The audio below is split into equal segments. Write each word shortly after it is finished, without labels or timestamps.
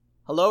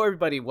Hello,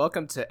 everybody.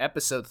 Welcome to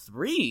episode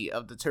 3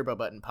 of the Turbo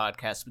Button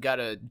podcast. We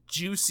got a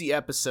juicy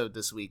episode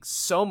this week.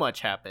 So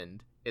much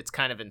happened. It's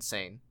kind of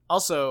insane.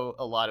 Also,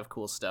 a lot of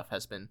cool stuff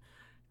has been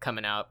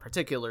coming out,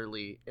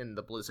 particularly in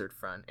the Blizzard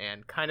front.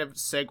 And kind of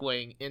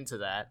segueing into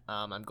that,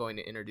 I'm going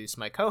to introduce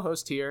my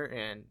co-host here.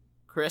 And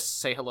Chris,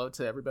 say hello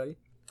to everybody.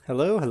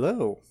 Hello,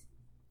 hello.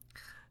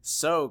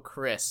 So,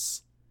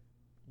 Chris,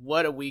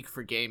 what a week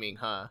for gaming,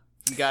 huh?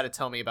 You got to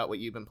tell me about what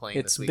you've been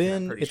playing this week.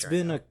 It's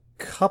been a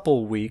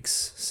couple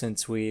weeks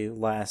since we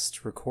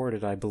last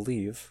recorded, I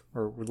believe,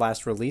 or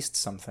last released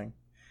something.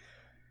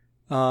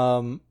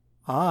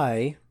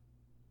 I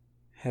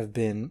have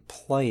been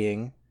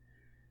playing.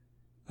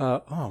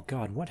 Oh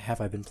God, what have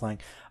I been playing?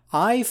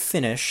 I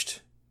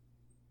finished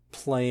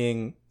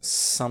playing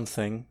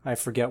something. I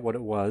forget what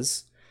it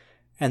was,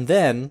 and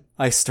then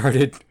I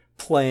started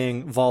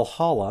playing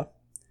Valhalla.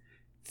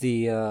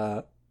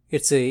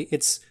 It's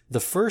the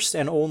first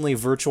and only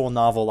virtual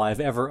novel I've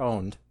ever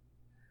owned.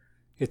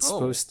 It's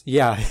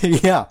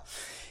yeah.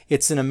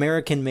 It's an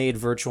American-made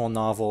virtual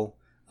novel.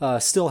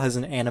 Still has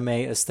an anime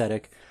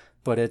aesthetic,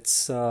 but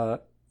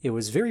it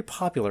was very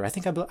popular. I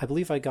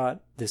believe I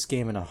got this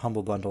game in a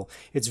Humble Bundle.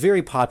 It's a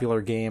very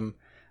popular game,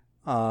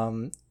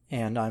 and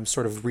I'm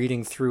sort of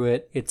reading through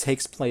it. It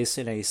takes place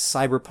in a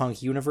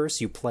cyberpunk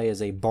universe. You play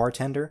as a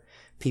bartender.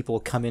 People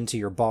come into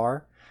your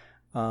bar,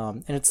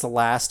 and it's the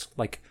last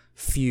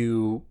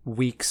few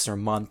weeks or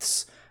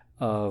months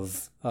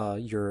of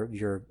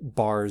your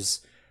bar's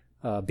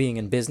being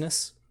in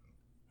business,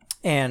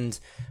 and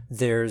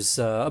there's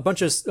a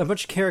bunch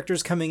of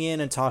characters coming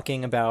in and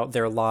talking about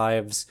their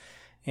lives,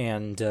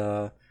 and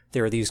there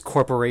are these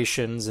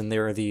corporations, and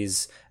there are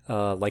these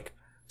anonymous,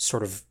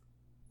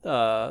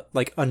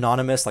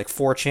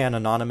 4chan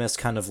anonymous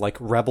kind of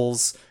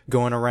rebels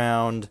going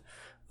around,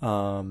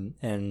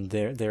 and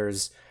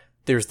there's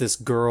this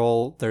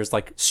girl, there's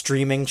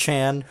Streaming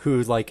Chan, who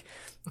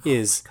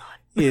is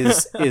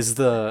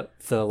the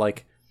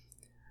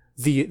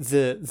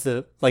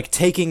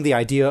taking the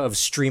idea of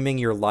streaming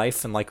your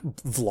life and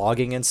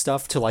vlogging and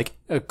stuff to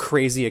a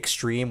crazy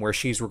extreme where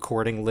she's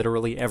recording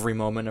literally every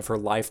moment of her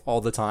life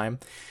all the time,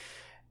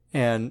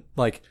 and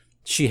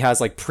she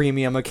has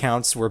premium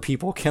accounts where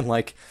people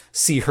can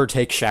see her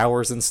take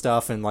showers and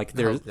stuff, and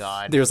there's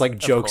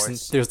jokes and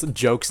there's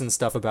jokes and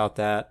stuff about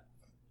that.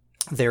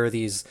 There are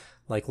these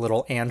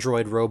little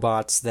android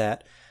robots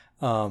that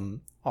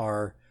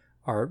are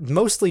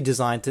mostly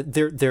designed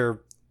to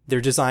they're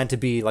designed to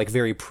be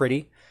very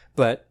pretty,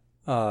 but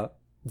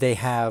they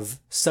have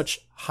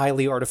such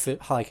they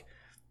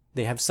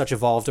have such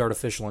evolved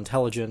artificial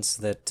intelligence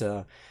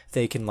that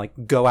they can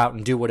go out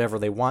and do whatever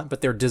they want,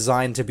 but they're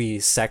designed to be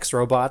sex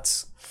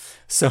robots.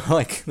 So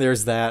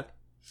there's that.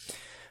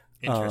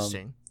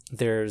 Interesting.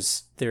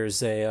 There's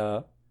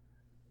a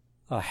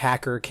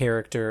hacker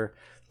character.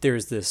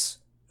 There's this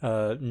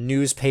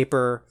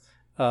newspaper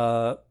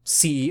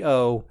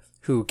CEO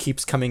who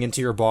keeps coming into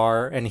your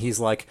bar, and he's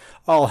like,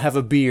 I'll have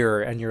a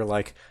beer, and you're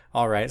like,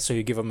 all right, so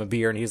you give him a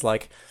beer, and he's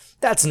like,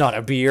 that's not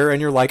a beer,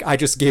 and you're like, I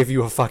just gave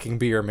you a fucking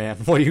beer, man.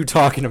 What are you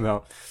talking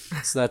about?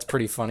 So that's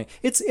pretty funny.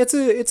 It's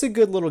a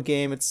good little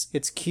game.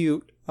 It's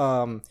cute.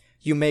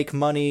 You make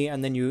money,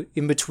 and then you,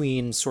 in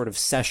between sort of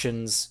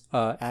sessions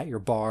at your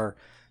bar,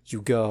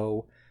 you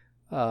go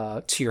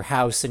to your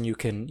house, and you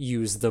can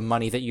use the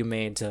money that you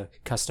made to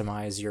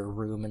customize your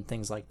room and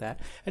things like that.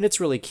 And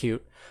it's really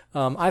cute.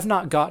 I've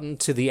not gotten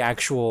to the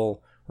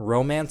actual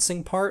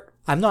romancing part.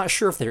 I'm not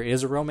sure if there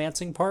is a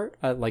romancing part.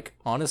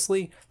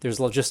 Honestly, there's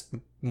just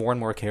more and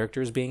more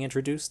characters being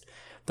introduced,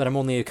 but I'm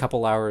only a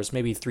couple hours,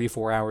 maybe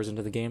 3-4 hours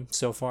into the game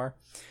so far.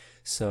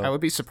 So I would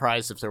be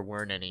surprised if there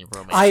weren't any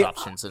romance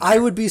options in there. I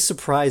would be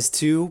surprised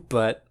too,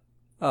 but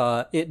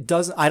it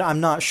doesn't. I'm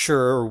not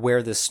sure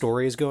where this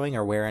story is going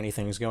or where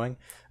anything is going.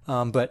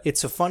 But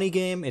it's a funny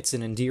game. It's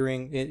an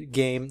endearing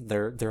game.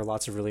 There are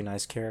lots of really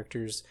nice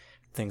characters,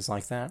 things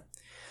like that.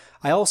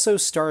 I also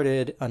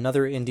started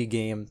another indie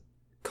game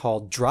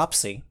called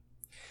Dropsy,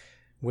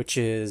 which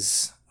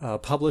is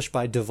published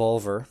by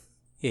Devolver.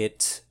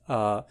 It's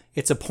a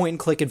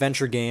point-and-click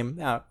adventure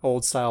game,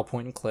 old style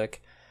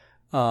point-and-click,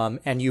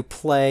 and you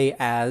play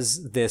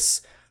as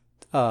this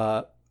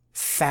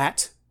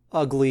fat,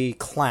 ugly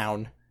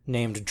clown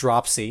named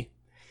Dropsy,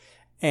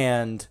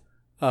 and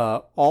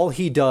all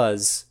he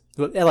does,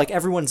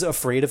 everyone's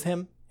afraid of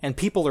him, and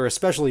people are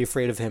especially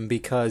afraid of him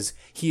because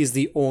he is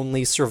the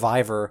only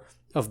survivor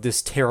of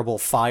this terrible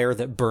fire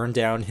that burned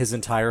down his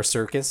entire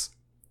circus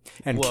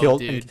and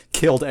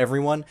killed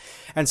everyone.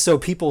 And so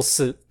people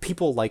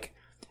think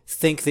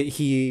that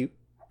he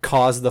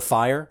caused the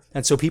fire,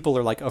 and so people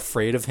are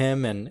afraid of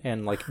him and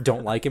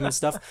don't like him and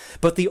stuff.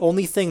 But the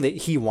only thing that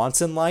he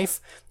wants in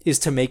life is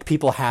to make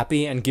people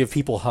happy and give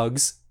people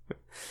hugs.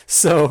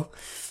 So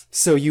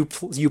you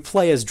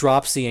play as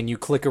Dropsy, and you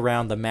click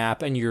around the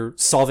map, and you're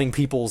solving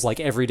people's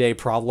everyday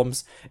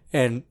problems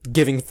and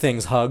giving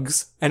things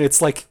hugs, and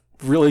it's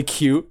really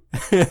cute.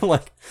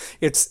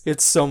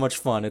 It's so much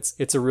fun.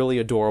 It's a really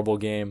adorable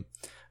game,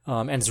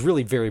 and it's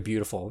really very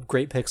beautiful.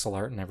 Great pixel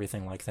art and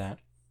everything like that.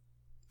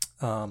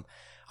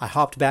 I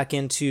hopped back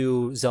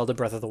into Zelda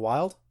Breath of the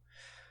Wild.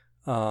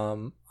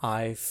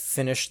 I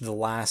finished the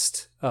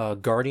last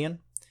Guardian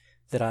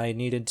that I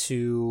needed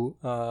to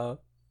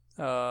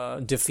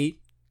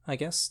defeat, I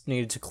guess,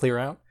 needed to clear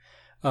out.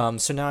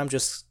 So now I'm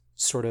just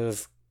sort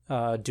of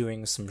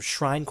doing some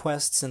shrine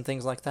quests and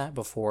things like that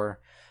before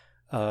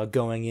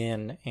going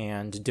in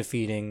and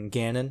defeating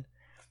Ganon.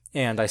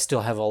 And I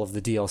still have all of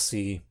the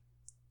DLC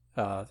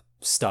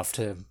stuff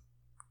to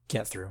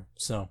get through.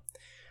 So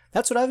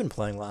that's what I've been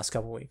playing the last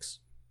couple weeks.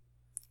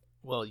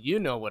 Well, you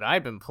know what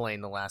I've been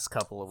playing the last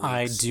couple of weeks.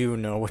 I do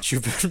know what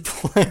you've been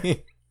playing.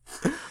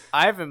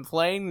 I've been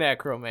playing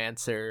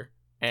Necromancer,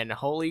 and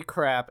holy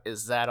crap,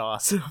 is that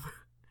awesome.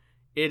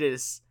 It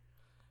is...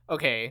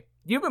 Okay,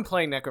 you've been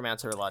playing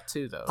Necromancer a lot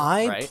too, though,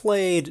 I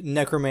played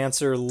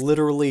Necromancer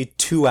literally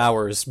 2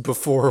 hours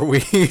before we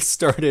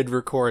started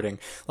recording.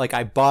 Like,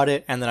 I bought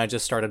it, and then I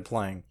just started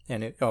playing.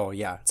 And it's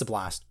a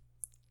blast.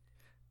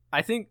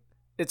 I think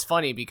it's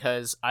funny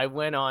because I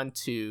went on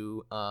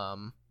to...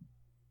 what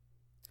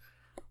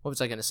was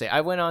I going to say?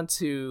 I went on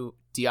to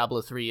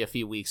Diablo 3 a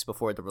few weeks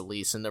before the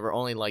release, and there were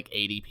only like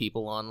 80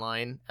 people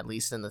online, at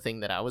least in the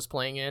thing that I was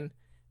playing in.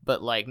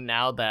 But like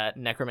now that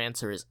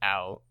Necromancer is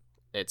out,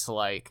 it's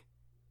like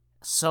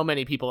so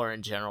many people are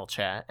in general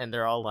chat, and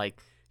they're all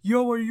like,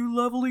 "Yo, are you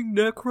leveling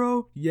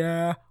Necro?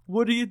 Yeah.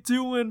 What are you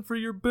doing for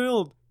your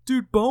build?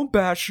 Dude, Bone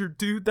Basher,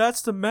 dude,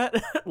 that's the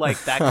meta."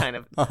 Like that kind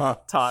of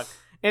talk.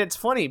 And it's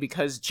funny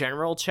because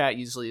general chat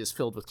usually is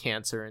filled with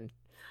cancer and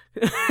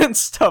and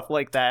stuff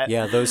like that.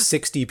 Yeah, those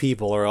 60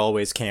 people are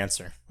always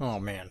cancer. Oh,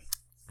 man.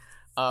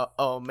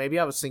 Maybe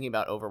I was thinking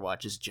about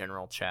Overwatch's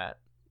general chat.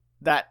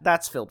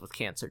 That's filled with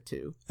cancer,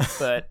 too.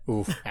 But...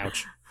 Oof,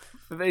 ouch.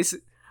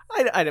 Basically,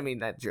 I don't mean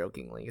that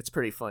jokingly. It's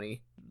pretty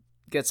funny.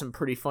 Get some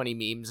pretty funny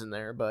memes in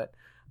there, but...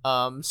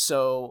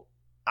 So,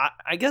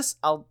 I guess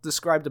I'll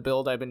describe the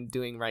build I've been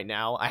doing right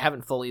now. I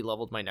haven't fully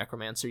leveled my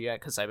Necromancer yet,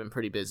 because I've been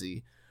pretty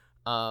busy.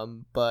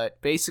 But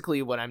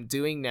basically what I'm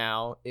doing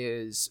now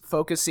is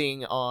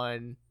focusing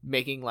on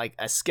making like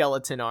a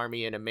skeleton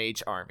army and a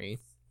mage army.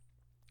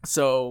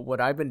 So what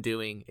I've been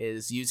doing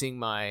is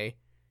using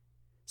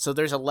so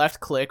there's a left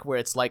click where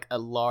it's like a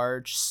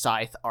large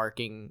scythe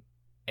arcing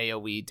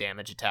AoE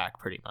damage attack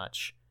pretty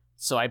much.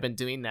 So I've been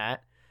doing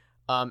that.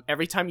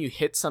 Every time you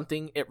hit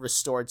something, it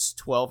restores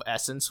 12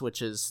 essence,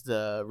 which is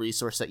the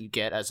resource that you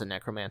get as a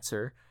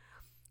Necromancer.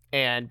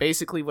 And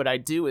basically what I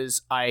do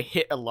is I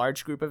hit a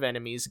large group of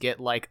enemies, get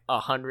like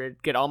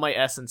 100, get all my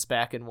essence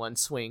back in one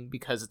swing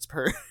because it's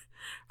per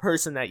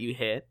person that you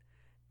hit.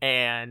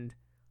 And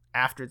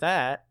after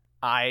that,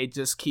 I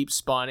just keep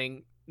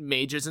spawning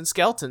mages and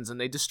skeletons and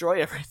they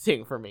destroy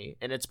everything for me.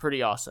 And it's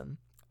pretty awesome.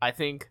 I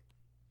think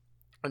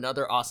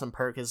another awesome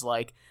perk is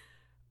like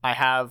I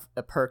have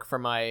a perk for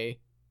my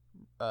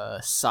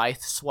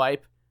scythe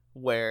swipe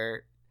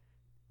where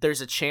there's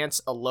a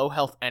chance a low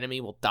health enemy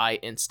will die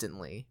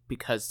instantly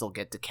because they'll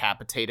get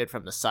decapitated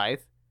from the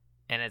scythe.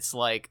 And it's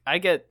like, I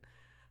get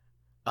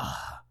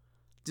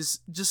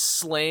just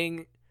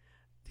slaying.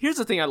 Here's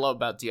the thing I love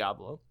about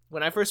Diablo.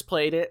 When I first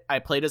played it, I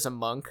played as a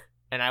monk,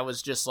 and I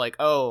was just like,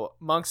 oh,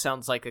 monk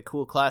sounds like a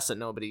cool class that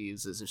nobody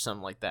uses or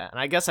something like that.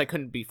 And I guess I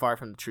couldn't be far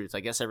from the truth.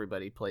 I guess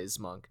everybody plays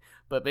monk.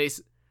 But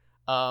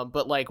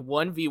but like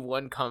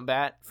 1v1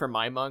 combat for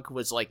my monk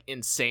was like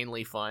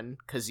insanely fun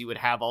because you would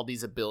have all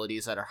these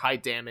abilities that are high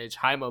damage,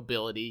 high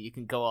mobility. You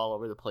can go all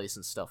over the place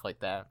and stuff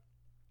like that.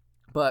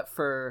 But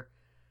for,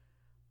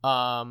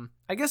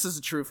 I guess this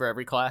is true for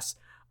every class.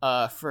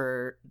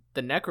 For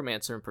the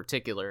Necromancer in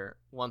particular,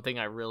 one thing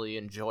I really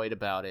enjoyed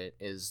about it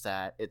is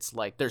that it's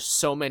like there's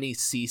so many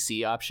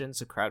CC options,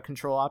 so crowd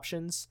control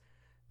options,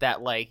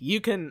 that like you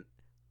can,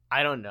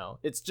 I don't know,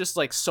 it's just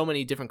like so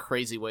many different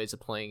crazy ways of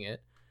playing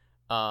it.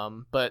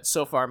 But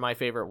so far my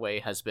favorite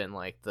way has been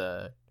like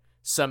the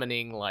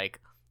summoning like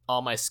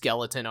all my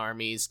skeleton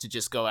armies to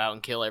just go out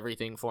and kill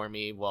everything for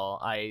me while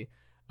I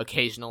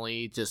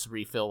occasionally just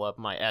refill up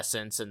my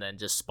essence and then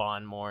just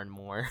spawn more and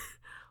more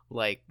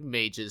like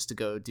mages to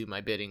go do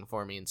my bidding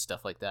for me and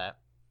stuff like that.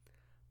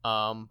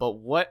 But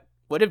what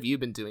have you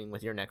been doing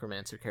with your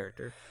Necromancer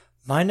character?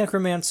 My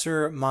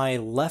Necromancer, my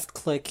left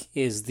click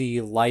is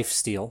the life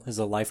steal, is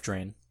a life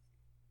drain.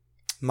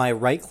 My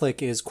right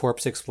click is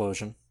corpse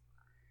explosion.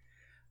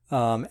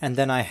 And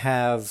then I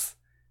have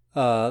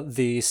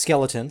the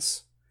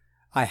skeletons.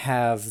 I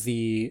have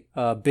the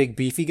big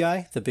beefy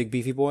guy, the big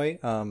beefy boy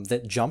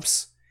that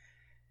jumps.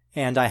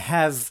 And I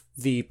have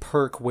the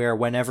perk where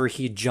whenever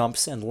he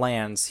jumps and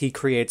lands, he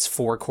creates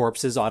 4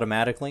 corpses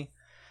automatically.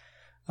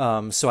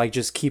 So I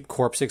just keep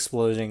corpse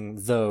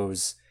exploding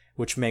those,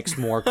 which makes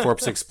more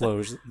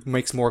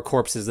makes more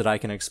corpses that I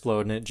can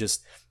explode, and it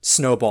just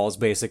snowballs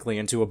basically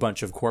into a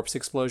bunch of corpse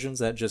explosions.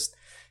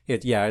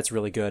 It's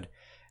really good.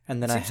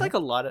 And then Seems like a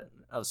lot of...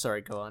 Oh,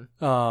 sorry, go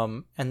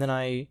on. And then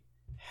I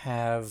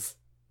have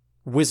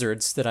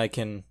wizards that I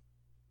can...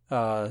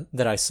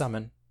 that I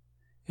summon,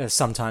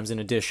 sometimes in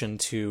addition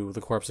to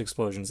the corpse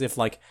explosions. If,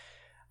 like,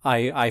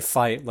 I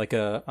fight, like,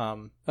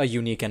 a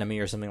unique enemy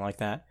or something like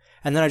that.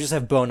 And then I just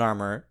have bone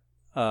armor,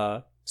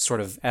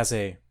 sort of as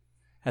a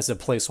as a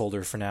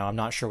placeholder for now. I'm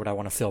not sure what I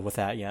want to fill with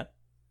that yet.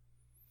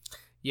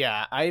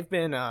 Yeah, I've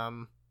been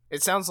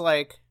it sounds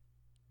like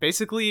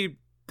basically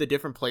the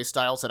different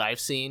playstyles that I've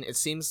seen, it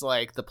seems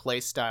like the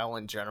playstyle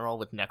in general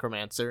with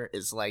Necromancer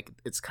is like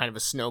it's kind of a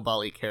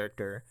snowbally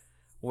character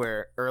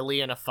where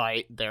early in a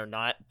fight they're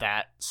not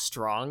that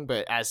strong,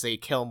 but as they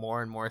kill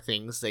more and more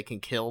things, they can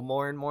kill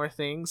more and more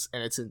things,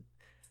 and it's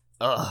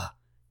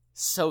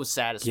so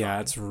satisfying. Yeah,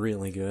 it's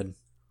really good.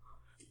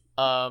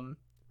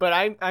 But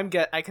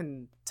I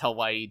can tell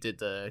why you did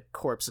the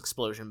corpse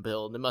explosion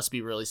build. It must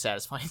be really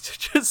satisfying to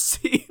just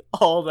see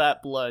all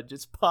that blood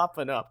just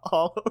popping up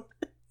all over.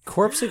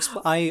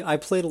 I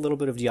played a little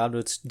bit of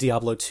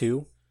Diablo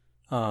 2.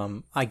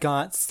 I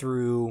got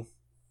through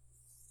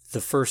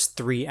the first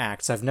 3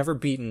 acts. I've never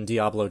beaten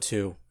Diablo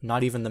 2,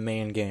 not even the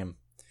main game.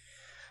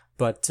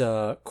 But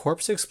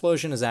Corpse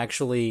Explosion is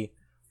actually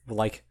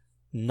like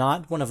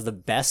not one of the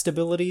best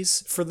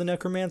abilities for the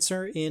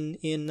Necromancer in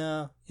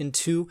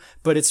 2,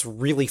 but it's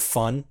really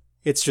fun.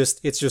 It's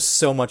just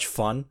so much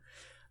fun.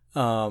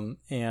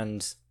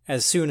 And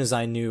as soon as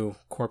I knew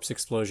Corpse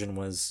Explosion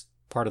was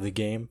part of the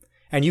game,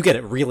 and you get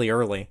it really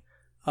early,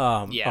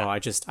 I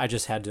just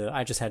had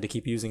to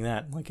keep using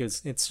that. Like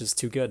it's just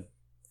too good.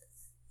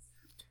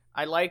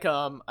 I like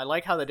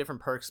how the different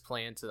perks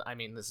play into. I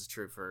mean, this is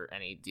true for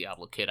any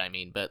Diablo kid. I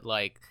mean, but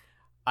like,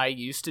 I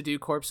used to do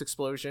Corpse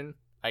Explosion.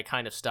 I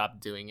kind of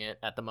stopped doing it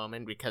at the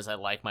moment because I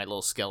like my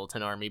little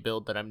skeleton army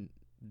build that I'm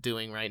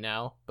doing right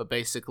now. But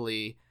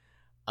basically,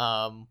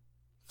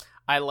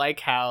 I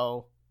like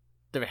how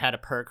they had a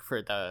perk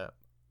for the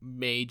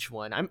mage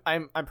one.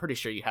 I'm pretty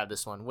sure you have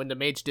this one. When the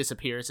mage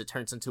disappears, it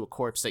turns into a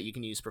corpse that you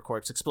can use for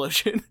Corpse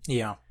Explosion.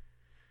 Yeah.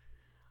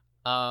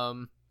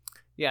 Yeah,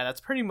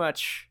 that's pretty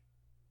much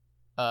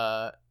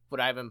what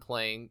I've been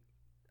playing,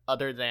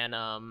 other than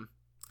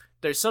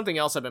there's something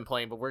else I've been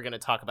playing, but we're going to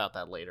talk about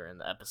that later in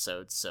the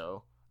episode,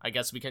 so I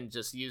guess we can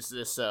just use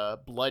this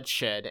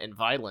bloodshed and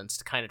violence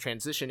to kind of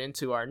transition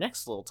into our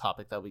next little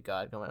topic that we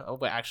got going. Oh,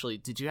 but actually,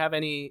 did you have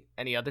any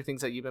other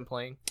things that you've been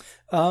playing?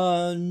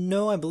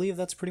 No, I believe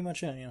that's pretty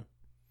much it, yeah.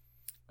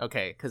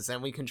 Okay, because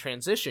then we can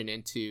transition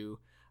into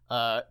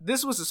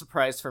this was a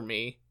surprise for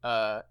me.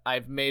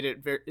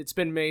 It's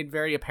been made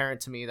very apparent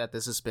to me that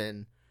this has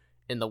been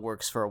in the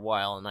works for a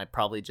while, and I've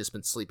probably just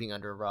been sleeping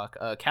under a rock.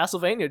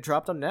 Castlevania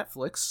dropped on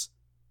Netflix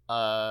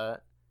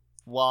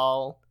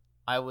while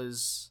I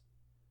was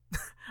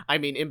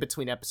in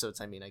between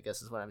episodes, I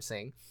guess is what I'm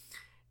saying.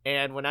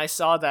 And when I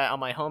saw that on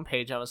my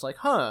homepage, I was like,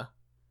 I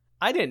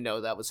didn't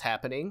know that was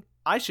happening.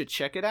 I should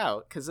check it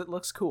out because it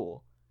looks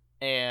cool.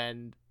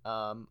 And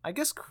I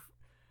guess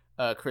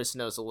Chris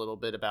knows a little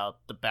bit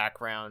about the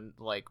background.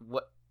 Like,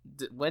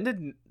 when did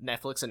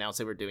Netflix announce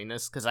they were doing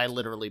this? Because I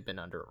literally been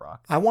under a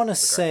rock. I want to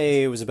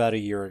say it was about a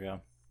year ago.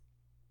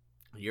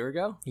 A year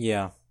ago?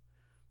 Yeah.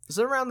 Is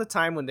it around the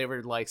time when they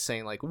were like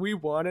saying like we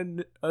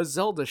want a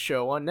Zelda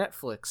show on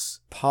Netflix?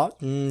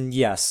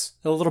 Yes,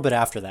 a little bit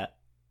after that.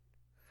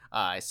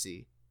 I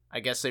see.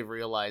 I guess they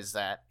realized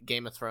that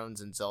Game of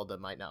Thrones and Zelda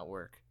might not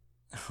work.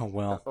 Oh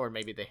well. Or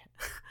maybe they,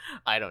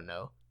 I don't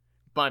know.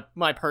 But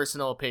my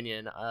personal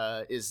opinion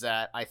is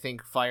that I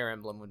think Fire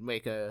Emblem would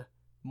make a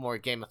more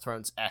Game of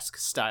Thrones-esque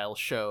style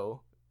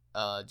show,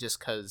 just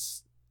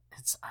because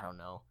it's, I don't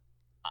know.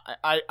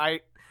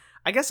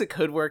 I guess it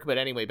could work, but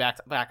anyway,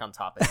 back on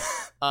topic.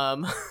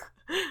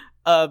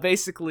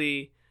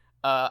 Basically,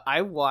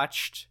 I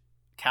watched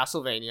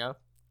Castlevania,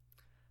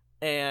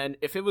 and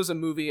if it was a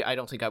movie, I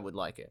don't think I would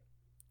like it.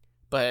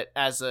 But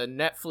as a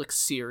Netflix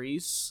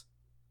series,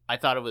 I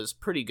thought it was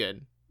pretty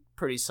good,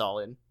 pretty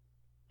solid.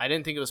 I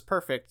didn't think it was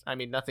perfect. I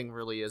mean, nothing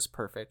really is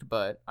perfect,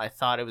 but I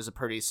thought it was a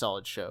pretty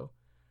solid show.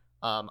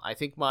 I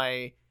think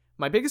my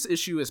biggest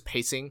issue is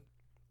pacing.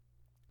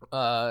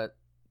 I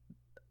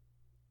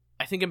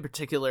think in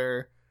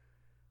particular,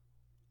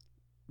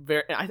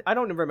 I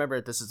don't remember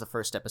if this is the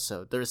first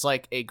episode. There's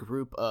like a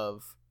group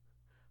of,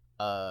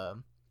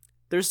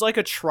 there's like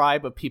a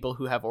tribe of people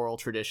who have oral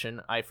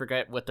tradition. I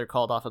forget what they're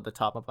called off of the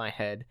top of my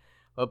head,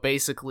 but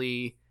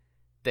basically,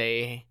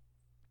 there's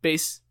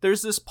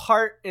this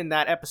part in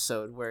that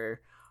episode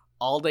where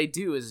all they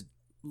do is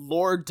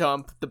lore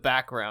dump the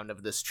background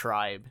of this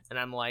tribe, and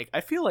I'm like, I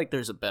feel like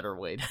there's a better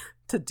way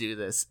to do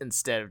this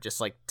instead of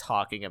just like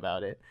talking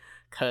about it.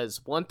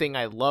 Because one thing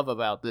I love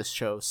about this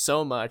show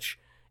so much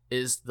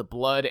is the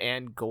blood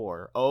and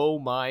gore. Oh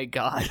my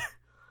god.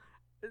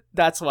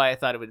 That's why I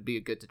thought it would be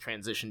good to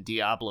transition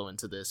Diablo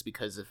into this,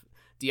 because if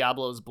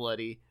Diablo's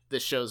bloody,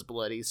 this show's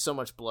bloody. So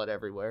much blood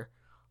everywhere.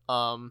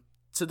 To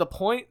the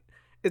point,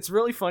 it's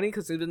really funny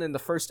because even in the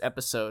first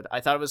episode, I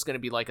thought it was going to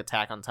be like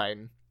Attack on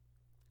Titan.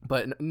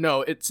 But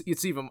no, it's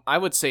even, I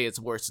would say it's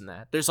worse than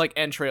that. There's like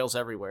entrails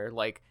everywhere,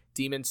 like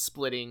demons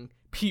splitting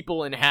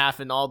people in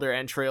half, and all their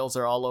entrails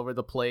are all over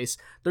the place.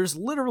 There's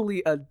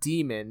literally a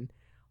demon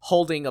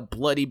holding a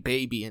bloody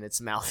baby in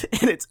its mouth,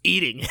 and it's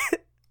eating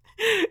it.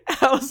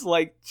 I was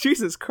like,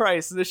 Jesus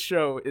Christ, this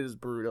show is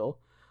brutal.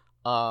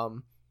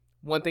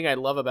 One thing I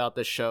love about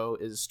this show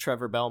is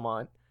Trevor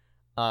Belmont.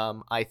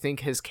 I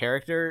think his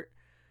character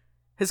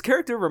his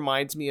character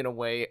reminds me in a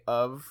way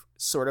of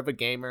sort of a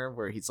gamer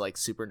where he's like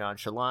super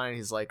nonchalant.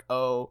 He's like,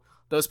 oh,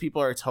 those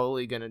people are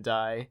totally gonna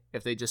die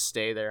if they just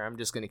stay there. I'm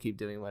just gonna keep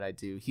doing what I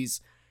do.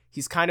 He's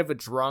kind of a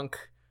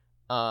drunk.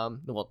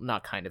 Well,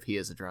 not kind of. He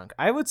is a drunk.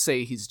 I would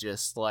say he's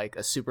just like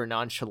a super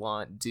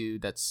nonchalant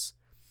dude that's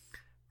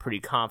pretty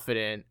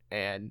confident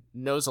and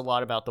knows a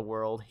lot about the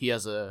world. He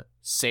has a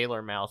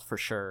sailor mouth for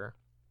sure,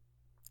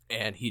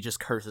 and he just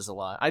curses a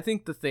lot. I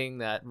think the thing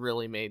that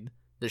really made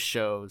the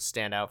show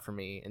stand out for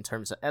me, in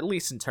terms of, at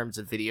least in terms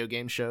of video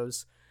game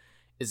shows,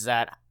 is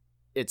that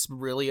it's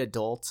really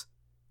adult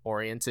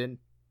oriented.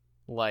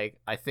 Like,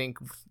 I think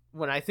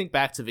when I think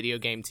back to video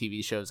game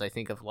TV shows, I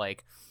think of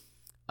like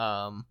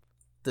the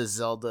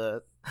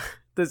Zelda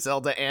the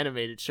Zelda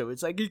animated show.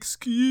 It's like,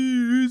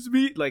 excuse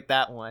me, like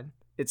that one.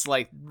 It's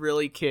like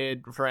really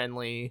kid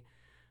friendly.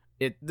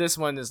 This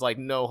one is like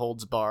no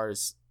holds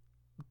bars,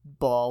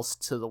 balls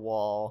to the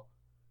wall,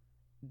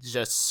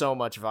 just so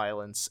much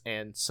violence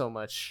and so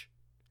much.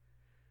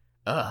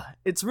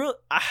 It's real.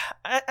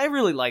 I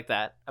really like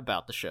that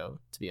about the show,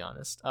 to be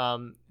honest.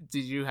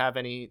 Did you have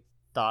any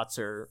thoughts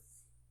or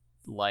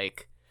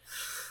like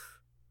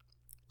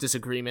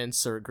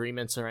disagreements or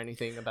agreements or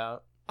anything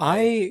about?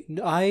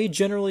 I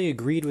generally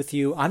agreed with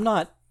you. I'm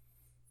not.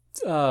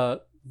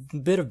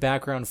 Bit of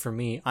background for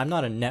me. I'm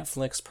not a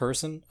Netflix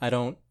person. I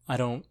don't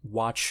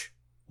watch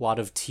a lot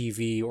of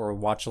TV or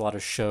watch a lot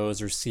of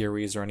shows or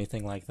series or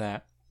anything like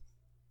that.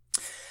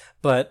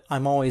 But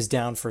I'm always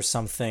down for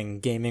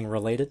something gaming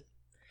related.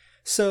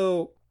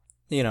 So,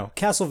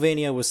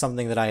 Castlevania was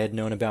something that I had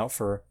known about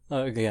for,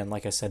 again,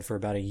 like I said, for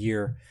about a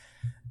year.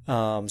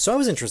 So I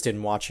was interested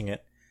in watching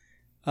it.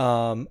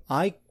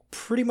 I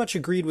pretty much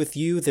agreed with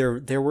you.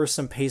 There were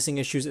some pacing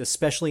issues,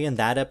 especially in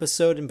that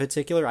episode in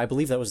particular. I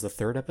believe that was the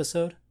third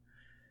episode.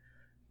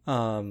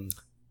 There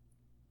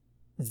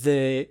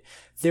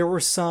were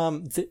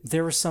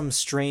some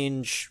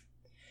strange,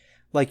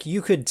 like,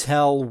 you could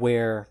tell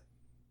where,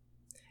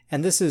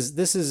 and this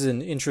is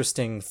an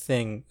interesting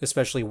thing,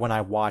 especially when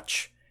I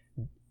watch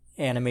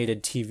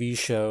animated TV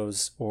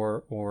shows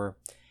or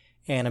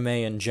anime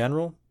in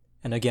general.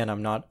 And again,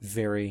 I'm not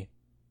very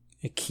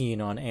keen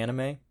on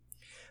anime.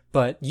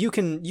 But you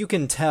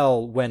can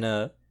tell when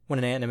an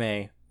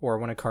anime or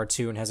when a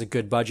cartoon has a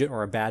good budget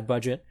or a bad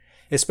budget,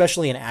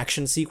 especially in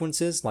action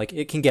sequences. Like,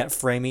 it can get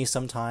framey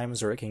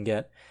sometimes, or it can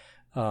get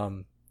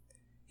the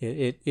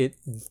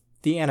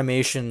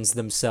animations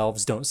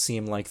themselves don't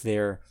seem like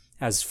they're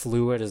as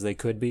fluid as they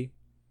could be.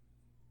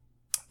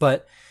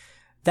 But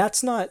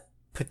that's not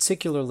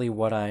particularly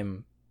what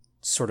I'm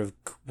sort of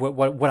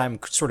what I'm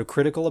sort of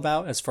critical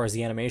about as far as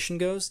the animation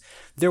goes.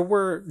 There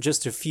were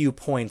just a few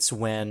points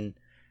when,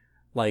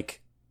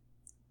 like,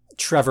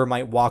 Trevor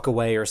might walk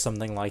away or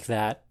something like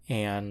that,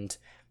 and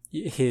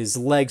his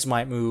legs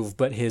might move,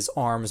 but his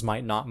arms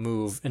might not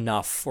move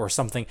enough, or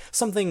something,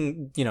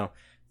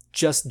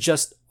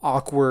 just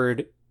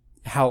awkward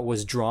how it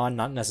was drawn,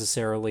 not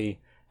necessarily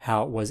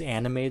how it was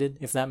animated,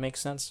 if that makes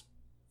sense.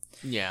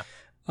 Yeah.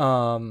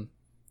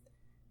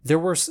 There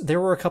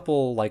were a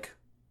couple, like,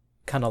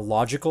 kind of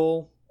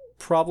logical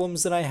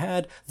problems that I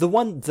had.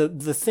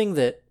 The thing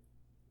that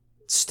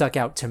stuck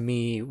out to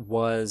me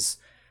was,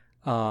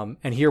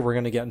 and here we're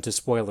going to get into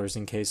spoilers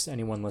in case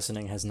anyone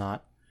listening has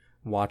not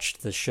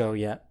watched the show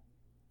yet.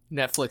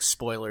 Netflix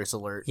spoilers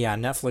alert. Yeah,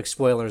 Netflix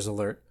spoilers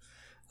alert.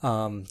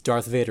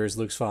 Darth Vader is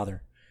Luke's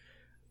father.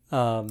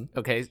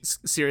 Okay,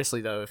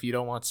 seriously though, if you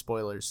don't want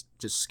spoilers,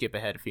 just skip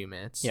ahead a few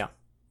minutes. Yeah.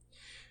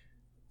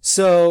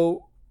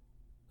 So,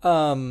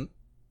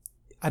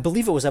 I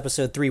believe it was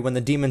episode 3 when the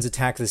demons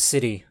attack the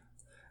city,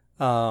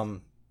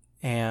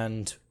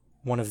 and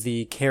one of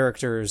the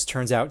characters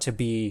turns out to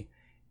be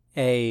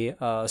a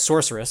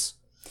sorceress,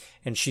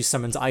 and she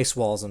summons ice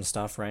walls and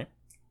stuff, right?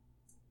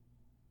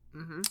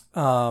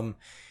 Mm-hmm.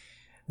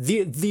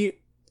 The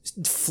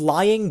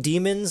flying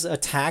demons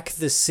attack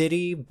the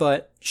city,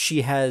 but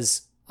she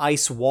has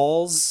ice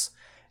walls,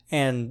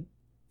 and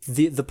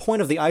the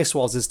point of the ice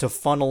walls is to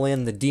funnel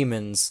in the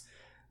demons,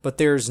 but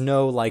there's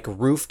no, like,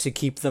 roof to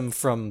keep them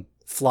from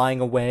flying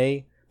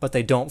away, but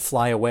they don't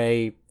fly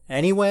away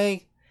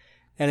anyway.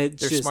 And they're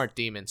just smart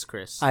demons,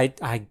 Chris.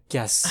 I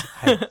guess.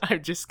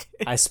 I'm just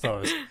kidding. I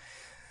suppose.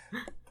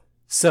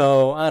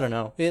 So, I don't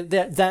know.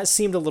 That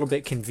seemed a little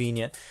bit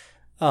convenient.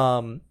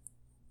 Going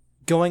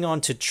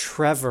on to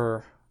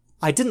Trevor,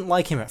 I didn't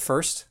like him at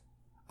first.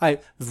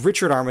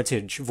 Richard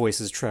Armitage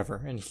voices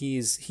Trevor, and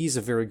he's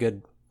a very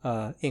good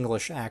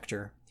English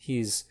actor.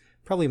 He's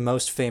probably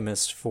most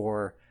famous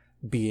for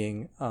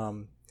being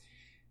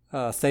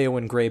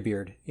Theoden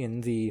Greybeard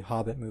in the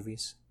Hobbit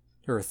movies.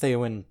 Or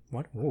Theoden...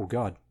 What? Oh,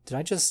 God. Did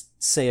I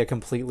just say a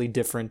completely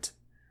different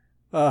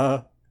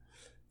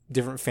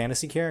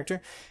fantasy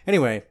character?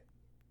 Anyway,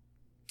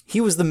 he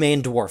was the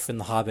main dwarf in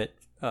the Hobbit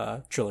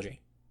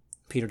trilogy.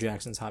 Peter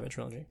Jackson's Hobbit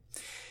trilogy.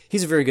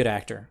 He's a very good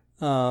actor.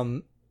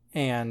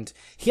 And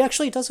he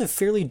actually does a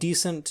fairly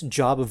decent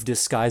job of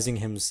disguising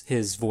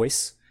his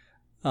voice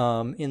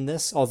in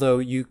this. Although,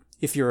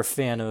 if you're a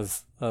fan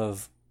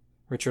of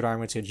Richard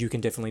Armitage, you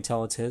can definitely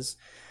tell it's his.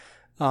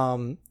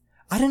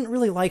 I didn't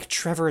really like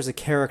Trevor as a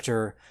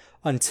character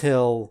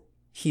until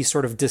he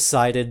sort of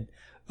decided,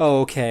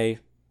 oh, okay,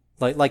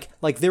 like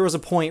there was a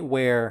point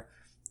where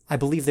I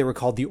believe they were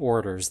called the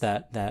Orders,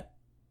 that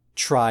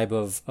tribe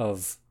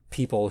of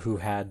people who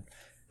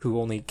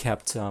only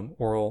kept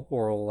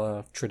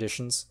oral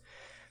traditions.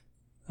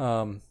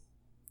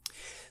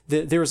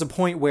 There was a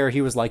point where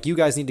he was like, you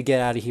guys need to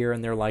get out of here,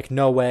 and they're like,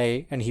 no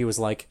way, and he was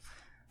like,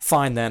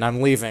 fine then,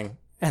 I'm leaving.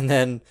 And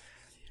then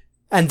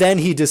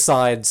he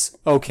decides,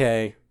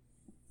 okay,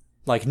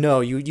 like, no,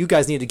 you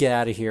guys need to get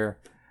out of here.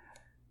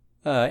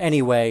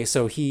 Anyway,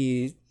 so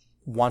he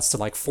wants to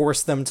like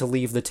force them to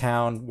leave the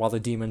town while the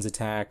demons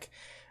attack,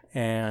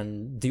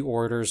 and the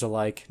Orders are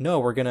like, no,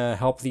 we're gonna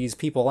help these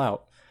people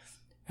out.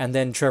 And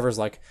then Trevor's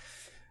like,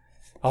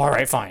 all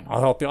right, fine,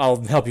 I'll help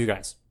you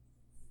guys.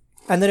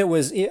 And then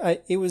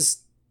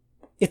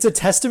it's a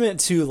testament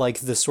to like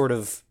the sort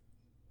of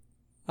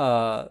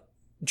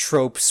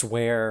tropes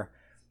where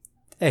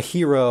a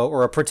hero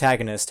or a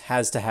protagonist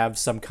has to have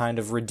some kind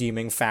of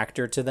redeeming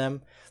factor to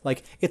them.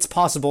 Like, it's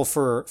possible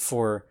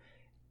for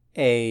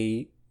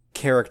a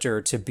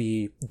character to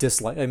be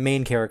a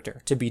main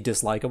character to be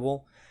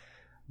dislikable,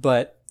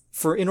 but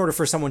in order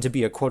for someone to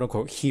be a quote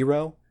unquote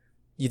hero,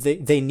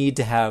 they need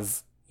to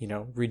have,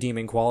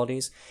 redeeming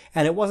qualities.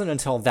 And it wasn't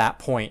until that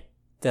point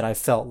that I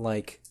felt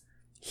like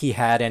he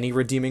had any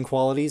redeeming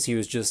qualities. He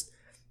was just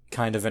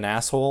kind of an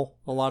asshole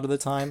a lot of the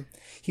time.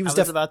 He was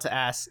about to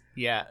ask.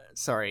 Yeah,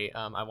 sorry.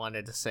 I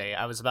wanted to say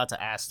I was about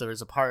to ask. There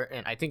was a part,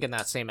 and I think in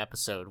that same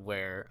episode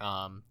where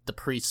the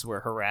priests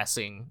were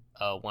harassing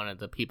one of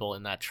the people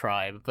in that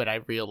tribe. But I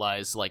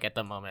realized, like, at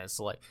the moment, it's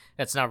like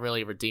that's not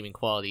really a redeeming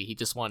quality. He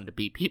just wanted to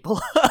beat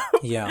people up.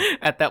 Yeah.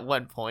 At that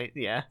one point,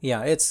 yeah.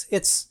 Yeah, it's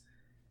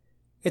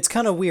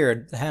kind of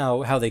weird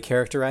how they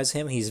characterize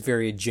him. He's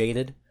very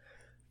jaded.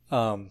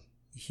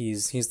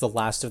 He's the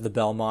last of the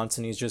Belmonts,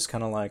 and he's just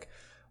kind of like,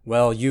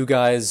 well, you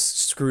guys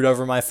screwed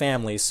over my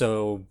family,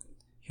 so,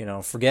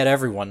 forget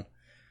everyone.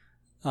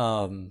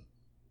 But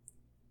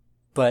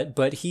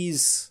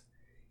he's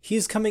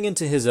coming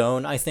into his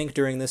own, I think,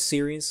 during this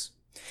series.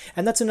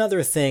 And that's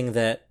another thing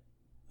that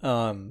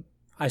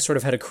I sort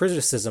of had a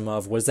criticism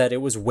of, was that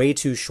it was way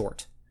too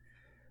short.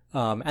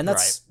 And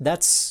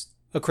that's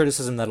a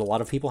criticism that a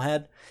lot of people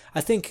had.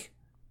 I think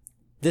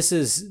this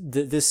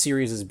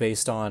series is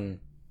based on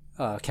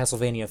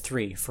Castlevania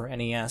 3 for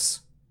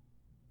NES.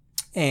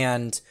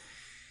 And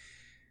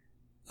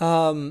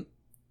I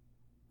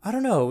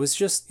don't know, it was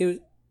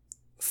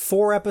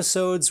 4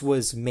 episodes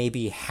was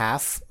maybe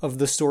half of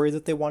the story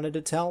that they wanted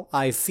to tell.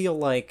 I feel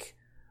like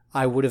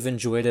I would have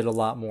enjoyed it a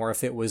lot more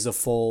if it was a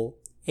full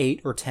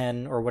 8 or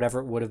 10 or whatever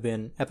it would have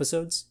been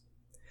episodes.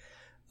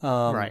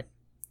 Right.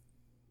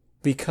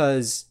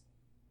 Because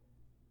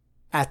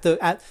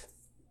to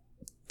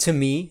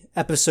me,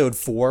 episode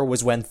 4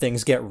 was when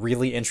things get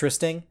really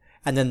interesting,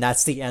 and then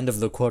that's the end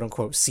of the quote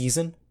unquote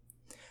season.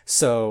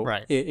 So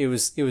right. it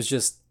was a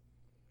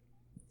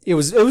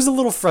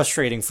little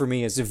frustrating for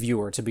me as a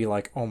viewer to be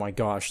like, oh my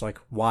gosh, like,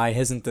 why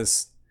hasn't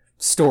this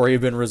story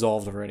been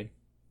resolved already?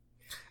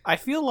 I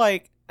feel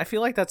like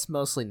that's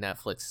mostly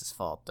Netflix's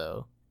fault,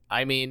 though.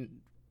 I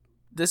mean,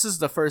 is this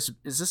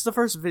the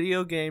first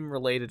video game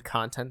related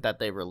content that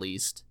they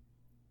released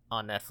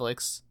on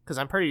Netflix? Because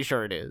I'm pretty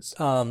sure it is.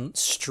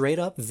 Straight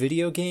up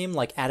video game,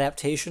 like,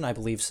 adaptation, I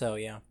believe so,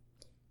 yeah.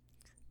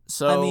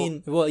 So I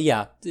mean, well,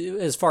 yeah,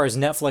 as far as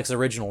Netflix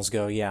originals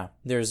go, yeah.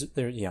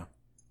 Yeah.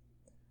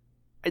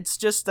 It's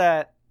just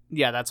that,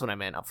 yeah, that's what I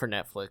meant for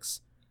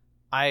Netflix.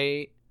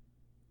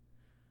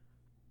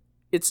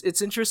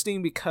 It's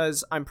interesting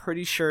because I'm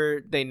pretty sure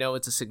they know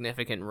it's a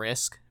significant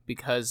risk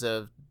because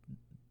of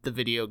the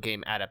video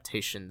game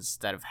adaptations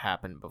that have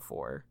happened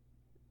before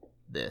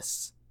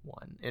this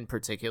one in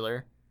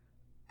particular.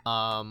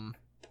 So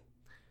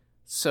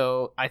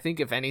I think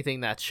if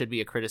anything, that should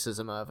be a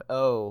criticism of,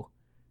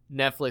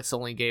 Netflix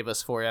only gave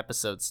us 4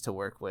 episodes to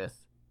work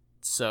with.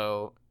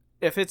 So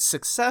if it's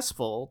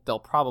successful, they'll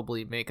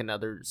probably make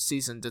another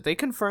season. Did they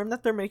confirm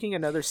that they're making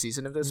another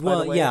season of this, by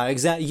the way? Yeah,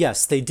 exactly.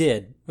 Yes, they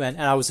did.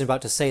 And I was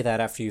about to say that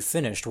after you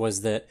finished,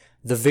 was that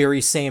the very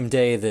same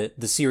day that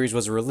the series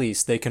was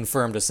released, they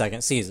confirmed a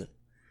second season.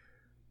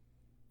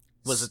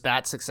 Was it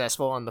that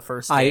successful on the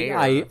first day?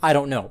 I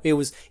don't know. It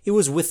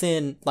was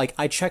within, like,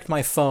 I checked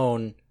my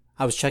phone,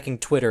 I was checking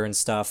Twitter and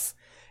stuff,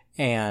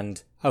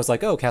 and I was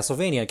like, oh,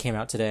 Castlevania came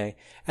out today.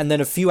 And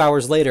then a few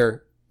hours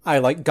later,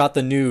 I got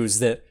the news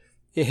that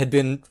it had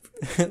been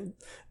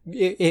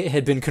it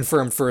had been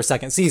confirmed for a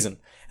second season.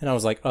 And I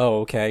was like,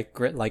 oh, okay,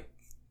 great. Like,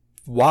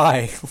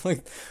 why?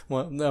 Like,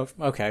 well, no,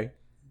 okay.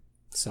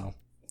 So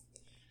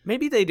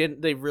maybe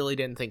they really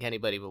didn't think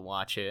anybody would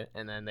watch it,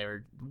 and then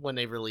when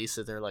they released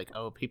it, they're like,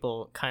 oh,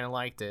 people kind of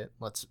liked it.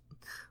 Let's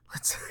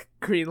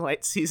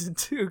greenlight season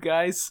 2,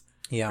 guys.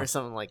 Yeah. Or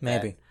something like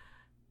that. Maybe.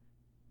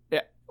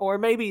 Yeah. Or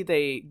maybe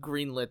they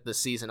greenlit the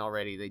season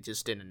already. They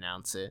just didn't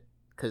announce it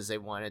because they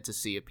wanted to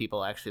see if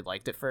people actually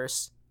liked it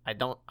first. I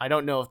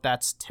don't know if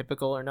that's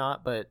typical or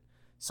not, but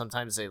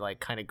sometimes they like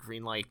kind of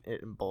greenlight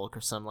it in bulk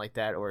or something like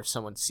that, or if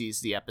someone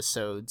sees the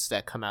episodes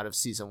that come out of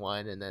season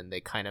 1 and then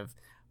they kind of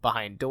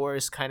behind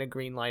doors kind of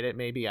greenlight it,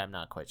 maybe. I'm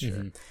not quite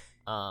sure.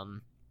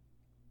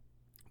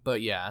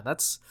 But yeah,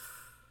 that's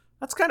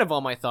kind of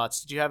all my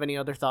thoughts. Did you have any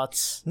other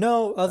thoughts?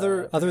 No,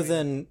 other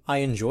than I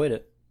enjoyed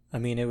it. I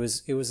mean, it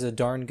was a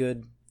darn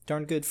good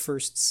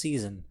first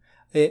season.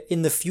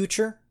 In the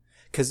future,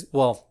 because,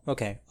 well,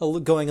 okay,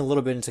 going a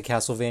little bit into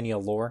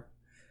Castlevania lore,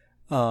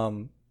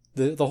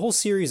 the whole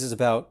series is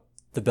about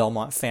the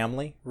Belmont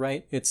family,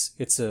 right?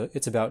 It's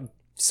about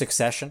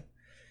succession.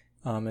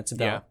 It's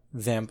about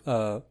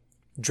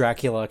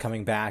Dracula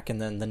coming back,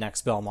 and then the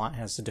next Belmont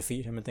has to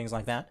defeat him and things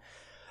like that.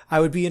 I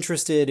would be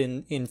interested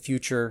in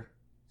future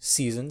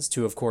seasons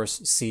to, of course,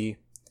 see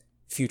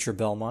future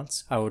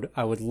Belmonts.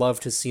 I would love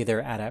to see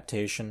their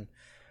adaptation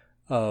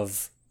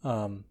of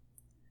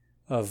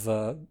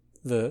the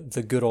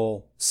good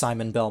old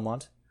Simon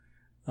Belmont.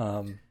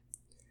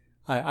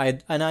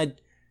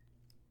 I'd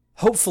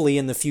hopefully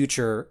in the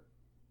future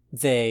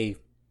they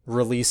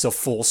release a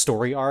full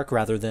story arc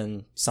rather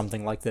than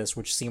something like this,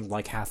 which seemed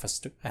like half a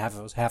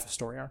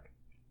story arc.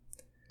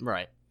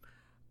 Right.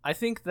 I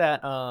think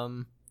that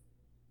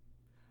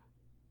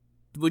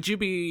would you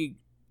be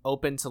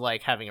open to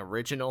like having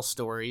original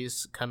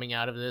stories coming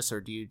out of this,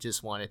 or do you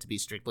just want it to be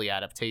strictly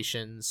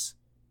adaptations?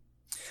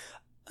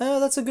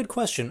 That's a good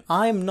question.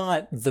 I'm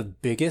not the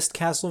biggest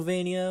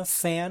Castlevania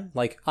fan.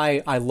 Like,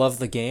 I love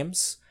the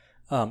games,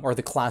 or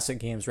the classic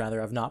games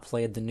rather. I've not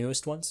played the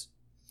newest ones.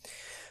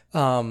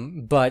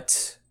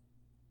 But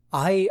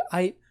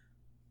I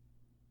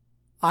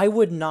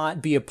would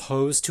not be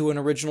opposed to an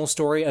original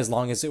story as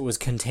long as it was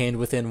contained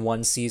within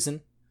one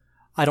season.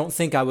 I don't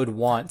think I would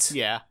want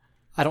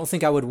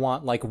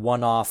like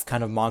one-off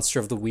kind of Monster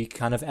of the Week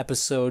kind of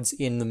episodes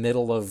in the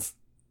middle of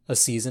a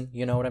season.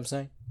 You know what I'm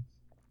saying?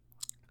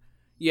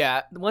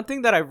 Yeah, one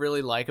thing that I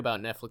really like about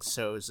Netflix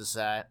shows is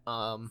that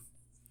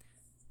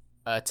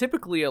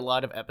typically a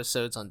lot of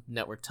episodes on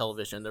network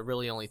television, they're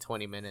really only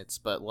 20 minutes,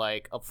 but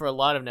like for a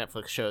lot of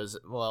Netflix shows,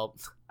 well,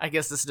 I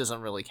guess this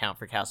doesn't really count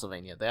for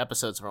Castlevania. The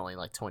episodes were only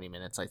like 20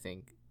 minutes, I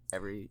think,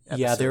 every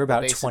episode. Yeah, they're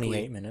about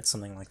 28 minutes,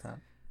 something like that.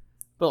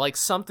 But like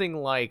something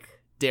like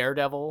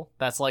Daredevil,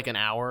 that's like an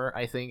hour,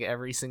 I think,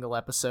 every single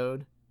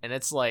episode. And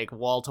it's like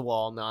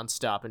wall-to-wall,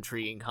 non-stop,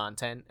 intriguing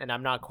content. And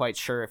I'm not quite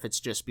sure if it's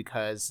just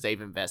because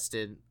they've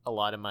invested a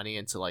lot of money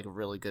into like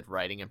really good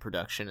writing and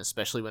production,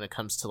 especially when it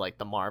comes to like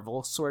the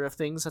Marvel sort of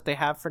things that they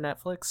have for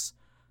Netflix.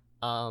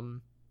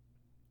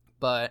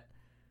 But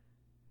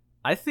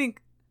I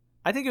think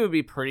it would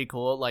be pretty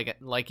cool.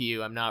 Like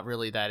you, I'm not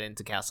really that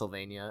into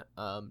Castlevania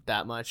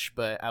that much,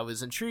 but I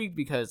was intrigued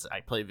because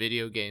I play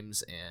video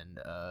games, and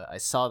I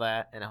saw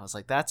that, and I was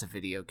like, that's a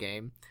video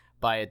game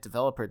by a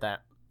developer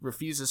that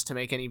refuses to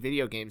make any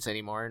video games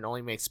anymore and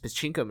only makes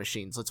pachinko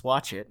machines. Let's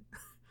watch it.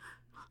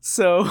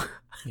 So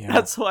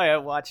that's why I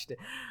watched it.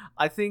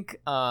 I think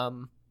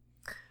one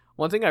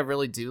thing I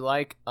really do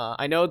like,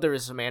 I know there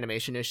was some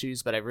animation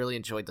issues, but I really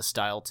enjoyed the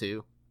style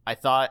too. I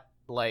thought,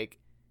 like,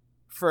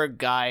 for a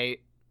guy,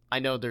 I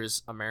know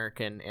there's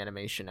American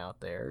animation out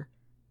there,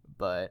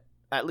 but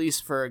at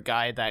least for a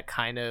guy that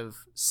kind of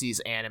sees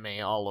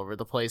anime all over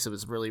the place, it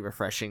was really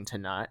refreshing to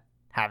not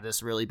have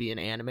this really be an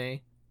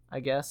anime,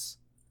 I guess.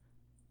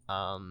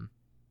 I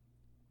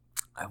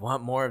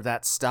want more of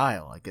that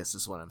style, I guess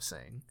is what I'm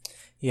saying.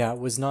 Yeah, it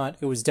was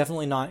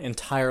definitely not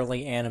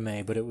entirely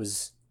anime, but it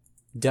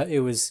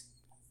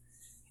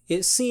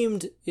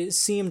seemed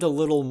a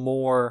little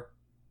more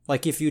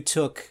like if you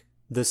took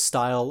the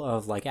style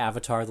of like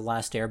Avatar: The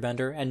Last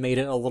Airbender and made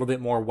it a little bit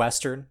more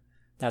Western,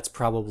 that's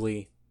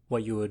probably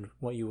what you would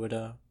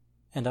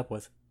end up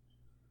with.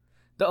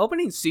 The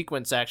opening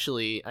sequence,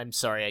 actually, I'm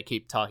sorry I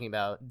keep talking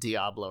about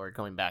Diablo or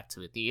going back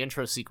to it. The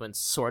intro sequence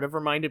sort of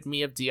reminded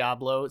me of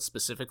Diablo,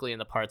 specifically in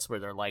the parts where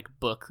they're like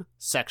book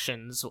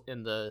sections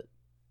in the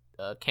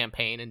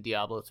campaign in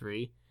Diablo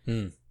 3.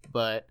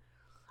 But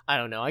I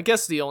don't know. I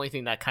guess the only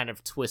thing that kind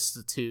of brings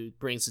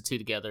the two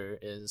together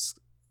is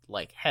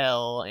like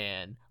hell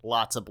and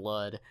lots of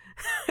blood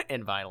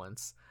and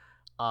violence.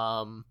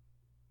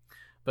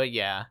 But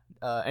yeah,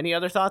 any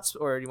other thoughts,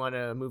 or do you want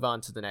to move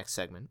on to the next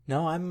segment?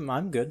 No,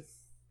 I'm good.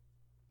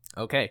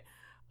 Okay.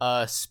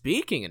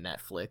 Speaking of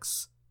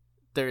Netflix,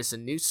 there's a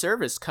new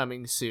service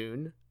coming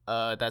soon.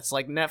 That's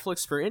like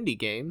Netflix for indie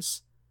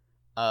games.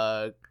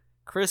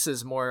 Chris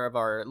is more of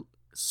our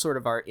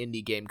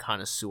indie game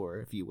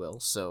connoisseur, if you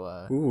will.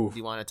 So, do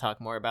you want to talk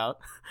more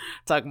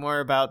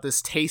about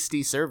this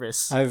tasty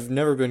service? I've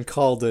never been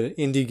called an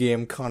indie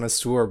game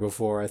connoisseur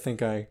before. I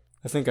think I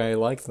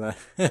like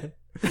that.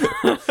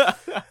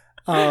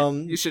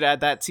 You should add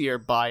that to your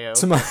bio.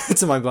 To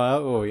my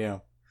bio. Oh yeah.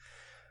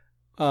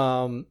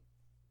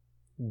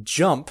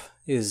 Jump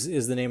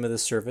is the name of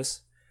this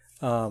service.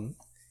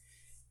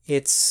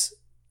 It's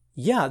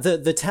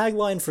the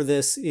tagline for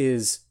this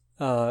is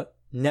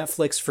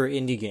Netflix for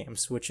indie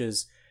games, which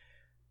is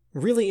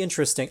really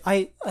interesting.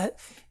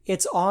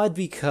 It's odd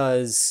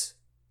because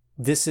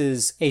this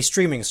is a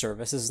streaming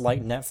service. This is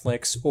like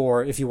Netflix,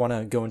 or if you want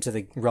to go into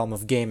the realm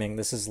of gaming,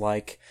 this is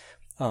like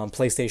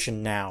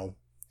PlayStation Now,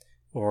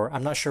 or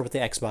I'm not sure what the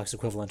Xbox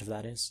equivalent of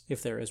that is,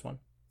 if there is one.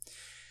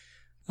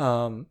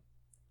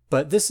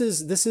 But this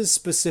is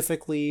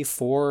specifically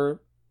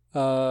for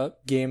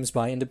games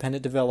by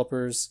independent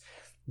developers.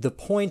 The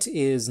point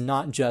is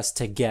not just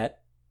to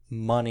get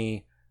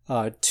money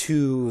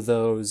to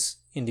those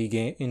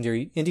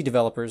indie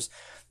developers,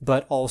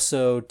 but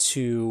also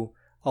to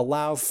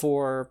allow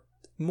for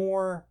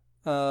more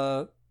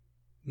what's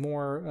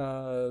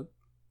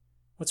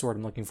the word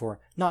I'm looking for?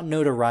 Not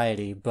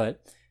notoriety,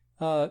 but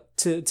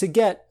to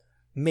get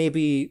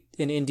maybe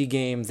an indie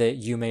game that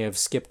you may have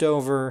skipped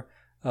over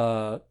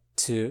it's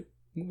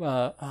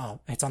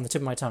on the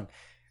tip of my tongue.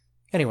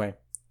 Anyway,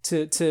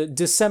 to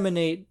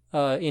disseminate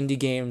indie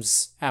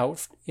games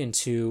out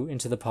into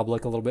the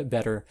public a little bit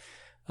better,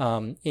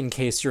 in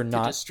case you're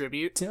not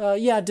distribute.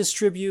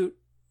 Distribute.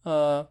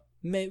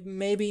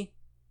 Maybe.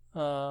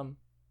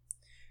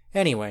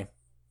 Anyway,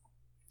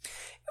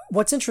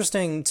 what's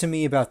interesting to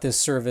me about this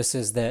service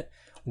is that,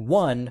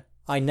 one,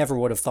 I never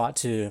would have thought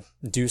to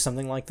do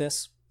something like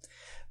this,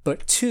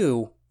 but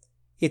two,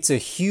 it's a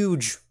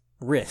huge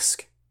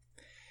risk.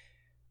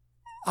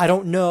 I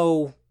don't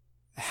know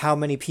how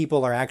many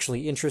people are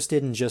actually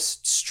interested in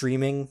just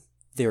streaming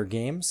their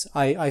games.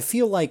 I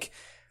feel like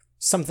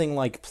something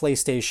like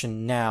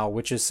PlayStation Now,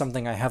 which is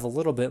something I have a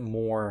little bit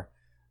more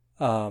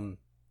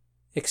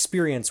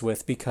experience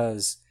with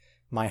because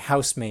my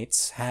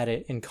housemates had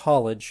it in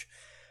college.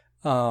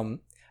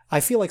 I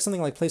feel like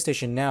something like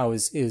PlayStation Now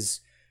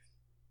is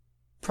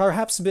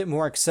perhaps a bit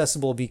more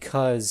accessible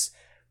because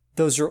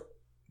those are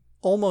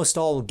almost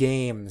all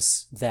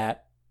games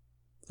that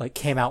like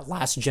came out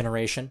last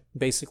generation,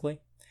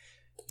 basically.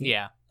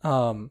 Yeah.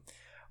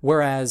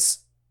 Whereas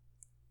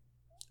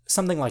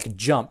something like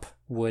Jump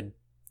would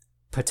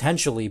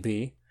potentially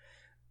be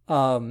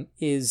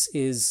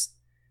is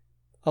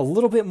a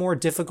little bit more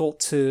difficult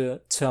to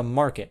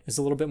market, is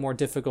a little bit more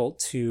difficult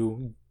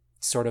to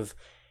sort of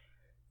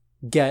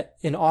get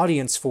an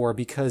audience for,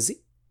 because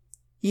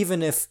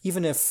even if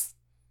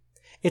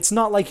it's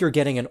not like you're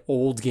getting an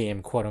old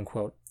game, quote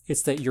unquote,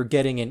 it's that you're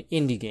getting an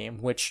indie game,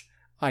 which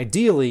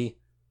ideally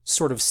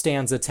sort of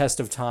stands the test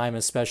of time,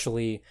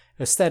 especially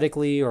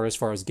aesthetically or as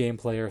far as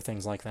gameplay or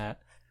things like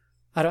that.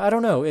 I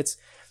don't know. It's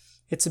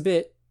a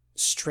bit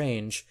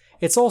strange.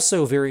 It's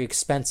also very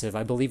expensive.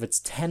 I believe it's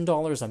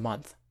 $10 a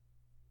month,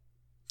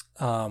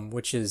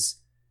 which is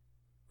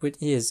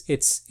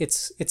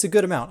it's a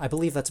good amount. I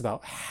believe that's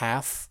about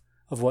half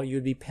of what you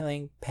would be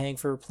paying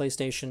for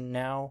PlayStation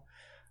Now.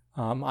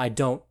 I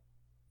don't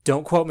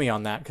quote me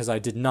on that because I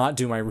did not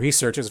do my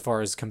research as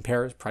far as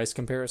price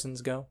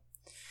comparisons go.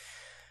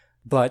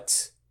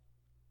 But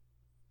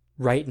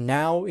right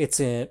now,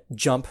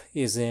 Jump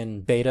is in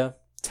beta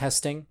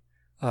testing.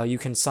 You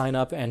can sign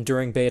up, and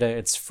during beta,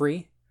 it's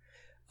free.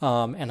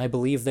 And I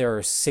believe there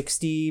are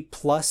 60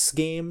 plus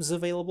games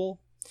available.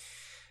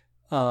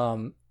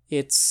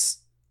 It's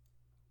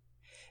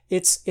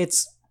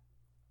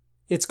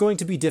going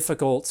to be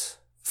difficult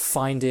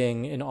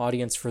finding an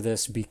audience for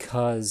this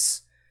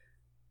because,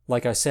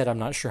 like I said, I'm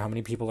not sure how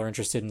many people are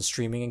interested in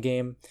streaming a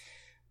game.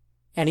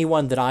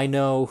 Anyone that I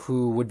know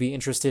who would be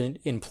interested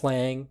in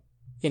playing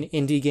an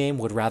indie game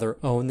would rather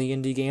own the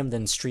indie game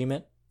than stream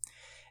it.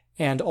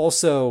 And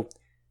also,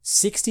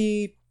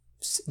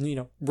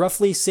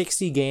 roughly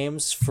 60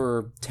 games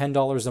for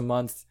 $10 a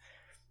month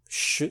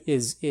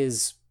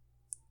is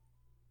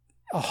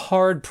a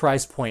hard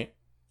price point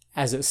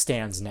as it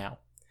stands now.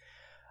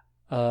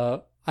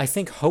 I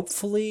think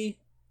hopefully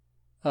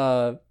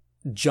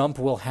Jump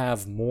will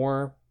have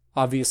more.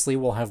 Obviously,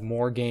 we'll have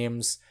more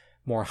games,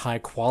 more high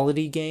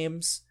quality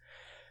games.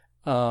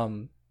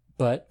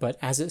 But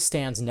as it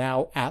stands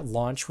now at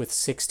launch with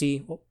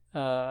 60,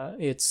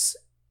 it's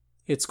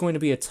going to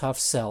be a tough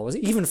sell,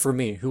 even for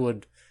me, who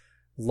would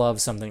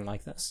love something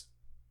like this.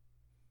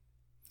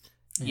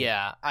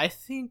 Yeah, I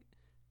think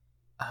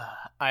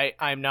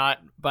I'm not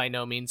by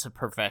no means a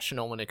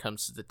professional when it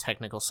comes to the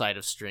technical side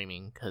of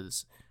streaming,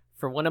 because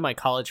for one of my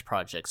college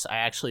projects, I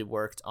actually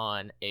worked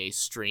on a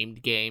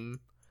streamed game.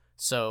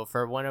 So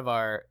for one of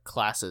our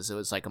classes, it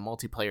was like a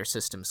multiplayer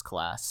systems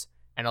class,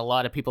 and a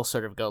lot of people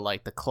sort of go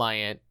like the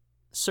client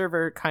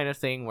server kind of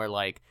thing, where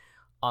like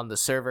on the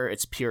server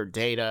it's pure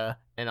data,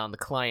 and on the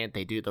client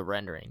they do the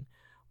rendering.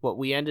 What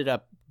we ended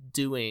up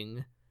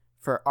doing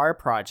for our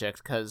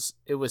project, because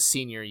it was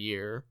senior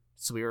year,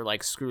 so we were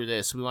like, screw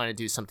this, we want to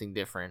do something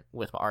different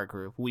with our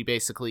group. We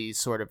basically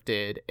sort of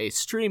did a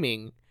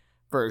streaming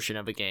version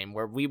of a game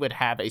where we would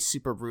have a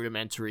super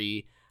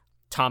rudimentary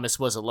Thomas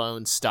Was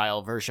Alone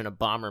style version of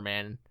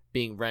Bomberman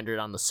being rendered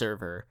on the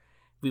server.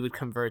 We would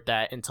convert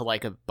that into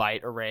like a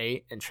byte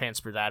array and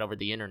transfer that over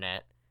the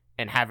internet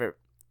and have it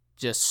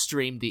just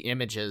stream the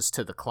images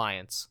to the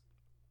clients.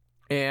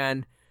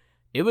 And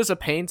it was a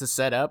pain to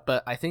set up,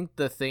 but I think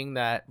the thing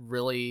that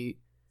really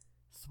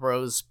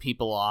throws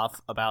people off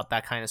about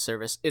that kind of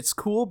service, it's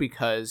cool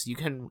because you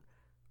can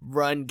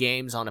run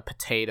games on a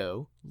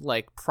potato,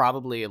 like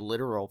probably a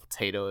literal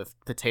potato if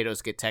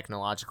potatoes get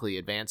technologically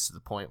advanced to the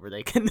point where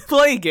they can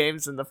play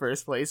games in the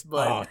first place.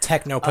 But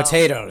techno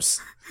potatoes.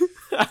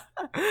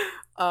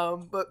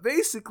 But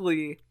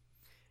basically,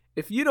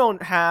 if you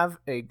don't have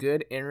a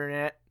good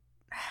internet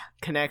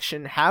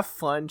connection, have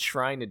fun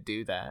trying to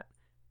do that.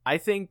 I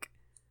think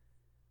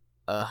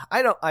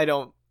I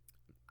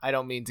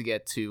don't mean to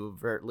get too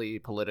overtly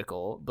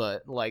political,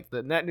 but like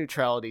the net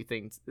neutrality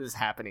thing is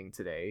happening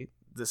today.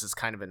 This is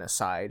kind of an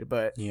aside,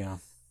 but yeah,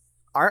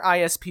 our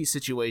ISP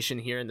situation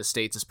here in the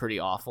States is pretty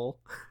awful.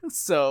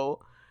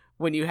 So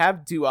when you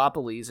have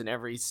duopolies in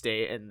every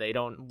state and they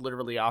don't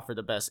literally offer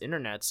the best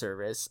internet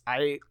service,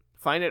 I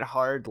find it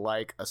hard,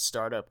 like a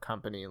startup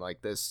company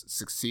like this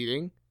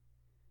succeeding,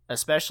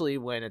 especially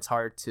when it's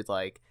hard to,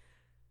 like,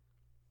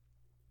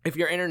 if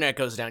your internet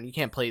goes down, you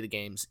can't play the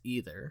games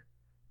either.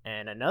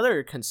 And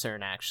another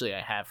concern actually I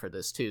have for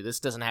this too,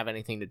 this doesn't have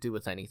anything to do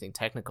with anything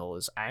technical,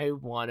 is I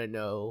want to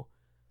know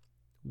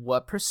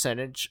what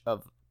percentage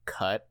of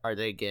cut are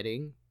they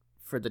getting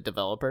for the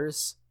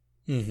developers.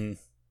 Mm-hmm.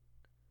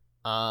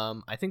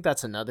 I think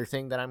that's another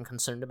thing that I'm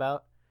concerned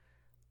about.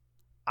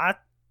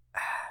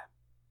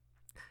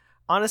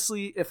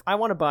 Honestly, if I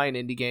want to buy an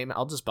indie game,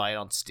 I'll just buy it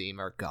on Steam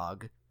or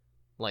GOG.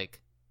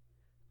 Like,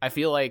 I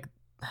feel like,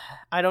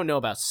 I don't know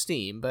about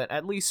Steam, but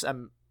at least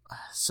I'm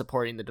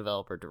supporting the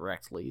developer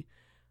directly.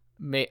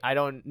 I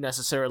don't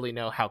necessarily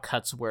know how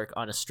cuts work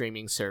on a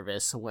streaming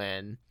service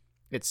when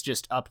it's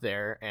just up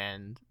there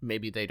and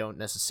maybe they don't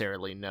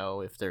necessarily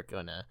know if they're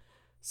gonna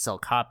sell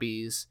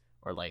copies,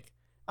 or like,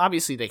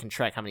 obviously they can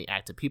track how many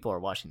active people are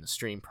watching the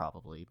stream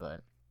probably,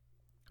 but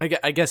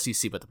I guess you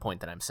see what the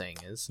point that I'm saying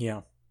is.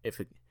 Yeah. If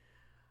it,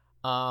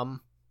 are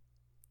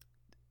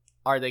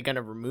they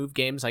gonna remove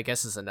games, I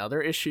guess, is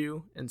another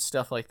issue and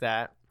stuff like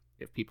that.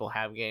 If people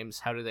have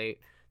games, how do they...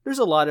 There's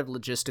a lot of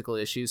logistical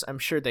issues. I'm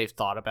sure they've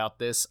thought about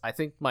this. I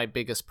think my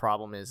biggest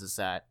problem is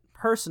that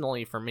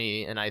personally for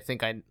me, and I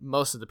think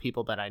most of the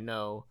people that I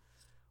know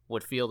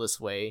would feel this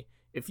way,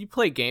 if you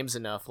play games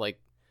enough, like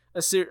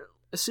a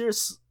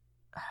serious,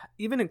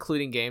 even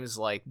including games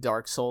like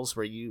Dark Souls,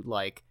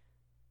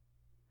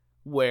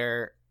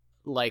 where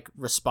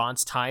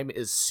response time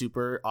is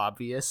super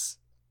obvious,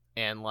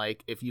 and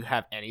like if you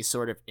have any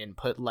sort of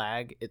input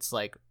lag, it's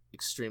like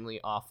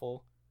extremely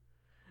awful.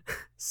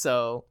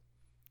 So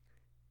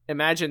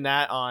imagine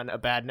that on a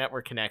bad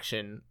network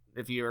connection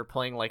if you were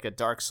playing like a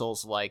Dark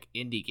Souls like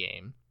indie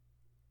game,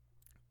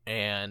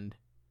 and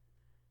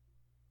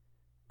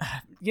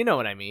you know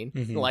what I mean.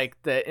 Mm-hmm.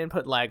 Like the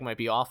input lag might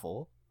be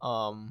awful.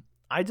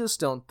 I just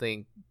don't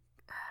think,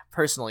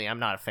 personally, I'm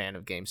not a fan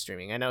of game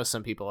streaming. I know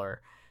some people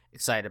are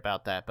excited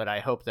about that, but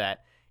I hope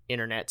that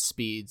internet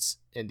speeds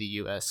in the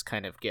US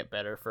kind of get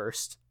better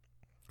first,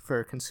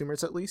 for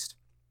consumers at least,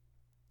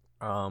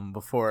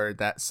 before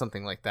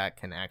something like that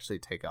can actually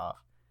take off.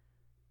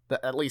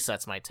 At least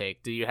that's my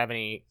take. Do you have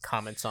any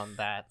comments on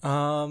that?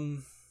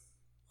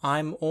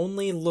 I'm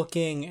only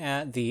looking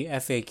at the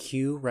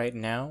FAQ right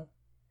now,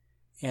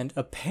 and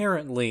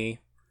apparently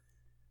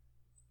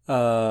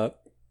the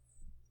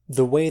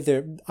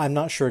way I'm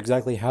not sure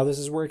exactly how this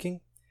is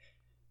working,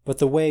 but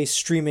the way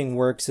streaming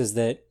works is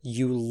that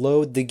you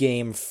load the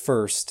game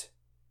first.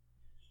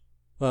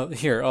 Well,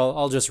 here,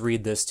 I'll just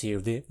read this to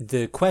you.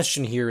 The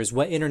question here is,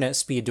 what internet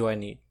speed do I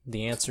need?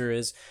 The answer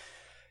is,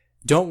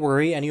 don't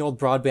worry, any old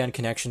broadband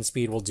connection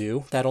speed will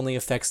do. That only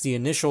affects the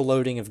initial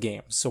loading of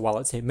games, so while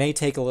it may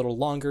take a little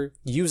longer,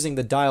 using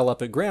the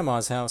dial-up at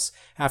Grandma's house,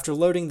 after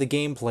loading the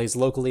game plays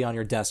locally on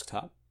your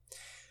desktop.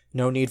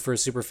 No need for a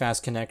super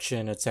fast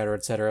connection, etc.,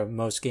 etc.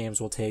 Most games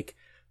will take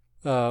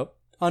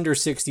under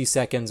 60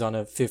 seconds on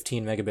a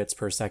 15 megabits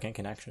per second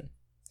connection.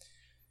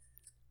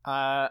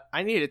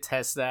 I need to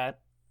test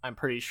that. I'm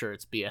pretty sure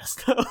it's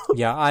BS though.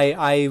 Yeah,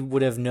 I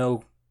would have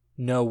no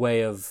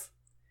way of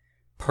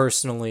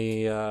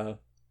personally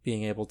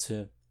being able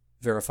to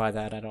verify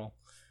that at all.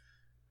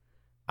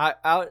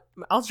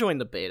 I'll join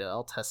the beta.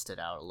 I'll test it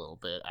out a little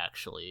bit,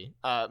 actually.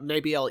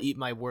 Maybe I'll eat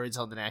my words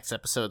on the next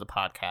episode of the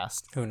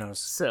podcast. Who knows?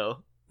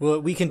 So, well,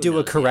 we can do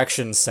a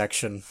correction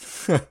section.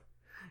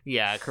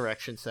 Yeah, a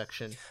correction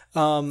section.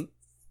 I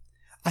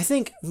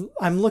think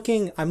I'm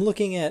looking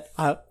at.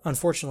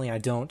 Unfortunately, I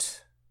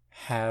don't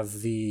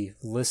have the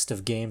list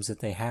of games that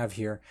they have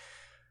here,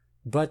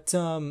 but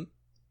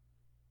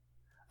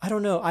I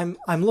don't know.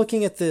 I'm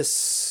looking at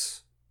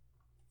this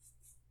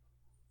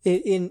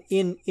in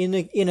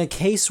a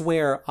case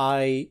where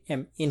I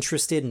am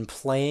interested in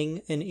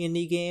playing an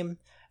indie game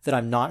that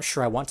I'm not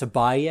sure I want to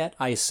buy yet.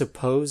 I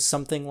suppose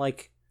something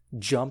like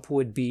Jump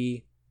would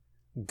be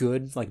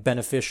good, like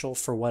beneficial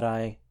for what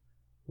I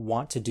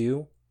want to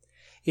do.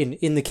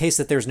 In the case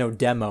that there's no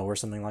demo or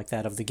something like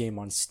that of the game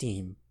on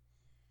Steam.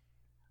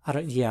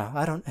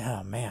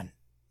 Oh man.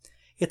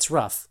 It's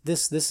rough.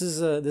 This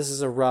is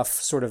a rough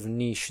sort of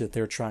niche that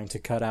they're trying to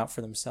cut out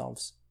for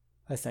themselves,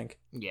 I think.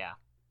 Yeah.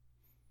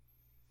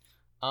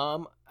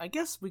 I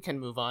guess we can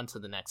move on to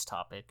the next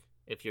topic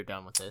if you're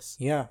done with this.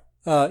 Yeah.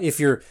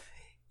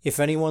 If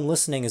anyone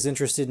listening is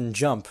interested in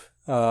Jump,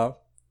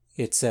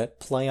 It's at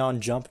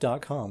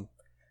playonjump.com.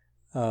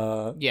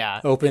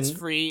 Open. It's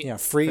free. Yeah,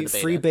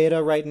 free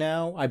beta right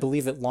now. I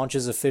believe it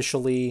launches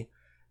officially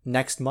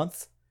next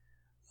month.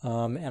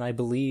 And I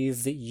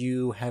believe that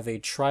you have a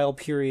trial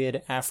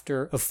period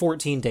of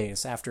 14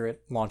 days after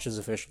it launches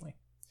officially.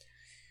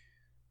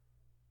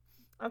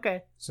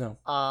 Okay. So.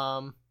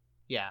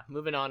 Yeah.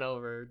 Moving on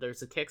over.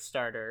 There's a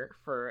Kickstarter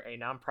for a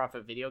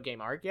nonprofit video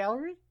game art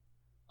gallery.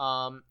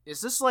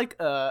 Is this like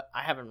I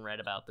haven't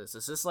read about this.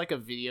 Is this like a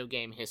video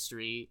game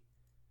history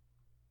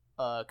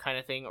kind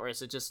of thing, or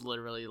is it just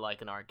literally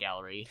like an art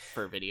gallery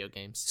for video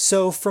games?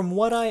 So from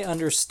what I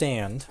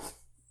understand,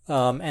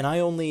 and I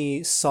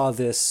only saw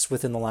this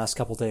within the last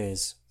couple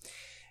days,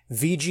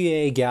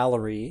 VGA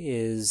Gallery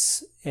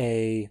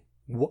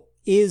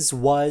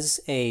was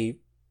a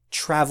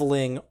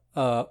traveling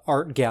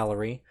art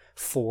gallery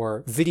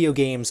for video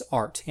games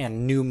art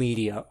and new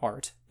media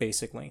art,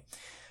 basically,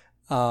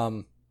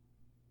 in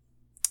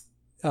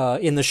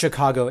the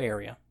Chicago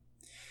area.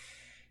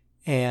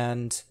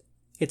 And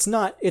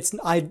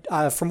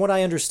from what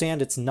I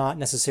understand, it's not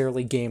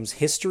necessarily games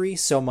history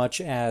so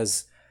much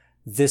as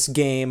this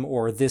game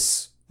or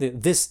this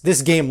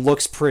game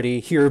looks pretty.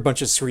 Here are a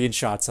bunch of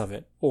screenshots of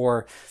it,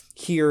 or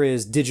here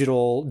is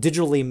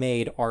digitally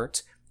made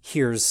art.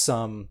 Here's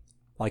some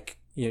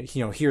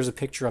here's a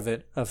picture of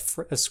it,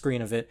 a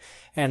screen of it,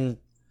 and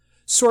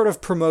sort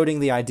of promoting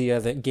the idea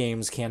that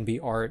games can be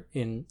art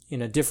in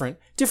a different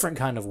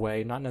kind of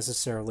way, not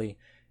necessarily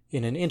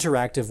in an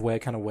interactive way,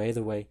 kind of way,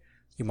 the way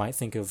you might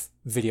think of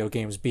video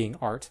games being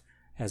art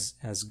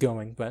as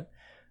going, but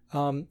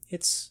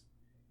it's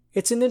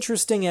an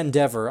interesting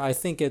endeavor. I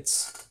think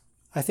it's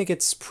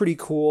pretty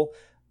cool.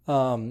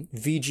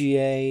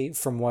 VGA,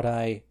 from what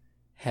I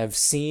have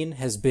seen,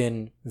 has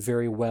been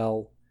very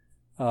well,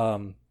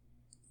 has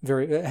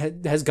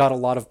got a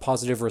lot of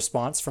positive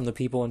response from the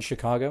people in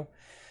Chicago.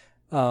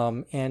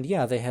 And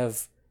yeah, they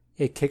have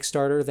a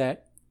Kickstarter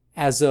that,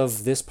 as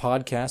of this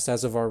podcast,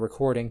 as of our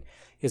recording,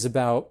 is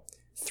about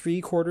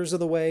 3/4 of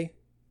the way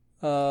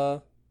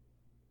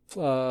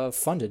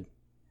funded.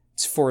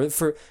 It's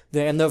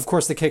and of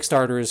course the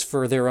Kickstarter is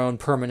for their own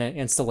permanent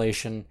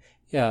installation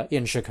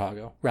in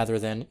Chicago, rather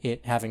than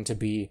it having to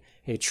be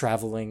a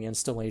traveling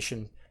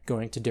installation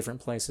going to different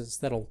places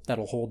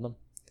that'll hold them.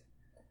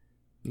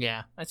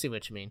 Yeah, I see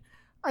what you mean.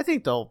 I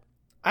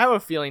have a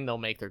feeling they'll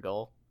make their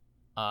goal.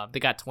 They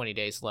got 20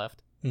 days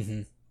left.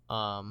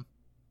 Mm-hmm.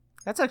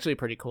 That's actually a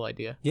pretty cool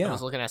idea. Yeah. I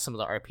was looking at some of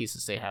the art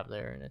pieces they have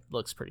there, and it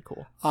looks pretty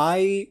cool.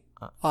 I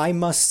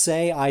must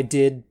say I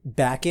did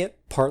back it,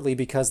 partly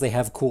because they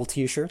have cool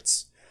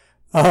t-shirts.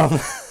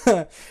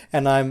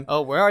 And I'm...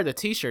 Oh, where are the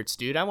t-shirts,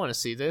 dude? I want to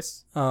see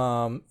this.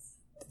 I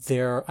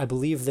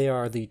believe they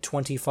are the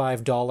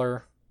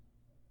 $25,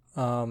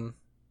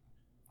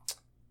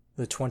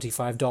 the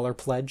 $25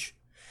 pledge.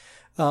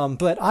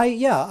 But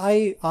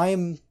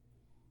I'm,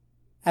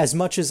 as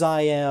much as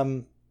I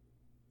am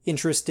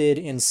interested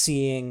in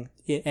seeing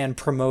and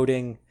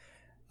promoting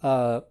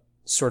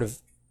sort of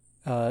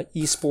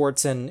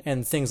esports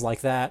and things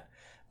like that,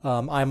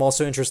 I'm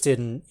also interested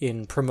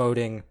in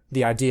promoting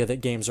the idea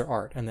that games are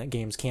art and that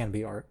games can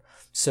be art.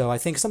 So I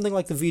think something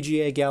like the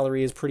VGA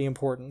Gallery is pretty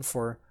important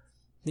for,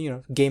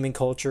 gaming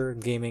culture,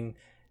 gaming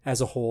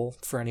as a whole,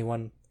 for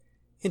anyone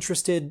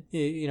interested,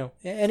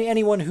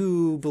 anyone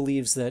who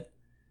believes that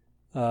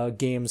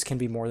games can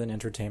be more than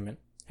entertainment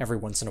every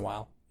once in a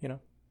while,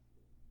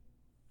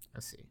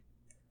 Let's see.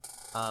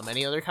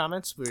 Any other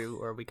comments,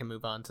 or we can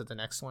move on to the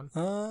next one?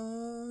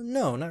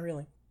 No, not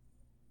really.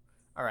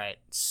 All right,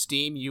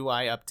 Steam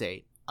UI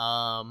update.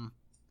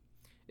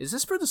 Is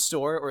this for the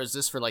store, or is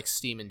this for like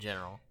Steam in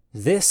general?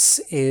 This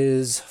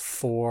is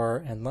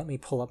for, and let me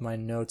pull up my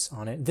notes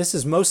on it. This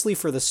is mostly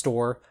for the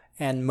store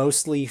and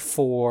mostly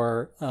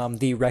for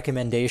the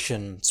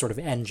recommendation sort of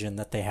engine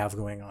that they have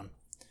going on.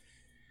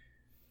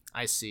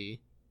 I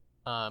see.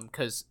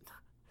 Because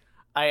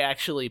I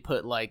actually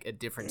put like a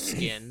different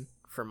skin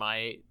for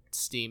my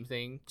Steam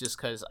thing, just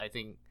because I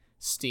think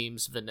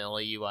Steam's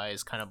vanilla UI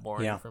is kind of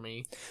boring for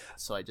me,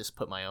 so I just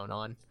put my own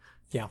on.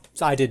 Yeah,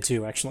 so I did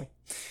too, actually.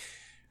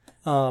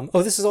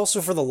 This is also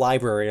for the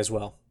library as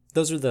well.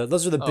 Those are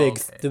the big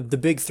the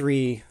big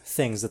three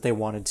things that they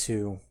wanted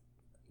to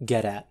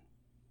get at.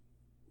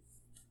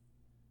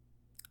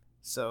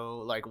 So,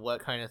 like, what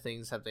kind of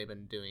things have they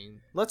been doing?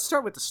 Let's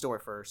start with the store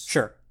first.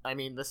 Sure. I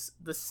mean,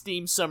 the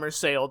Steam summer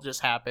sale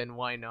just happened.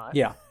 Why not?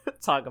 Yeah.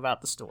 Talk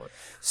about the store.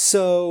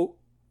 So,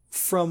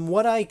 from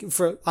what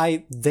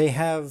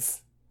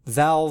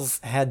Valve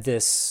had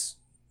this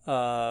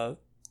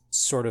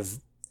sort of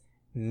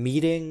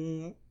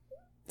meeting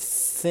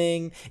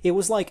thing. It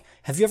was like,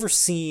 have you ever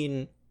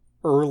seen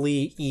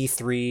early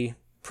E3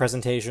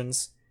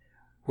 presentations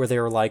where they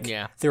were like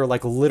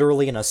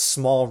literally in a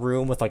small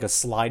room with like a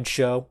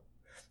slideshow?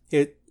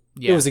 It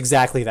was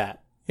exactly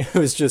that. It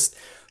was just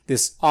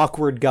this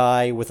awkward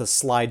guy with a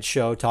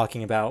slideshow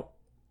talking about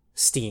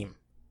Steam.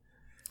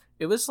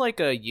 It was like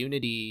a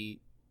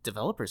Unity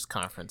developers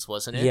conference,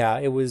 wasn't it? Yeah,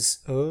 it was.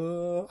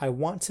 I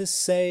want to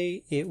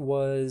say it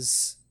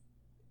was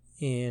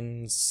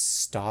in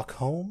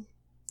Stockholm.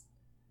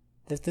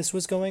 that this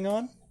was going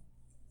on?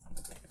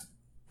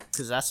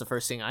 Because that's the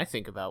first thing I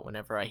think about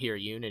whenever I hear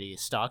Unity,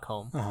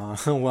 Stockholm.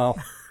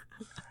 Well,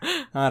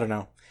 I don't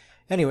know.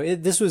 Anyway,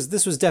 this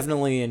was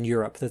definitely in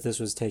Europe that this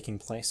was taking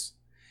place.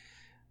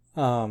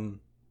 But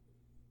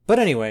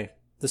anyway,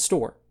 the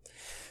store.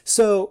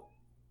 So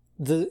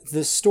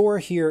the store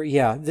here,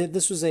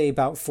 this was a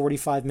about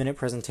 45-minute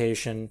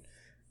presentation.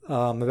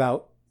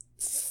 About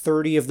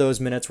 30 of those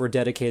minutes were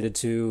dedicated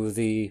to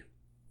the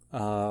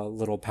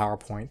little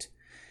PowerPoint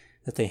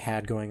that they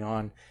had going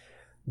on.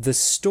 The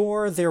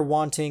store, they're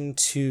wanting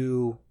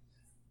to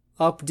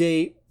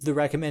update the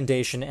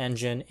recommendation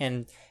engine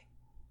and,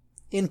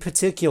 in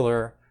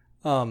particular,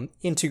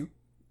 integrate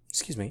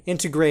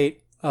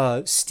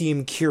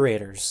Steam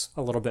curators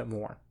a little bit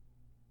more.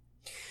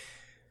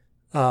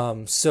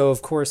 So,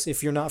 of course,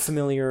 if you're not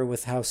familiar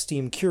with how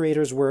Steam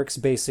curators works,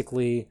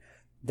 basically,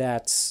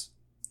 it's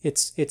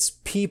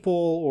people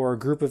or a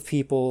group of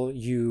people.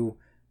 You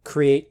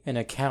create an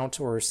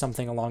account or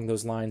something along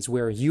those lines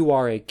where you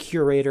are a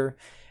curator.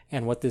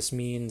 And what this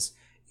means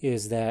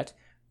is that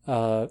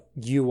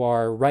you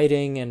are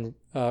writing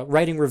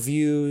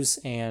reviews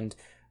and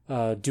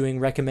doing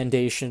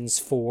recommendations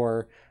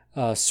for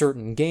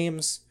certain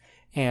games,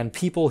 and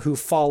people who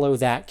follow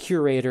that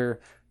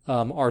curator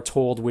are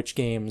told which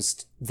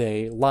games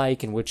they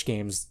like and which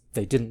games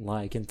they didn't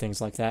like and things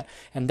like that.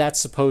 And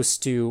that's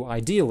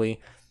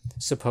ideally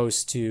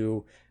supposed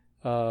to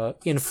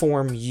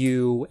inform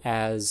you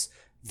as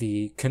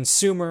the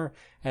consumer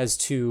as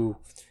to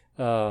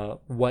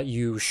what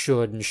you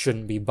should and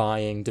shouldn't be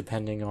buying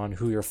depending on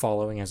who you're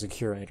following as a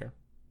curator.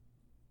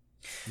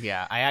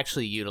 Yeah, I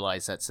actually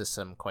utilize that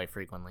system quite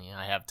frequently.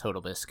 I have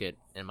Total Biscuit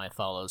in my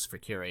follows for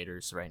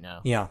curators right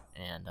now. Yeah.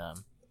 And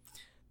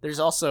there's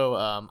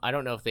also, I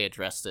don't know if they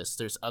address this,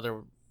 there's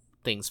other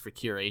things for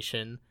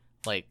curation.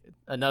 Like,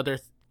 another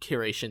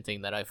curation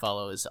thing that I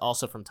follow is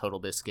also from Total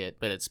Biscuit,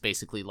 but it's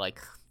basically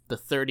like the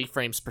 30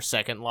 frames per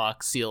second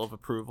lock seal of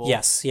approval.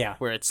 Yes, yeah.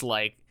 Where it's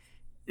like,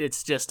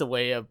 it's just a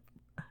way of,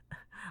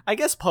 I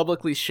guess,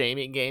 publicly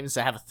shaming games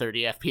that have a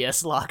 30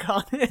 FPS lock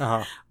on it.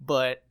 Uh-huh.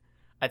 But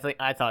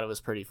I thought it was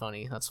pretty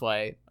funny. That's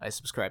why I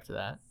subscribed to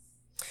that.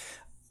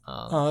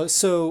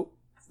 So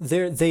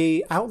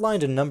they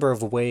outlined a number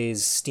of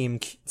ways Steam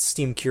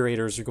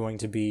curators are going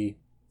to be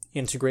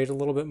integrated a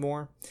little bit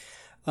more.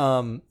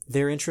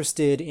 They're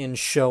interested in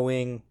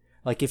showing,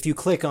 like, if you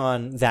click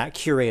on that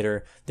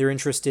curator, they're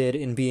interested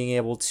in being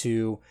able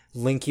to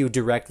link you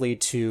directly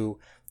to,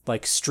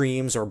 like,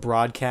 streams or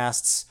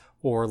broadcasts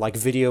or, like,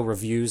 video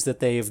reviews that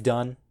they've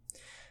done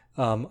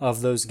of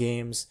those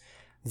games.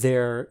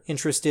 They're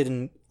interested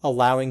in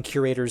allowing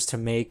curators to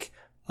make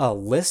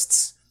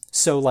lists.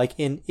 So, like,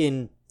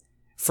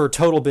 for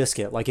Total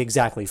Biscuit, like,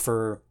 exactly,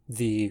 for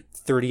the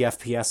 30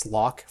 FPS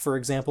lock, for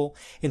example,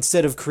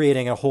 instead of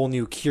creating a whole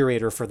new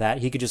curator for that,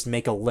 he could just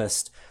make a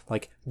list.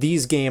 Like,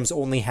 these games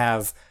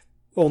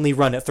only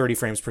run at 30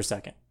 frames per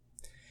second.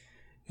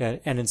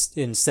 And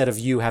instead of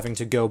you having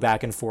to go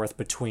back and forth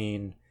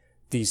between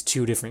these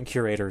two different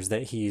curators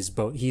that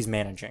he's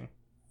managing.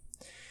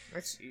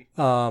 I see.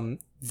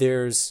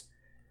 There's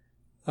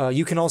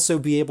you can also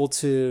be able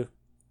to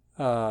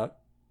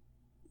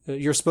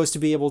you're supposed to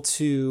be able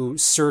to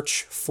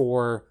search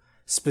for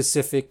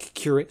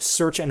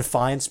search and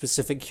find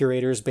specific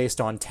curators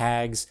based on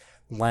tags,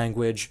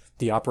 language,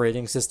 the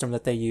operating system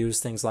that they use,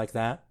 things like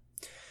that.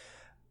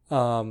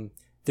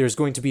 There's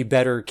going to be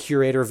better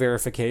curator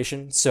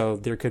verification, so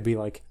there could be,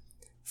 like,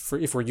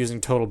 if we're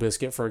using Total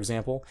Biscuit, for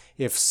example,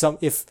 if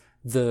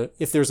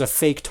there's a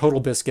fake Total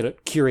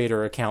Biscuit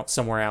curator account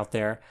somewhere out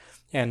there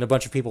and a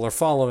bunch of people are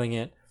following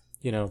it,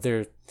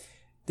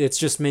 it's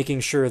just making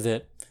sure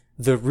that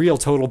the real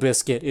Total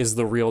Biscuit is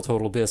the real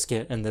Total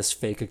Biscuit and this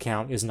fake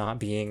account is not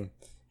being,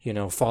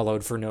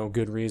 followed for no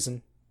good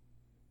reason.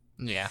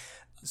 Yeah.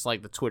 It's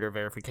like the Twitter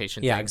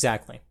verification Yeah, thing.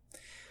 exactly.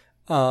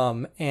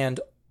 And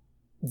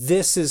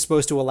this is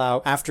supposed to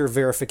allow, after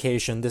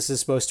verification, this is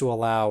supposed to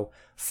allow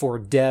for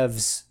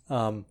devs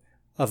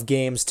of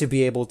games to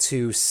be able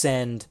to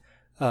send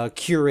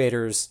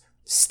curators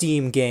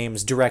Steam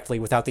games directly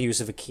without the use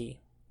of a key.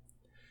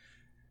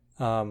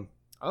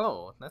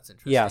 Oh, that's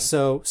interesting. Yeah,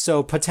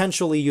 so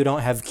potentially you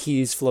don't have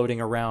keys floating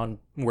around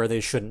where they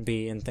shouldn't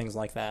be and things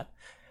like that.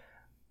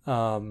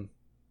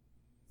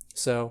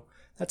 So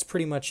that's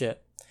pretty much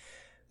it.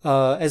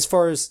 As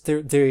far as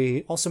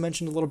they also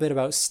mentioned a little bit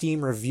about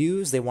Steam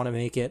reviews. They want to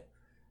make it,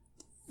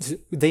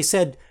 they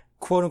said,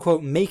 quote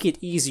unquote, make it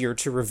easier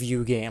to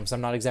review games.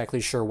 I'm not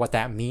exactly sure what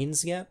that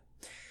means yet.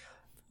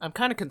 I'm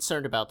kind of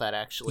concerned about that,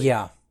 actually.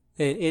 Yeah.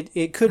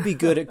 It could be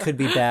good, it could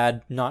be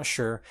bad, not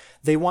sure.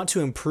 They want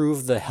to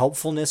improve the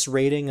helpfulness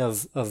rating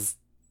of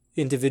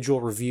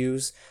individual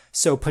reviews.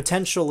 So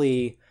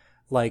potentially,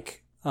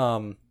 like,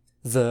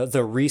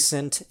 the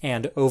recent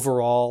and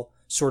overall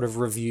sort of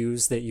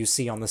reviews that you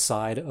see on the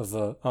side of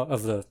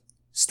the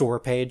store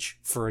page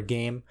for a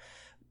game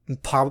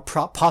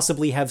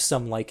possibly have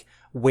some, like,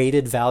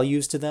 weighted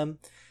values to them,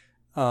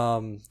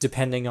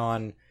 depending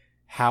on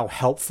how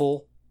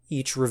helpful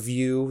each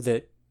review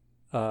that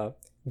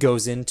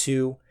goes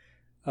into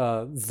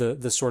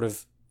the sort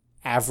of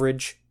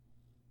average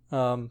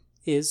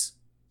is.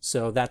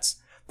 So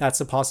that's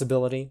a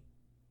possibility.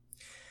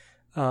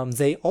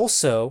 They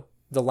also,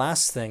 the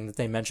last thing that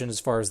they mentioned as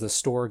far as the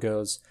store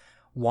goes,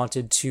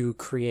 wanted to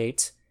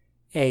create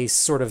a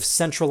sort of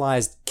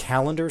centralized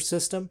calendar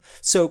system.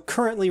 So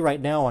currently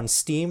right now on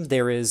Steam,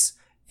 there is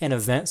an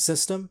event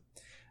system.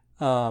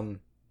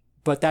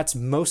 But that's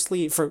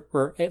mostly for,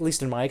 or at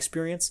least in my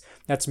experience,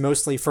 that's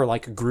mostly for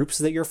like groups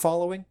that you're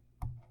following.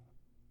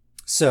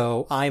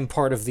 So I'm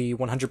part of the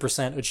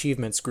 100%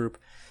 achievements group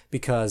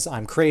because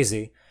I'm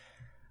crazy.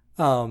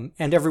 And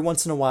every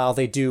once in a while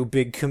they do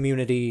big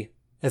community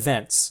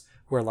events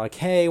where like,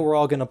 hey, we're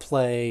all going to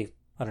play,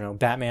 I don't know,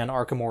 Batman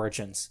Arkham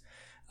Origins.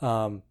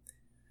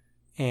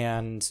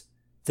 And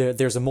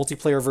there's a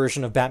multiplayer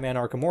version of Batman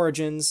Arkham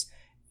Origins,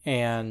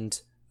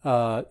 and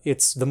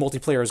it's the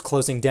multiplayer is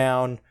closing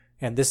down,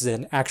 and this is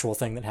an actual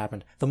thing that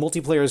happened. The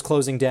multiplayer is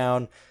closing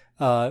down.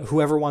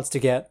 Whoever wants to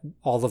get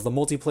all of the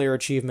multiplayer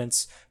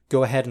achievements,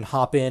 go ahead and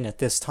hop in at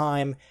this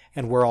time,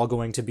 and we're all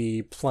going to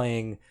be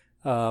playing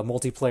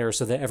multiplayer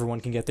so that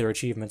everyone can get their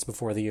achievements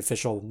before the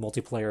official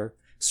multiplayer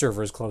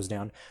servers close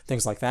down.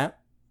 Things like that.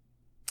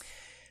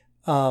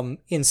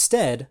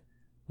 Instead,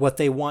 what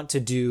they want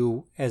to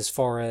do as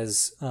far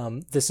as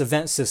this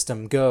event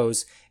system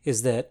goes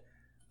is that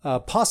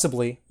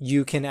possibly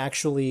you can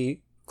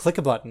actually click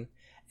a button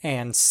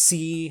and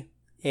see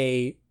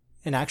an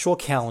actual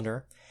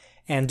calendar,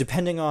 and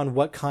depending on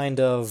what kind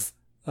of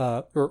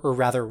or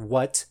rather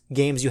what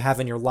games you have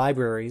in your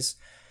libraries,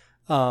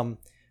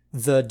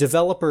 the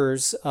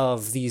developers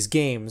of these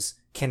games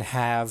can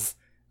have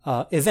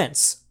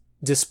events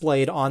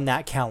displayed on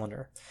that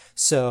calendar.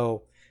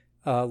 So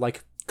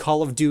like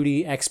Call of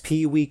Duty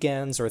XP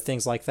weekends or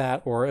things like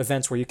that, or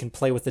events where you can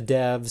play with the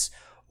devs,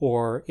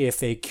 or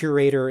if a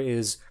curator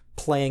is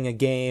playing a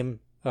game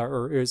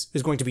or is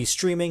going to be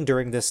streaming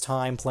during this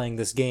time playing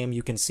this game,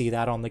 you can see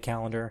that on the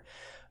calendar.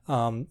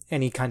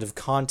 Any kind of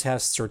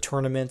contests or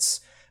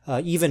tournaments,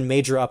 even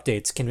major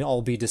updates can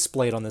all be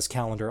displayed on this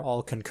calendar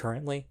all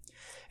concurrently.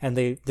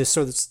 And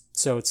so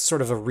it's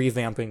sort of a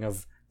revamping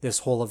of this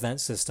whole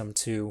event system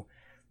to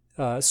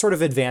sort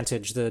of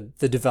advantage the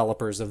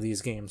developers of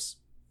these games.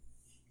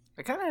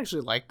 I kind of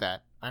actually like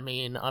that. I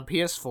mean, on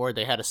PS4,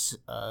 they had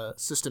a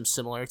system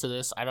similar to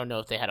this. I don't know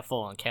if they had a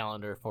full-on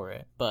calendar for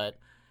it, but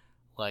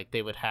like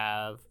they would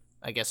have,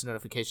 I guess,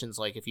 notifications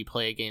like if you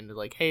play a game, they're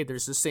like, hey,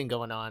 there's this thing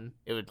going on.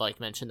 It would like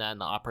mention that in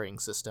the operating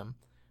system.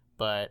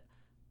 But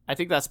I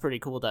think that's pretty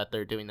cool that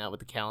they're doing that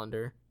with the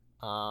calendar.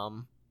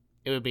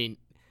 It would be,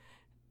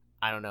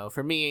 I don't know,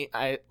 for me,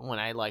 when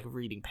I like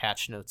reading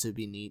patch notes, it'd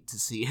be neat to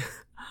see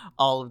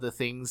all of the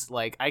things.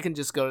 Like I can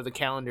just go to the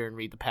calendar and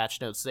read the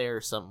patch notes there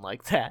or something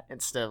like that,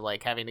 instead of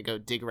like having to go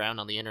dig around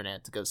on the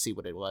internet to go see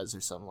what it was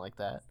or something like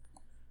that.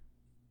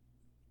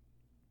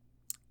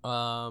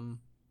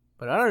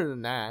 But other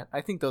than that,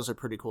 I think those are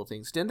pretty cool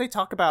things. Didn't they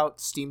talk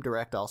about Steam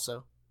Direct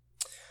also?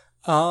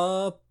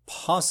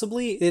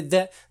 Possibly.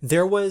 That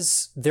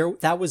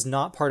was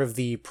not part of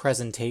the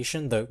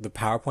presentation, the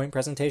PowerPoint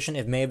presentation.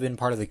 It may have been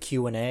part of the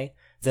Q&A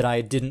that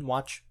I didn't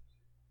watch.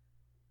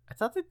 I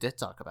thought they did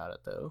talk about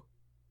it though.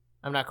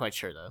 I'm not quite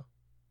sure though.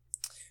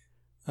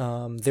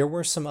 There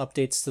were some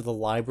updates to the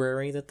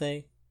library that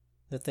they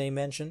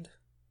mentioned.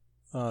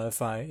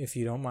 If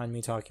you don't mind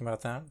me talking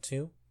about that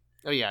too.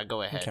 Oh yeah,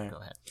 go ahead. Okay. Go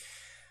ahead.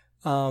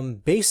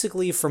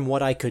 Basically, from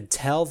what I could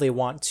tell, they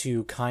want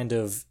to kind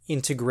of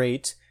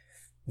integrate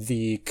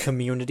the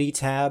community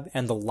tab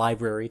and the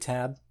library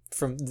tab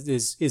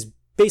is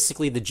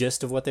basically the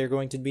gist of what they're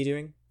going to be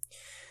doing.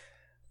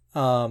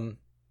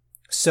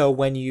 So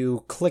when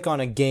you click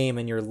on a game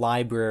in your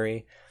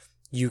library,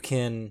 you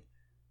can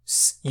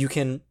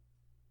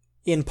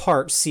in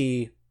part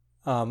see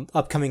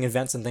upcoming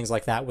events and things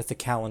like that with the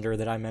calendar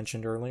that I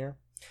mentioned earlier.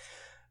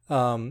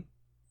 You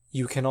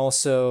can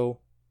also,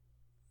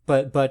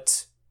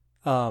 but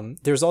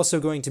there's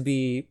also going to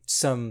be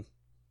some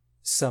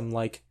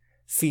like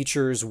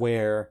features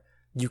where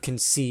you can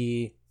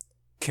see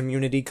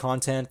community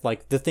content,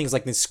 like the things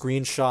like the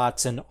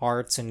screenshots and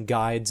arts and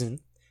guides and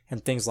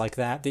things like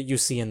that you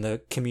see in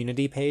the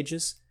community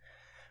pages,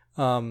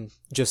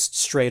 just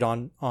straight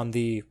on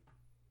the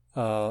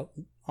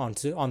on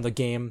the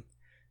game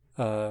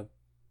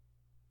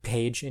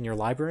page in your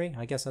library.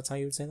 I guess that's how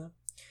you would say that.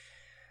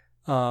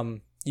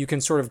 You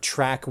can sort of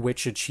track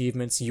which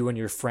achievements you and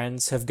your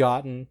friends have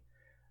gotten.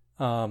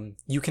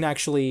 You can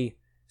actually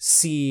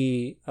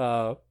see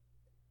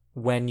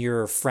when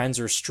your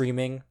friends are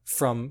streaming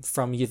from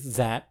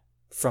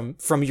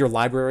your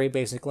library,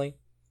 basically,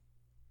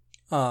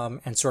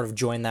 and sort of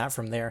join that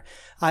from there.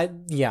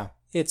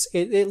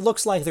 It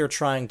looks like they're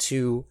trying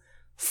to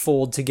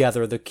fold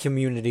together the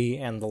community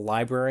and the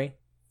library,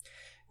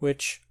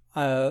 which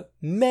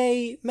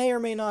may or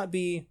may not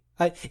be.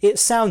 It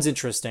sounds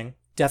interesting,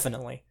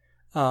 definitely.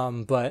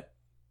 But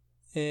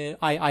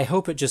I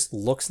hope it just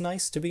looks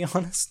nice, to be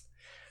honest,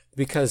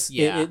 because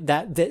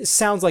that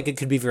sounds like it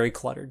could be very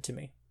cluttered to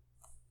me.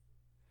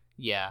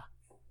 Yeah.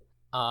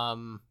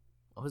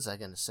 What was I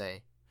gonna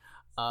say?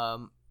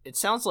 it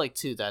sounds like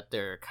too that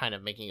they're kind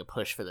of making a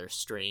push for their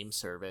stream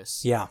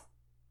service. Yeah.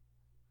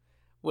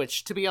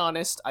 Which, to be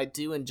honest, I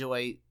do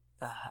enjoy.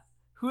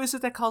 Who is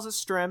it that calls it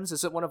streams?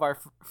 Is it one of our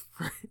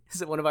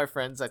is it one of our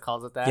friends that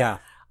calls it that? Yeah.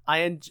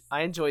 I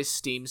enjoy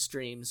Steam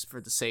streams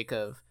for the sake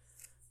of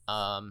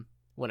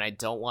when I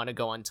don't want to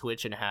go on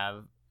Twitch and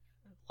have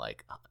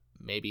like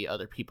maybe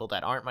other people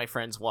that aren't my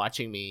friends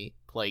watching me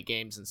play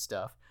games and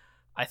stuff.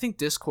 I think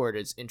Discord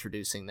is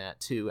introducing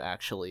that too,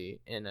 actually,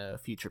 in a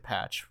future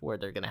patch where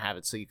they're going to have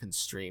it so you can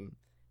stream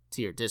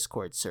to your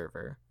Discord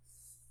server.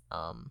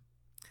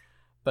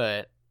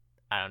 But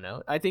I don't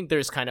know. I think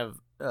there's kind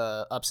of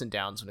ups and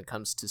downs when it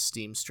comes to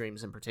Steam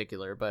streams in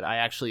particular, but I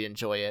actually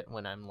enjoy it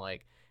when I'm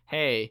like,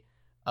 hey,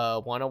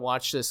 want to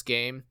watch this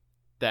game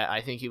that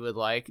I think you would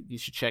like? You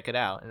should check it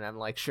out. And I'm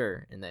like,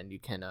 sure. And then you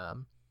can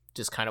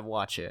just kind of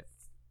watch it,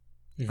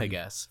 I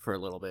guess, for a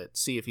little bit.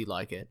 See if you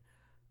like it.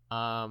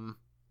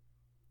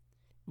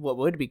 What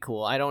would be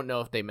cool, I don't know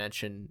if they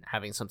mention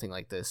having something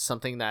like this.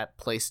 Something that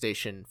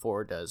PlayStation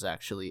 4 does,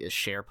 actually, is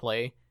share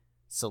play.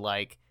 So,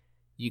 like,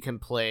 you can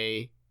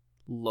play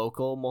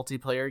local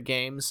multiplayer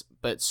games,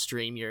 but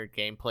stream your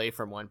gameplay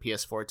from one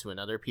PS4 to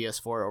another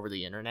PS4 over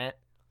the internet.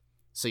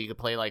 So you could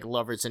play, like,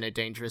 Lovers in a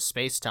Dangerous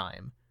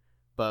Space-Time,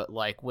 but,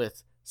 like,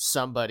 with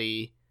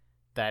somebody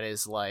that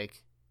is,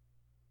 like,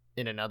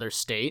 in another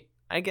state,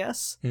 I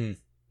guess.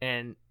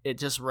 And it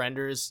just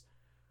renders...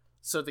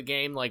 So the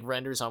game, like,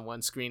 renders on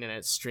one screen and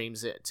it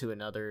streams it to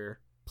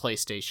another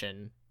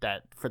PlayStation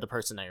that for the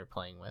person that you're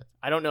playing with.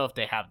 I don't know if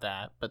they have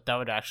that, but that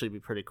would actually be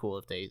pretty cool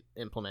if they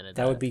implemented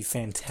that. That would be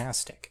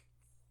fantastic.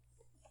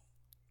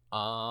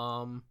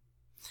 I'm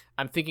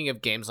thinking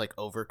of games like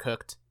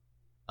Overcooked,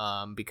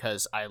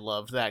 because I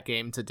loved that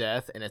game to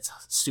death, and it's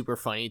super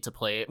funny to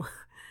play it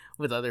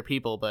with other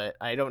people, but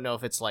I don't know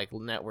if it's, like,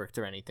 networked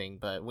or anything,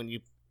 but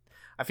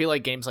I feel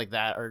like games like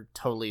that are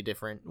totally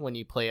different when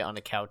you play it on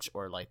a couch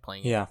or, like,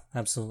 playing it. Yeah,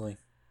 absolutely.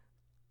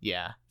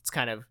 Yeah, it's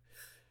kind of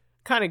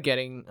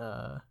getting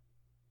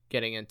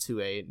into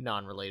a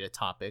non-related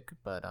topic,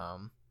 but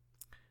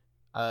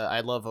I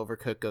love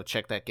Overcooked. Go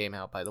check that game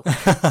out, by the way.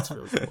 It's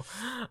really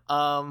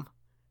cool.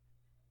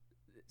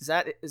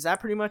 Is that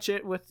pretty much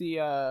it with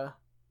the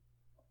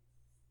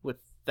with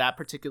that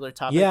particular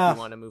topic? Yeah, you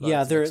want to move on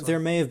yeah. to the next There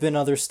one? may have been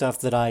other stuff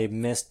that I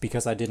missed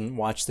because I didn't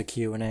watch the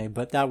Q&A,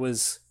 but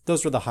those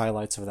were the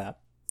highlights of that.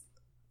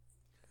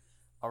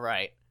 All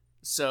right.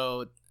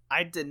 So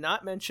I did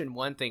not mention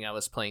one thing I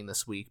was playing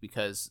this week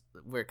because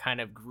we're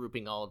kind of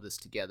grouping all of this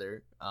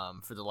together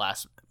for the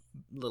last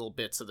little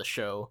bits of the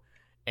show.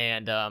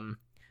 And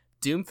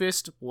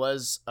Doomfist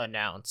was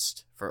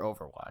announced for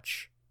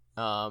Overwatch.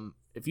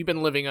 If you've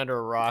been living under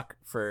a rock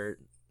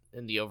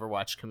in the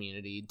Overwatch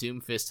community,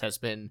 Doomfist has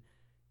been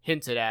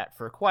hinted at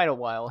for quite a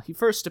while. He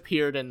first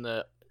appeared in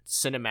the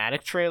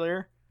cinematic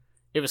trailer.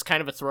 It was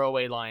kind of a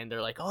throwaway line.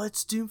 They're like, "Oh,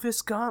 it's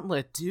Doomfist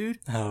Gauntlet, dude.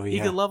 Oh, yeah.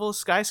 You can level a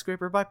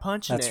skyscraper by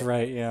punching That's it."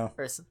 right, yeah.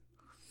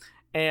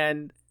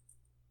 And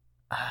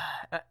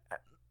I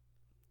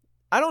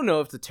don't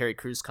know if the Terry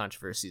Crews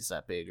controversy is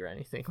that big or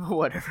anything, but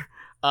whatever.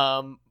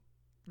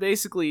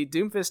 Basically,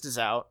 Doomfist is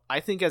out. I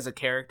think as a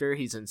character,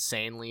 he's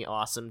insanely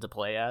awesome to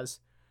play as.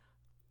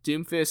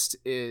 Doomfist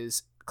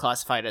is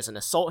classified as an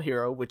assault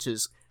hero, which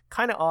is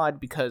kind of odd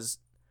because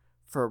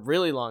for a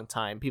really long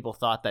time, people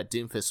thought that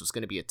Doomfist was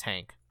going to be a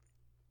tank.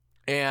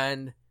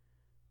 And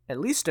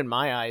at least in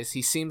my eyes,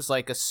 he seems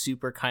like a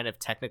super kind of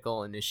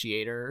technical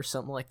initiator or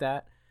something like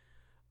that.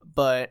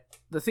 But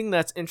the thing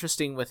that's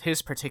interesting with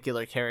his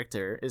particular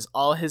character is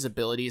all his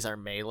abilities are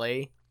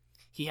melee.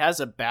 He has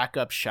a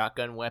backup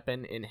shotgun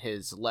weapon in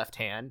his left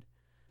hand.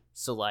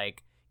 So,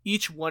 like,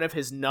 each one of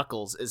his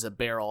knuckles is a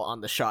barrel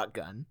on the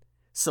shotgun.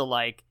 So,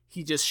 like,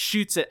 he just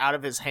shoots it out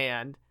of his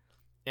hand,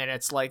 and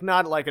it's, like,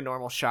 not like a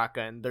normal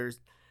shotgun.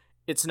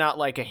 It's not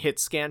like a hit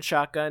scan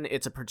shotgun,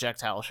 it's a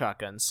projectile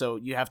shotgun, so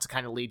you have to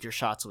kind of lead your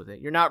shots with it.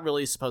 You're not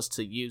really supposed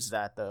to use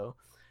that, though,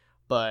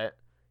 but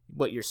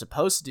what you're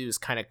supposed to do is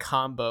kind of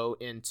combo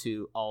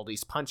into all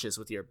these punches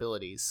with your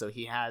abilities. So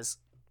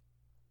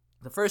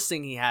the first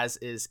thing he has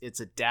is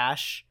it's a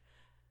dash.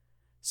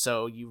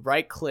 So your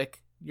right click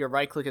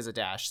is a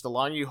dash. The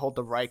longer you hold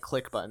the right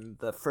click button,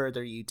 the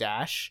further you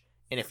dash,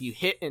 and if you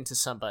hit into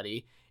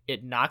somebody,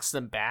 it knocks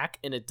them back,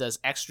 and it does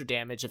extra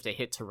damage if they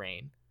hit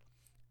terrain.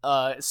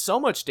 So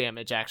much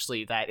damage,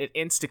 actually, that it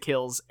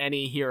insta-kills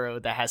any hero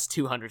that has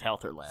 200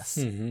 health or less.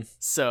 Mm-hmm.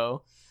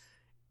 So,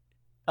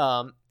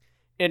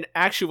 in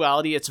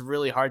actuality, it's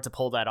really hard to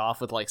pull that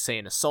off with, like, say,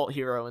 an assault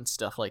hero and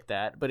stuff like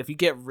that. But if you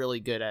get really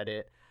good at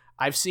it,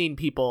 I've seen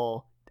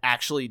people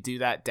actually do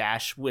that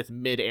dash with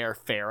mid-air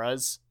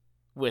Pharahs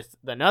with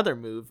another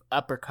move,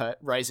 uppercut,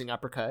 rising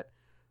uppercut,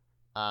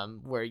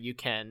 where you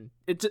can...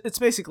 It's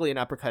basically an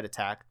uppercut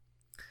attack.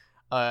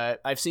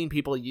 I've seen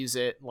people use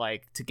it,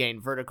 like, to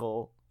gain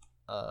vertical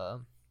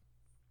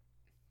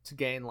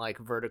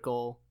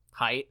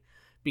height,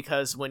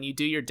 because when you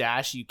do your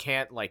dash, you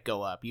can't, like,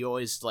 go up. You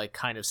always, like,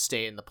 kind of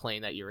stay in the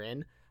plane that you're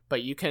in,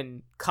 but you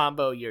can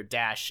combo your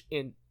dash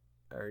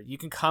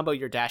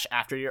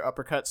after your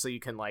uppercut, so you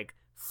can, like,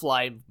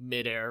 fly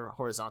midair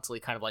horizontally,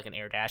 kind of like an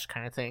air dash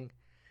kind of thing.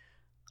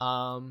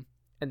 And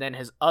then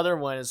his other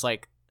one is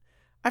like,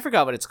 I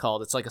forgot what it's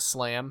called. It's like a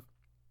slam.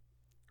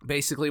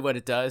 Basically what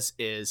it does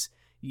is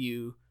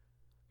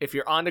if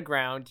you're on the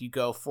ground, you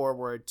go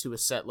forward to a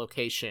set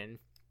location,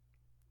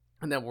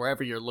 and then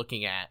wherever you're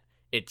looking at,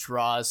 it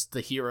draws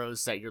the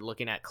heroes that you're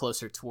looking at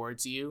closer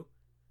towards you,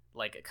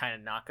 like a kind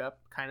of knock-up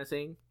kind of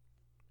thing.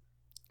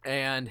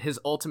 And his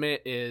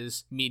ultimate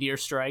is Meteor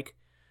Strike,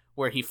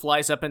 where he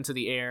flies up into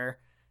the air,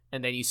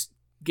 and then you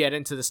get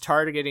into this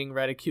targeting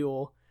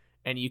reticule,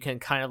 and you can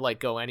kind of like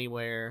go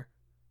anywhere.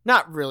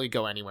 Not really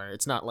go anywhere.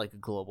 It's not like a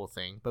global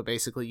thing, but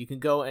basically you can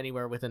go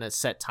anywhere within a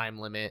set time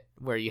limit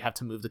where you have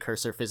to move the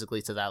cursor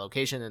physically to that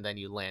location, and then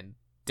you land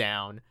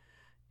down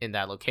in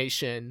that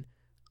location.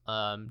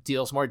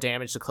 Deals more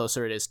damage the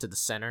closer it is to the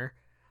center.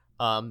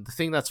 The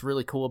thing that's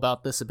really cool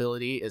about this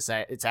ability is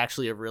that it's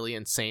actually a really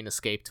insane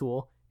escape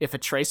tool. If a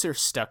tracer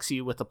stucks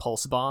you with a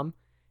pulse bomb,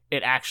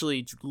 it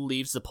actually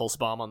leaves the pulse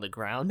bomb on the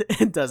ground.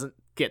 It doesn't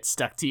get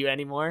stuck to you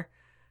anymore.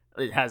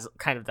 It has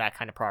kind of that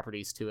kind of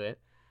properties to it.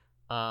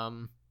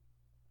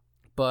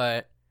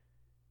 But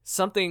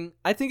something,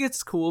 I think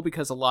it's cool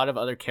because a lot of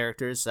other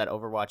characters that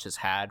Overwatch has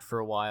had for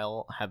a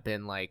while have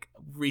been like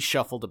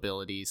reshuffled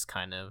abilities,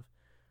 kind of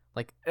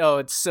like, oh,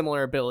 it's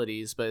similar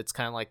abilities, but it's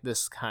kind of like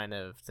this kind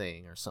of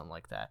thing or something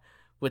like that.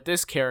 With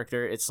this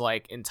character, it's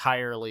like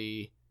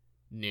entirely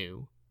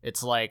new.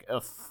 It's like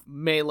a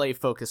melee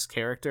focused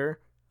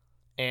character,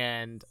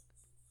 and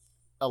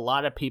a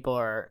lot of people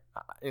are,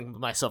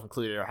 myself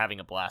included, are having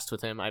a blast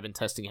with him. I've been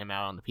testing him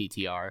out on the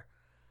PTR.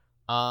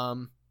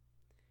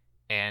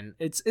 And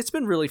it's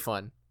been really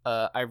fun.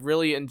 I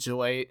really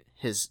enjoy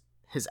his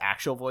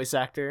actual voice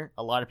actor.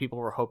 A lot of people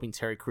were hoping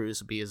Terry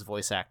Crews would be his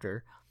voice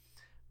actor,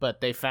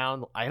 but they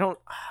found, I don't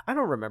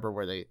remember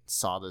where they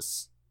saw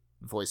this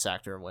voice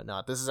actor and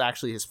whatnot. This is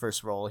actually his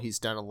first role. He's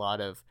done a lot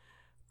of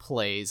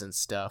plays and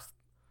stuff,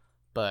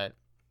 but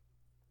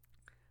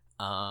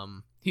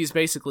he's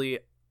basically,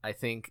 I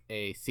think,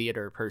 a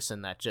theater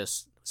person that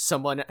just,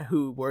 someone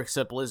who works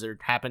at Blizzard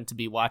happened to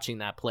be watching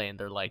that play, and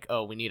they're like,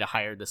 oh, we need to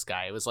hire this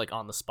guy. It was like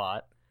on the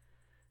spot.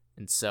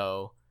 And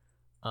so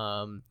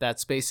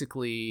that's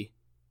basically,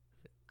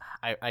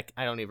 I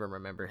don't even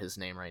remember his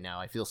name right now.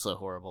 I feel so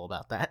horrible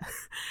about that.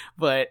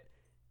 But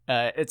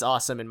it's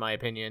awesome in my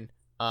opinion.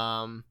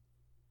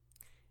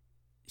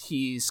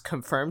 He's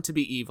confirmed to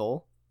be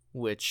evil,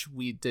 which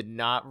we did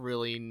not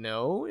really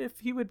know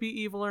if he would be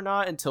evil or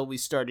not until we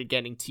started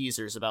getting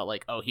teasers about,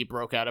 like, oh, he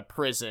broke out of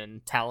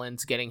prison,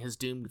 Talon's getting his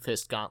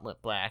Doomfist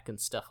gauntlet back,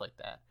 and stuff like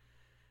that.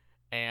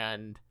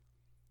 And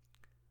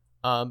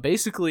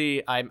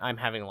basically, I'm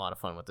having a lot of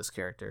fun with this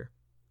character.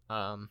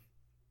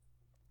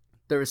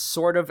 There's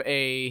sort of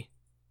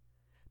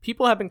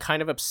people have been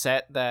kind of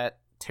upset that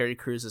Terry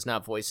Crews is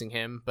not voicing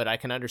him, but I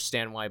can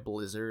understand why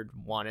Blizzard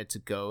wanted to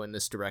go in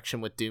this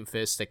direction with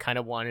Doomfist. They kind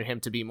of wanted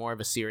him to be more of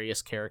a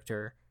serious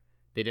character.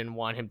 They didn't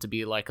want him to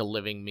be like a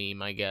living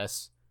meme, I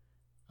guess.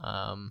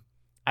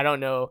 I don't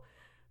know.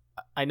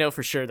 I know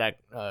for sure that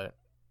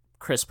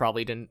Chris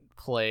probably didn't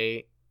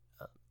play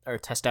or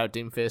test out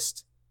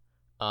Doomfist.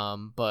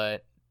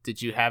 But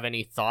did you have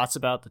any thoughts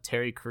about the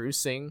Terry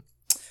Crews thing?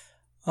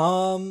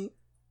 Not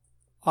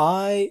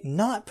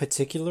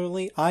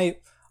particularly.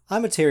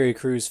 I'm a Terry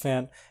Crews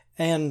fan,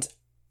 and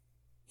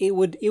it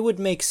would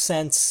make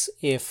sense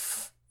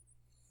if,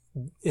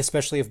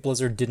 especially if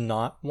Blizzard did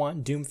not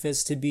want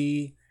Doomfist to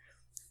be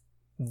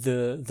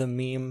the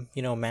meme,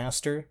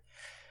 master,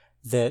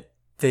 that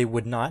they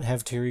would not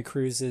have Terry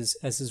Crews as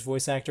his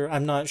voice actor.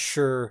 I'm not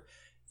sure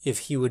if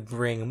he would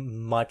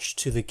bring much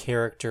to the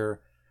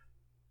character,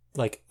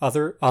 like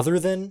other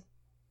than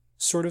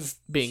sort of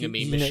being a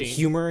meme machine,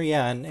 humor,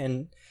 yeah,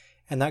 and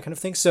that kind of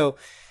thing. So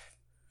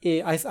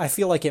I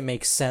feel like it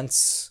makes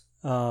sense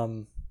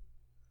for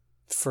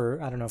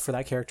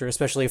that character,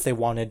 especially if they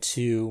wanted it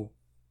to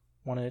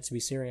be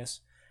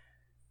serious.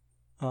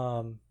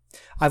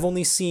 I've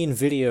only seen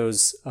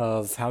videos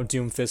of how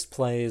Doomfist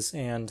plays,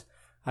 and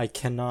I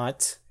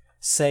cannot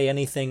say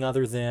anything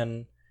other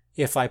than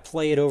if I still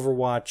played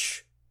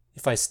Overwatch,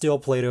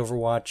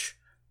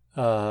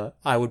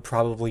 I would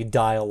probably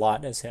die a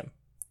lot as him,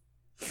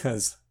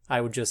 because I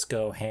would just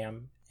go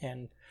ham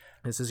and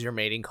this is your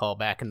mating call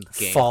back in the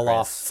game. Fall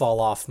off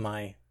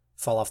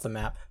the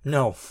map.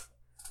 No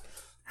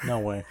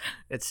way.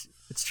 It's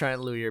trying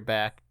to lure your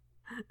back.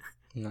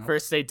 No.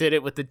 First they did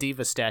it with the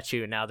Diva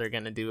statue, and now they're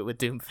gonna do it with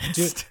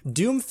Doomfist.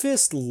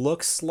 Doomfist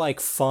looks like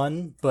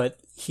fun,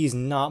 but he's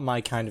not my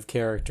kind of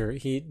character.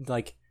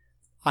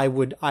 I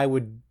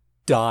would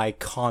die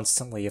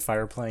constantly if I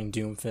were playing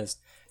Doomfist.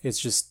 It's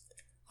just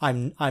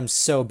I'm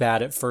so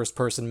bad at first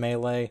person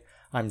melee.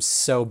 I'm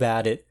so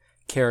bad at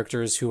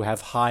characters who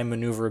have high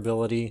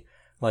maneuverability.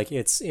 Like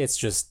it's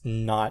just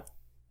not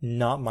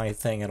my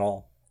thing at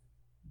all.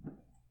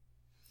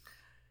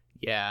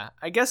 Yeah,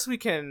 I guess we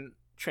can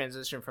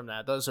transition from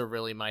that. Those are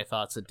really my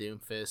thoughts of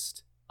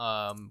Doomfist.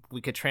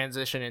 We could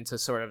transition into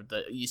sort of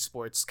the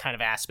esports kind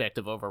of aspect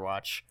of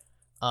Overwatch.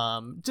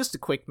 Just a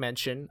quick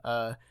mention,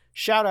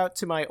 shout out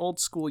to my old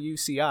school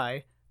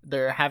UCI.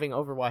 they're having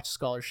Overwatch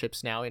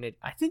scholarships now, and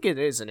I think it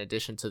is in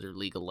addition to their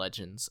League of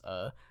Legends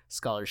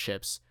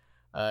scholarships.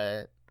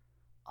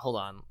 Hold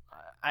on,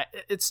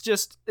 it's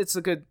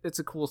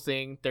a cool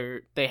thing.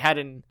 They had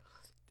an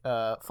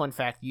fun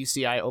fact.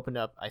 UCI opened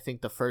up, I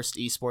think, the first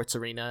esports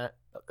arena,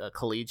 a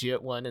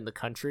collegiate one in the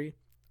country.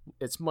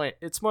 It's more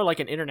like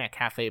an internet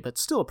cafe, but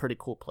still a pretty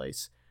cool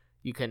place.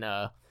 You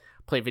can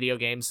play video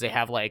games. They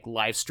have like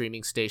live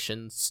streaming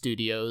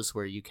studios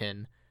where you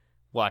can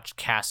watch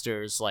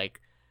casters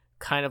like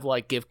kind of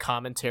like give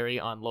commentary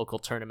on local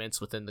tournaments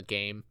within the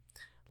game.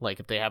 Like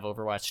if they have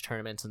Overwatch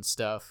tournaments and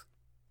stuff,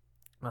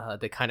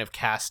 they kind of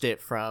cast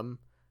it from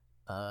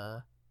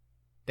the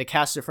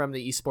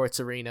esports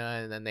arena,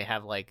 and then they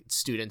have like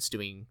students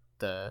doing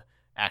the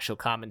actual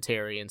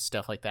commentary and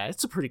stuff like that.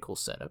 It's a pretty cool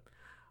setup.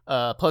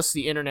 Plus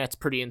the internet's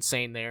pretty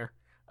insane there.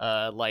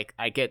 Like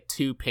I get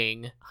 2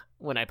 ping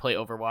when I play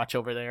Overwatch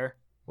over there,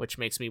 which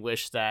makes me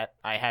wish that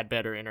I had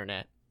better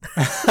internet.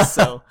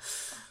 So,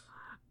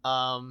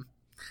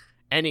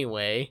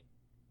 anyway,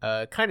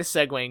 kind of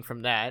segueing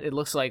from that, it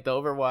looks like the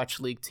Overwatch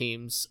League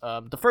teams,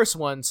 the first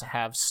ones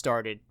have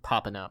started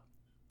popping up.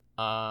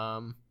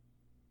 But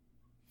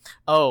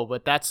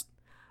that's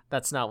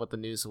not what the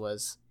news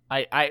was.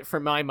 I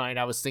from my mind,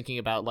 I was thinking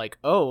about like,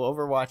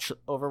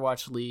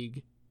 Overwatch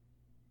League,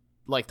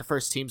 like the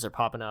first teams are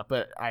popping up,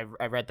 but I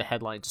read the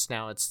headline just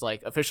now. It's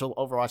like official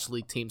Overwatch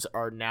League teams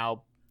are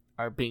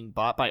being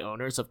bought by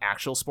owners of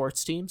actual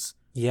sports teams.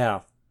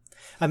 Yeah.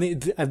 I mean,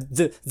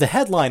 the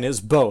headline is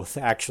both,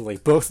 actually.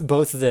 Both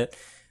that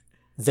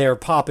they're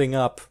popping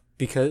up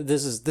because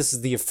this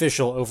is the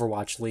official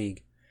Overwatch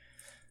League.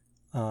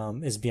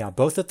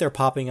 Both that they're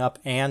popping up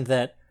and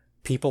that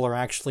people are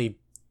actually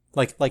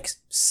like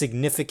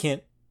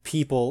significant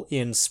people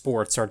in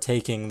sports are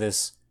taking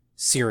this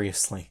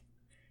seriously.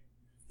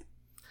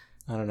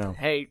 I don't know.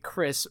 Hey,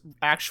 Chris,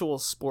 actual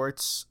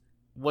sports,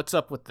 what's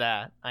up with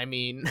that? I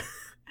mean,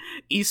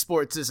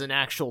 esports is an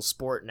actual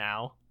sport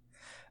now.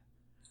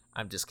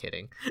 I'm just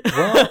kidding.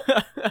 Well,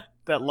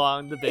 that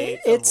long debate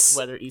of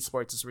whether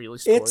esports is really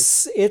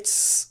sports.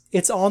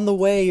 It's on the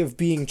way of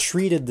being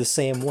treated the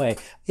same way.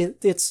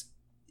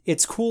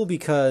 It's cool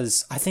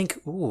because I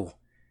think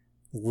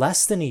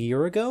less than a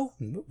year ago,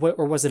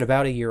 or was it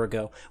about a year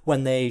ago,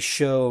 when they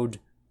showed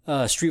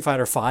Street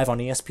Fighter V on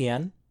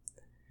ESPN.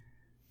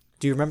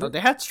 Do you remember? Oh, they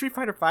had Street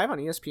Fighter V on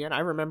ESPN. I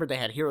remember they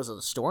had Heroes of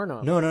the Storm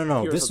on.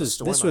 No.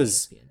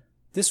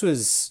 This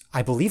was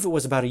I believe it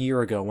was about a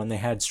year ago when they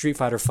had Street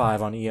Fighter V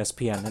on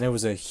ESPN, and it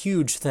was a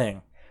huge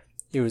thing.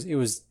 It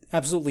was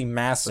absolutely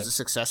massive. Was it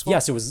successful?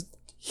 Yes, it was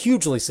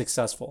hugely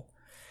successful.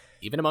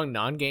 Even among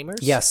non-gamers?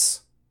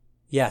 Yes.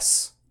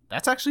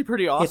 That's actually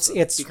pretty awesome.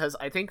 It's because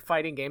I think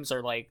fighting games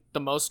are like the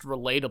most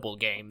relatable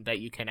game that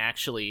you can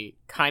actually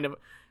kind of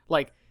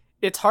like.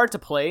 It's hard to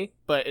play,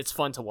 but it's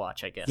fun to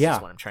watch, I guess. Yeah,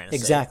 is what I'm trying to say.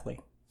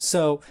 Exactly.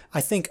 So I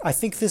think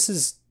this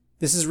is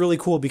really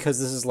cool because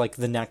this is like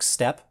the next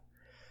step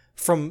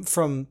from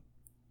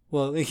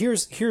well,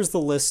 here's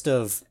the list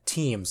of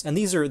teams, and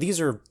these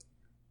are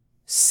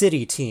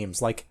city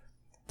teams like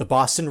the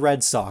Boston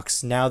Red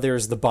Sox. Now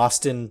there's the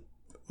Boston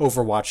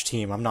Overwatch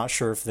team. I'm not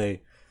sure if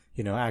they,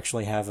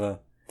 actually have a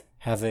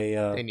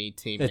any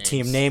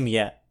team name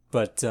yet,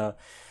 but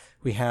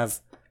you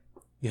have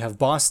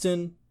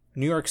Boston,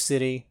 New York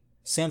City,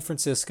 San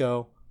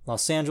Francisco,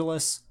 Los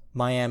Angeles,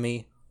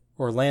 Miami,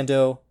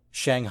 Orlando,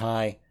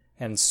 Shanghai,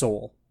 and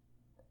Seoul.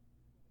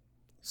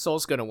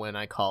 Seoul's gonna win,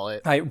 I call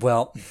it.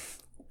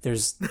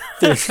 There's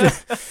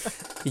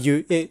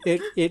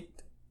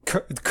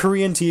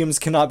Korean teams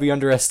cannot be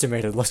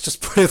underestimated. Let's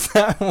just put it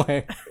that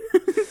way.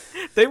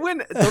 Don't they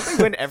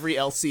win every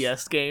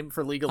LCS game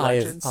for League of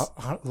Legends?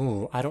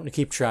 I don't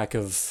keep track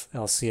of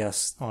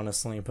LCS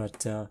honestly,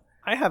 but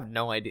I have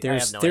no idea.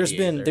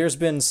 There's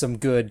been some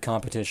good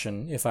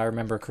competition, if I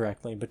remember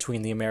correctly,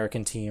 between the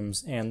American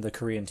teams and the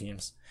Korean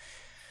teams.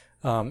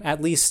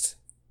 At least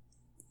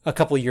a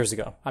couple of years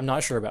ago. I'm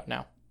not sure about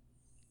now.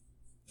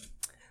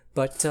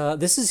 But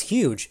this is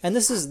huge, and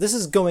this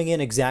is going in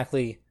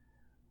exactly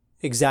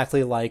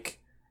like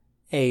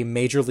a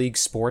Major League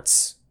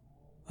Sports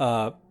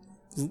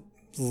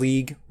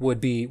league would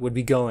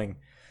be going.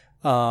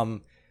 There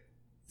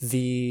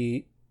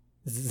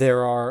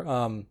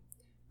are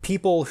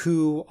people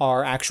who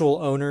are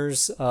actual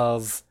owners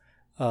of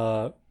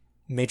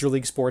Major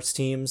League Sports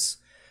teams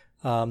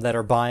that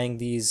are buying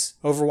these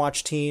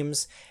Overwatch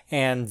teams,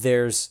 and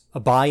there's a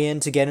buy-in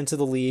to get into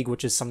the league,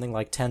 which is something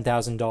like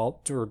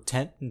 $10,000 or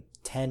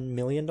 $10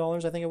 million, I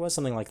think it was,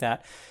 something like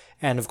that.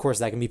 And of course,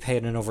 that can be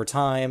paid in over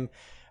time.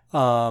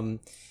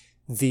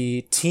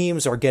 The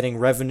teams are getting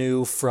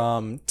revenue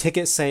from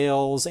ticket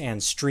sales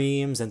and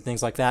streams and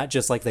things like that,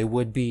 just like they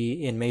would be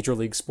in Major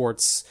League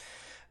Sports.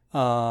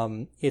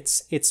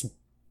 It's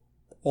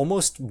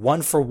almost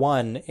one for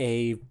one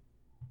a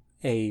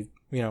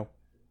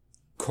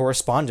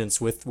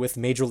correspondence with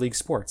Major League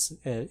Sports.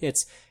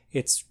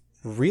 It's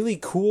really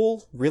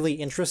cool, really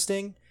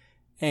interesting,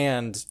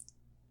 and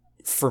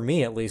for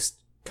me at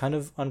least, kind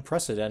of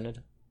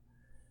unprecedented.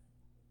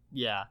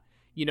 Yeah.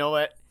 You know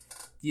what?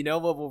 You know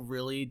what will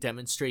really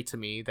demonstrate to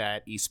me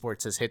that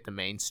esports has hit the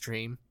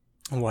mainstream?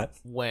 What?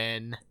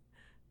 When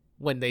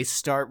they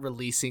start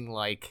releasing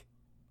like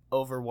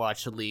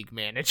Overwatch League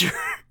Manager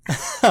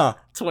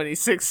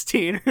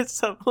 2016 or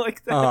something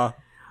like that.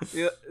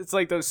 Yeah, it's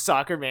like those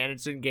soccer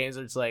management games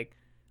where it's like,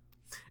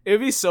 it would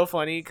be so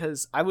funny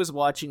because I was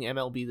watching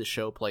MLB The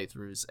Show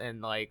playthroughs,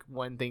 and like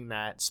one thing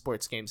that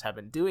sports games have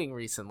been doing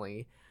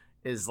recently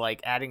is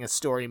like adding a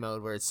story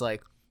mode where it's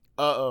like,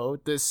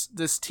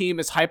 this team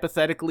is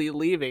hypothetically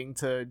leaving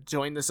to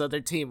join this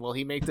other team. Will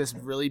he make this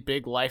really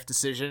big life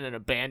decision and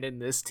abandon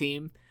this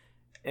team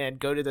and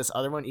go to this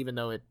other one, even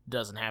though it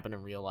doesn't happen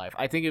in real life?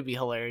 I think it'd be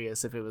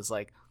hilarious if it was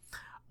like,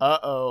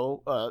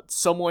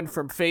 someone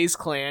from FaZe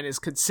Clan is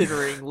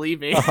considering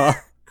leaving.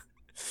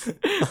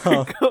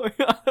 Going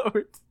on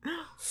over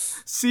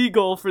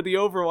Seagull for the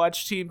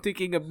Overwatch team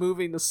thinking of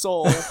moving to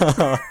Seoul.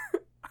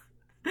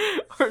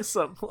 Or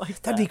something like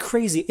that. That'd be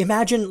crazy.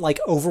 Imagine like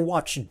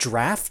Overwatch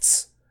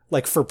drafts,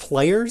 like for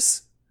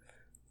players.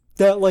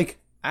 That like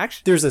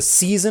actually there's a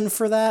season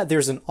for that.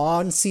 There's an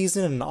on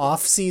season and an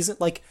off season.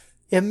 Like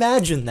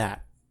imagine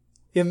that.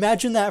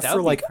 Imagine that for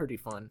would be like pretty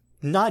fun.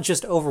 Not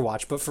just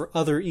Overwatch, but for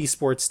other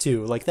esports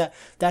too. Like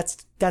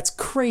that's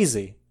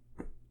crazy.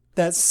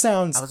 That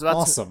sounds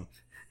awesome.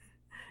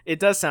 It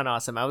does sound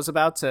awesome. I was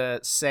about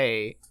to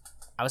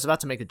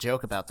make a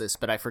joke about this,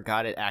 but I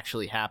forgot it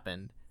actually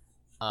happened.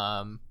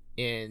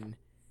 In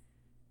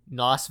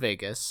Las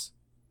Vegas,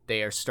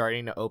 they are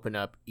starting to open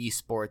up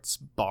esports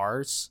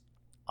bars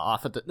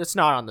off of it's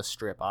not on the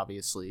strip,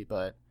 obviously,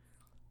 but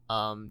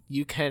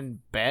you can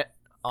bet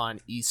on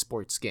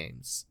esports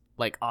games,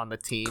 like on the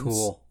teams.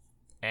 Cool.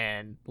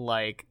 And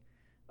like,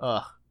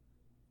 I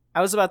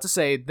was about to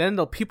say, then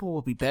the people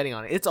will be betting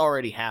on it. It's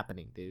already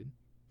happening, dude.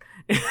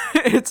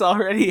 It's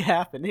already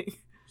happening.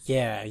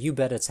 Yeah, you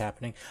bet it's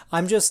happening.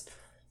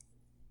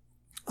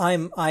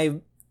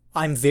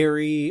 I'm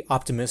very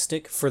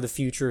optimistic for the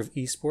future of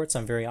esports.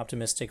 I'm very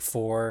optimistic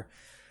for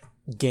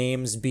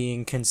games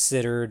being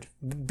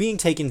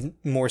taken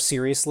more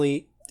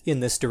seriously in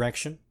this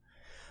direction.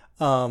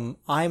 I'm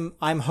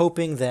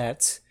hoping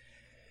that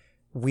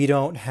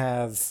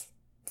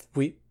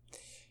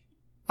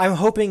I'm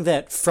hoping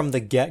that from the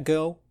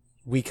get-go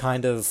we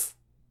kind of,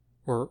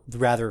 or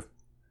rather,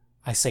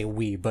 I say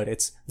we, but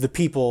it's the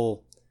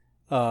people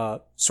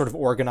sort of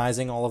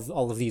organizing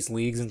all of these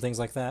leagues and things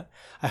like that.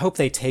 I hope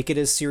they take it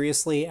as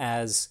seriously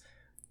as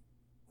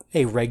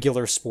a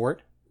regular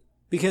sport,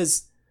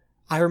 because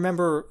I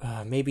remember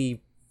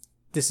maybe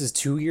this is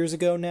 2 years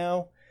ago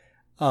now.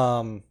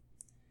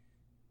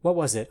 What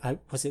was it?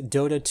 Was it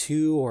Dota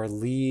 2 or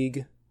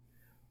League?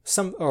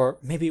 Or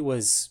maybe it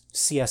was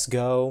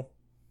CS:GO,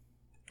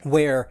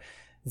 where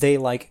they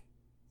like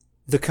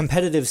the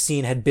competitive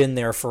scene had been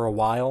there for a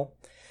while,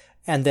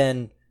 and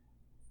then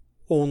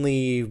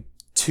only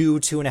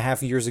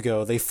 2.5 years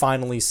ago, they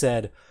finally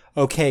said,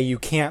 okay, you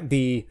can't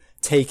be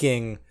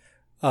taking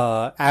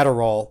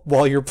Adderall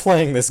while you're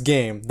playing this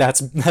game.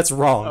 That's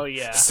wrong. Oh,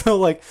 yeah.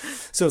 So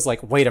it's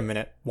like, wait a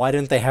minute. Why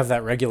didn't they have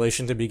that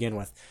regulation to begin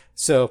with?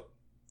 So,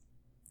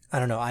 I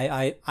don't know.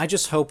 I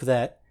just hope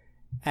that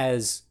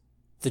as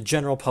the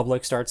general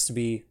public starts to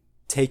be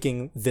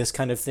taking this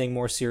kind of thing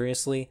more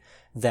seriously,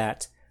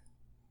 that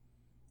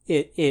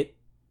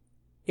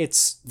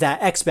it's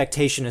that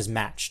expectation is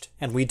matched,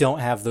 and we don't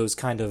have those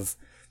kind of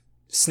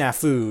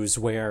snafus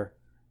where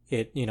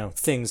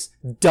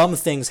dumb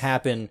things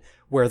happen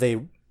where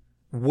they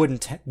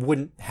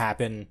wouldn't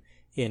happen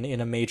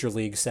in a major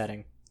league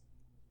setting.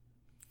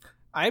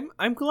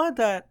 I'm glad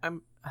that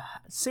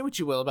say what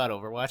you will about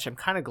Overwatch. I'm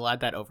kind of glad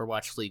that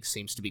Overwatch League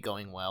seems to be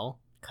going well,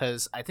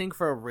 because I think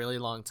for a really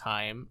long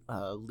time,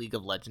 League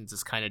of Legends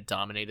has kind of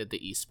dominated the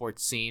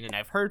esports scene, and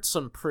I've heard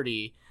some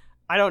pretty,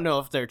 I don't know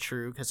if they're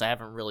true because I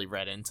haven't really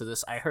read into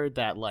this. I heard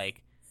that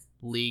like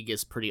League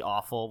is pretty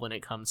awful when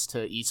it comes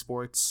to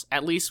esports,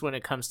 at least when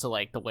it comes to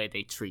like the way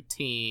they treat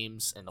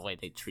teams and the way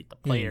they treat the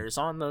players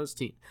on those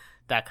teams,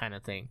 that kind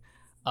of thing.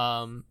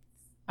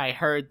 I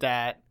heard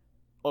that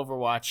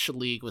Overwatch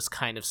League was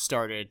kind of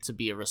started to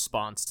be a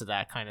response to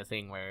that kind of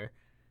thing, where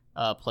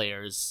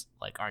players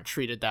like aren't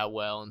treated that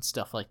well and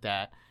stuff like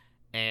that.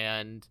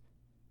 And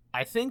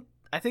I think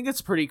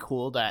it's pretty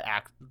cool that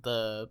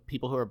the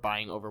people who are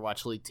buying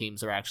Overwatch League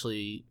teams are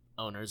actually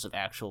owners of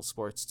actual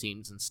sports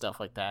teams and stuff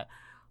like that.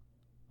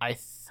 I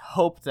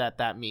hope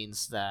that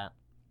means that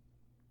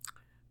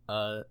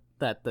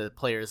that the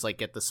players like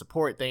get the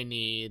support they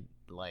need,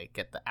 like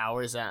get the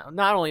hours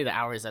not only the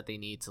hours that they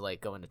need to like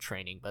go into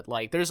training, but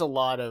like there's a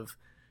lot of,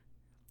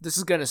 this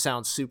is gonna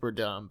sound super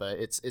dumb, but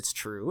it's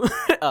true.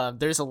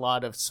 There's a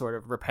lot of sort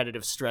of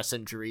repetitive stress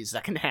injuries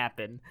that can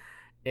happen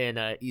in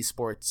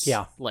esports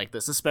like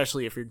this,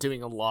 especially if you're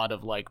doing a lot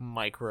of like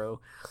micro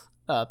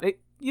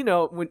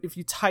if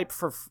you type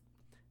for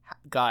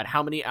God,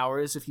 how many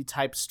hours if you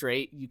type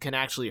straight, you can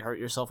actually hurt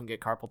yourself and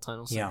get carpal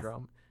tunnel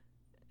syndrome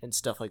and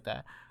stuff like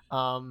that.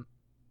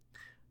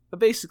 But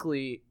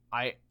basically,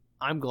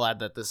 I'm glad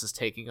that this is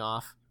taking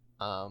off.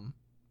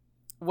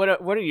 What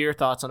are your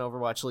thoughts on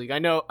Overwatch League? I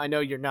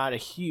know you're not a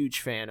huge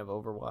fan of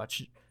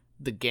Overwatch,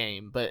 the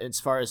game, but as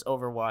far as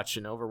Overwatch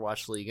and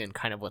Overwatch League and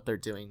kind of what they're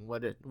doing,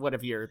 what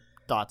have your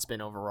thoughts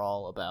been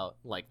overall about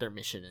like their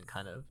mission and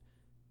kind of?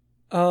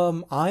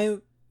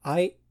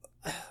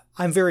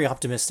 I'm very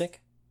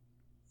optimistic.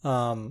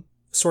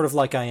 Sort of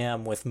like I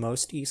am with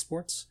most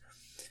esports.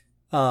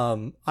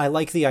 I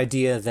like the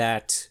idea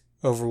that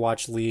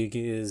Overwatch League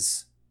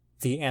is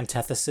the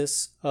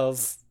antithesis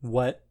of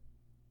what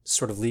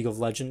sort of League of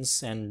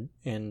Legends and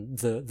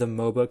the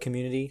MOBA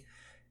community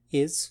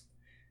is.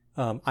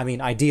 I mean,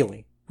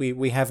 ideally,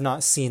 we have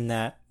not seen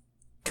that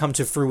come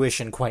to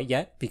fruition quite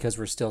yet because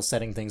we're still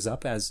setting things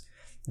up, as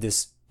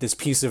this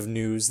piece of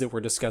news that we're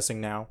discussing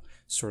now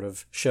sort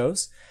of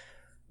shows.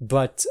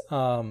 But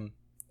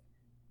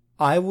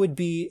I would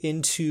be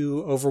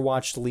into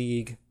Overwatch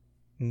League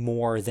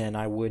more than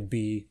I would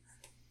be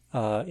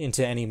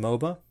into any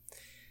MOBA.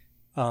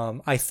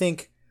 I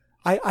think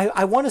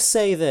I want to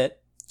say that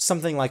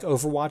something like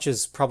Overwatch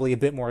is probably a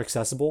bit more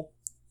accessible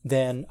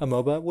than a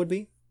MOBA would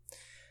be.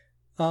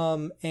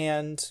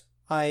 And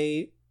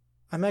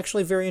I'm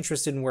actually very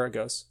interested in where it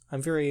goes.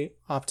 I'm very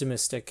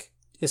optimistic,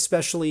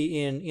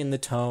 especially in the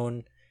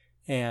tone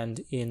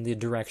and in the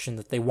direction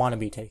that they want to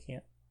be taking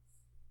it.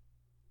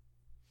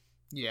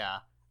 Yeah.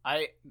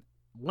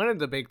 One of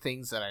the big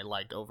things that I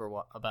liked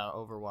about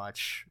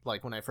Overwatch,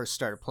 like when I first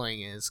started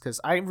playing, is because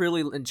I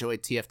really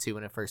enjoyed TF2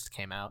 when it first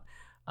came out.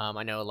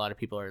 I know a lot of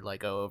people are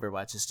like, "Oh,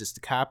 Overwatch is just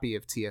a copy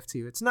of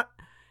TF2." It's not.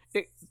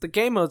 The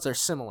game modes are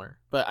similar,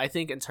 but I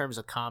think in terms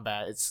of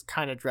combat, it's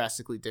kind of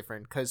drastically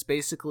different. Because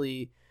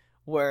basically,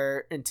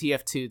 where in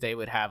TF2 they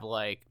would have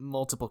like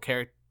multiple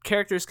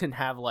characters can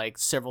have like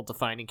several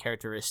defining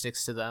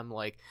characteristics to them.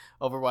 Like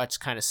Overwatch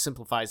kind of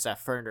simplifies that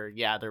further.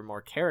 Yeah, there are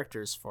more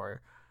characters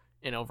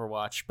in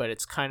Overwatch, but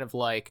it's kind of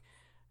like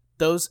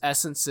those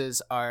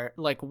essences are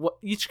like what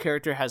each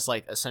character has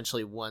like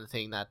essentially one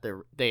thing that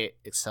they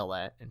excel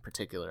at in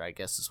particular, I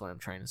guess is what I'm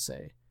trying to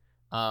say.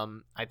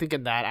 I think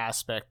in that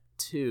aspect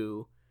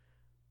too,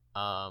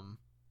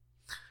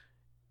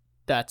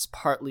 that's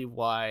partly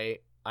why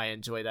I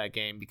enjoy that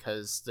game,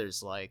 because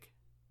there's like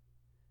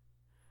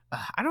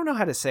I don't know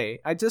how to say.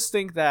 I just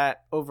think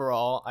that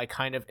overall I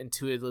kind of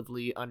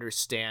intuitively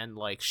understand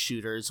like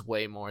shooters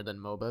way more than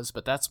MOBAs,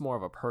 but that's more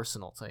of a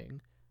personal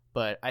thing.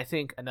 But I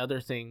think another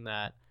thing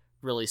that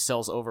really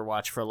sells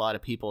Overwatch for a lot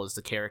of people is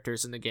the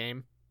characters in the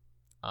game.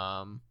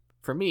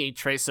 For me,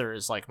 Tracer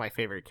is like my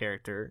favorite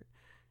character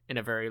in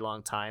a very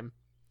long time.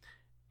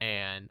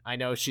 And I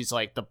know she's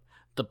like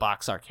the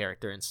box art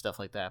character and stuff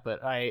like that,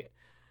 but I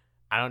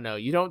don't know.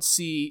 You don't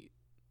see,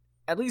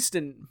 at least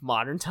in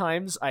modern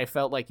times, I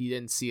felt like you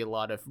didn't see a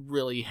lot of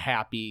really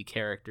happy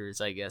characters,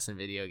 I guess, in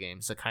video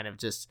games that kind of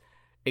just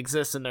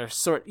exist in their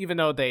sort, even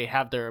though they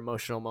have their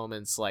emotional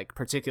moments, like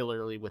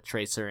particularly with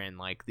Tracer in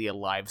like the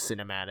Alive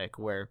cinematic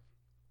where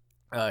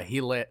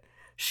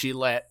she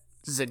let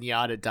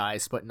Zenyatta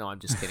dies, but no, I'm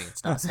just kidding.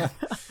 It's not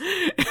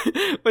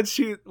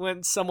Zenyatta.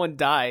 when someone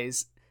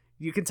dies,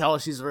 you can tell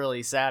she's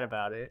really sad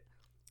about it.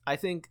 I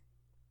think,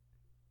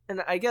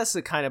 and I guess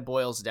it kind of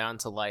boils down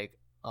to like,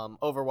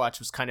 Overwatch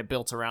was kind of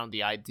built around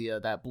the idea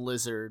that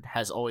Blizzard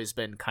has always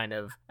been kind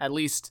of, at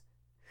least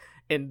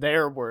in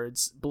their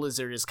words,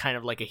 Blizzard is kind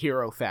of like a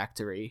hero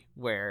factory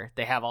where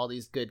they have all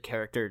these good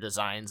character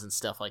designs and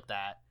stuff like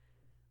that.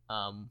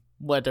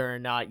 Whether or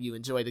not you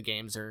enjoy the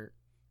games or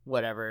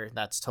whatever,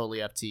 that's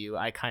totally up to you.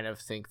 I kind of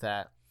think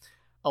that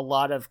a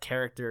lot of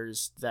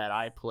characters that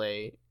I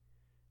play,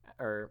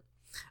 or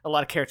a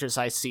lot of characters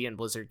I see in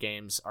Blizzard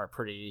games are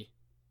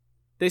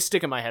they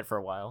stick in my head for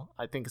a while.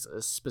 I think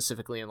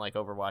specifically in like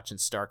Overwatch and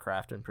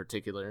StarCraft in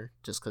particular,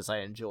 just because I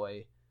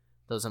enjoy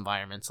those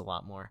environments a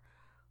lot more.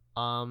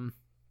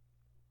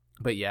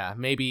 But yeah,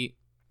 maybe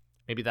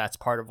that's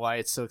part of why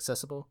it's so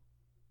accessible.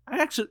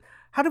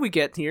 How did we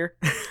get here?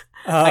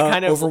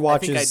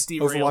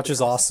 Overwatch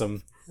is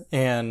awesome,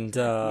 and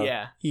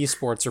yeah,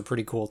 esports are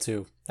pretty cool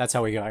too. That's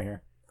how we got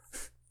here.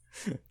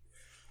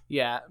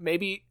 Yeah,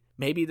 maybe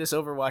this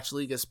Overwatch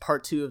League is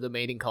part 2 of the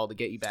mating call to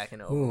get you back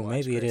into Overwatch. Ooh,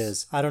 maybe Chris. It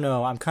is. I don't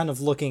know. I'm kind of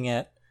looking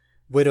at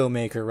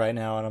Widowmaker right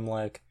now, and I'm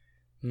like,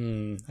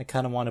 I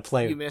kind of want to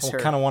play. I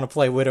kind of want to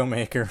play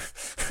Widowmaker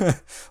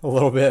a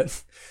little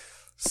bit.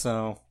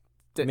 So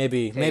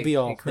maybe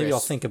I'll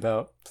think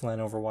about playing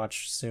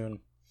Overwatch soon.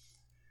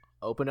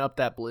 Open up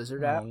that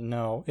Blizzard app.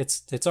 No,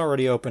 it's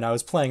already open. I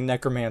was playing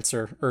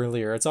Necromancer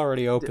earlier. It's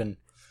already open.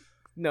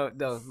 No,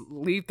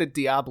 leave the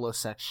Diablo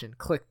section.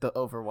 Click the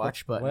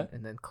Overwatch button,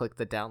 and then click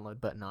the download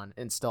button on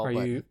install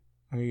button.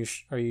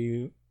 Are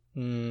you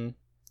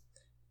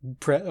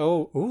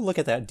look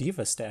at that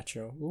diva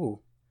statue. Ooh,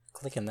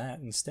 clicking that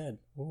instead.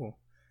 Ooh,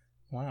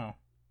 wow.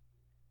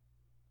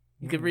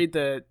 You could read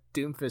the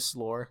Doomfist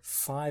lore.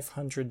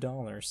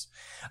 $500.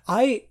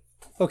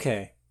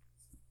 Okay.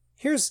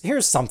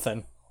 Here's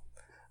something.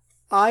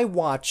 I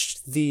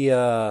watched the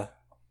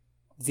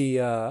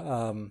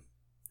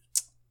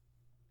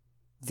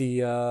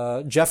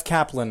Jeff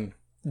Kaplan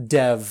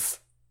dev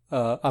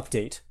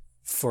update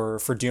for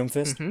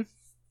Doomfist, mm-hmm.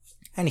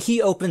 and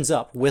he opens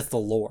up with the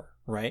lore,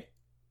 right?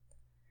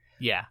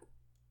 Yeah.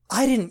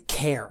 I didn't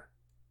care.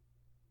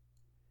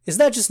 Is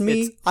that just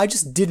me? I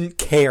just didn't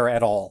care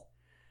at all.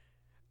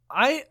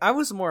 I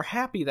was more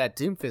happy that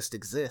Doomfist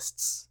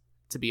exists,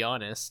 to be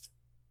honest.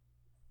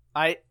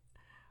 I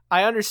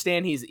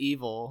understand he's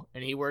evil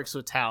and he works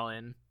with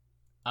Talon.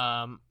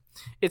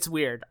 It's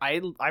weird.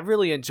 I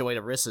really enjoyed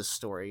Orissa's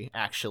story,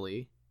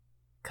 actually,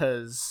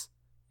 because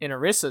in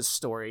Orissa's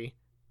story,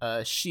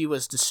 she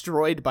was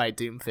destroyed by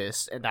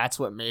Doomfist, and that's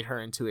what made her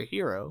into a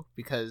hero,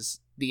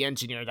 because the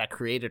engineer that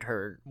created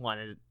her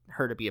wanted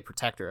her to be a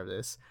protector of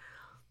this.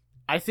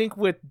 I think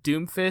with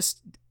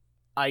Doomfist,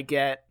 I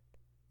get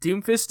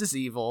Doomfist is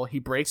evil. He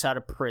breaks out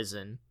of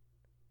prison.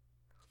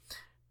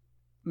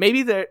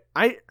 Maybe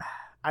I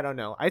don't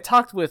know. I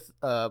talked with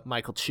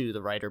Michael Chu,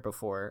 the writer,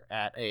 before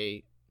at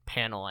a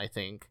panel, I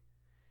think,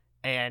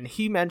 and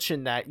he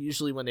mentioned that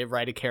usually when they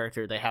write a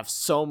character, they have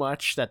so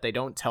much that they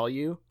don't tell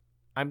you.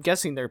 I'm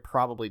guessing they're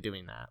probably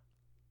doing that.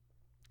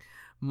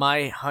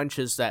 My hunch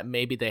is that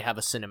maybe they have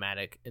a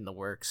cinematic in the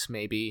works.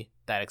 Maybe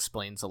that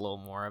explains a little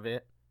more of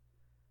it.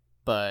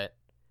 But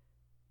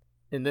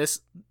in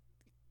this,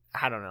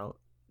 I don't know.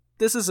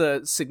 This is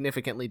a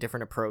significantly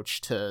different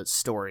approach to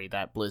story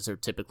that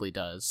Blizzard typically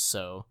does,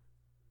 so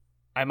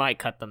I might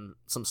cut them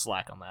some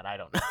slack on that. I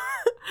don't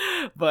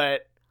know.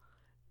 But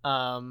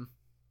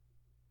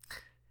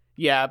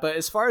yeah, but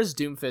as far as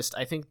Doomfist,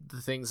 I think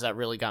the things that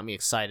really got me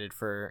excited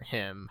for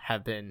him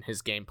have been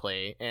his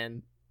gameplay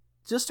and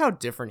just how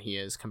different he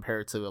is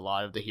compared to a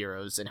lot of the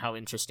heroes, and how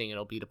interesting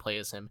it'll be to play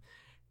as him.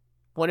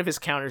 One of his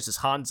counters is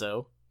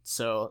Hanzo,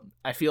 so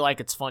I feel like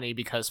it's funny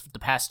because the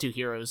past two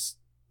heroes,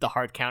 the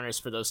hard counters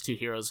for those two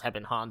heroes have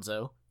been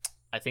Hanzo.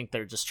 I think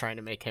they're just trying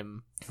to make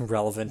him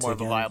relevant, more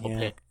of a viable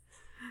pick.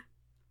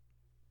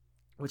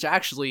 Which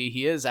actually,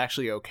 he is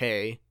actually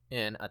okay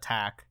in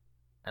attack,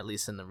 at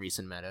least in the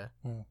recent meta.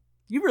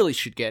 You really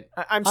should get.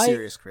 I'm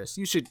serious, Chris.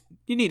 You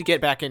need to get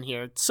back in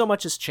here. So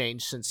much has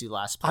changed since you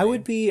last played.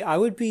 I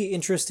would be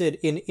interested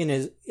in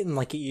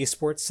like an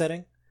esports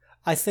setting.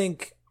 I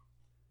think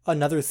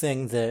another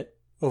thing that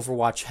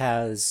Overwatch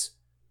has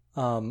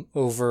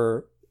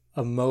over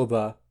a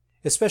MOBA,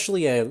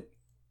 especially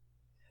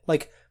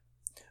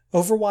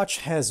Overwatch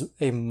has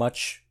a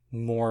much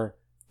more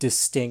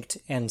distinct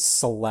and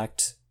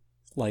select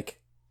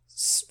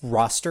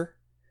roster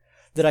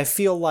that I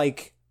feel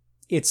like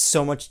it's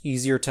so much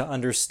easier to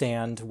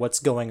understand what's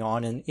going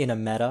on in a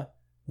meta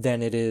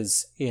than it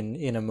is in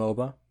a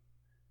MOBA.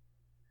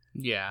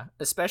 Yeah,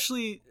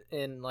 especially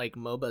in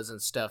MOBAs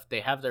and stuff, they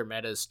have their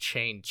metas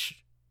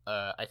change,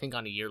 I think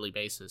on a yearly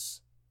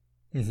basis.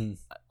 Mm-hmm.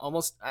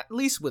 Almost, at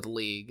least with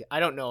League. I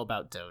don't know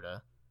about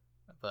Dota,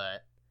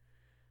 but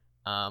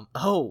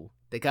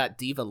they got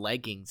Diva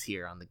leggings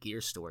here on the gear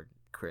store,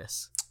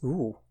 Chris.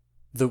 Ooh,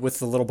 with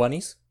the little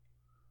bunnies?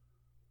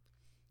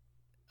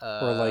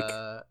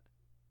 Or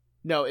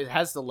no, it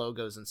has the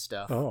logos and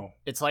stuff. Oh.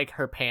 It's like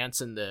her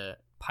pants and the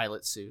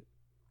pilot suit.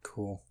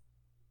 Cool.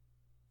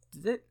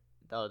 Did it?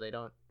 Oh, they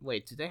don't.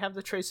 Wait, do they have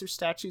the Tracer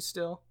statue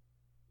still?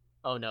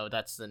 Oh no,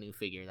 that's the new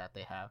figure that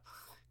they have.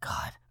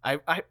 God,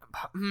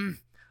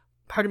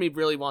 part of me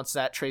really wants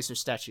that Tracer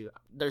statue.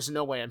 There's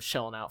no way I'm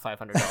shelling out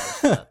 $500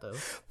 for that,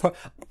 though.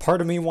 Part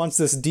of me wants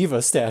this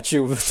Diva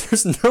statue, but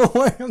there's no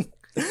way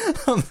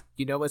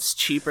You know what's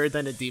cheaper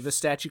than a Diva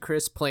statue,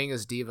 Chris? Playing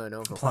as Diva in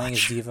Overwatch. Playing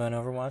as Diva in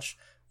Overwatch?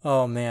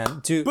 Oh,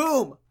 man. Dude.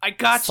 Boom! I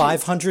got you!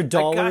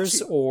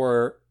 $500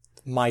 or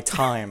my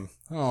time?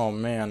 Oh,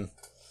 man.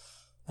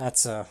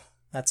 That's a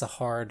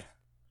hard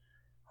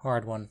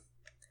one.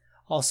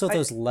 Also,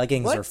 those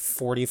leggings are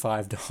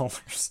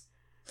 $45.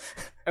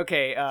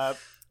 Okay,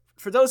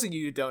 for those of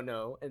you who don't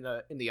know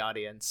in the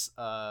audience,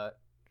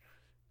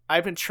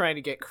 I've been trying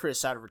to get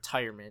Chris out of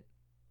retirement,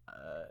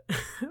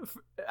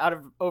 out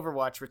of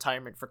Overwatch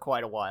retirement for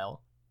quite a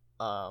while.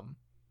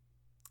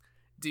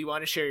 Do you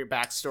want to share your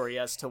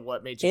backstory as to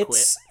what made you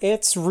quit?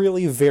 It's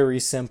really very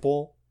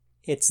simple.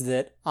 It's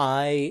that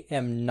I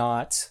am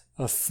not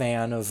a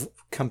fan of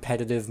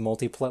competitive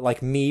multiplayer,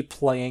 like me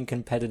playing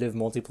competitive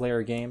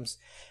multiplayer games.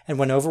 And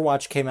when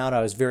Overwatch came out,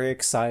 I was very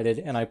excited,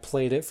 and I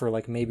played it for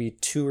maybe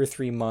 2 or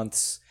 3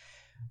 months,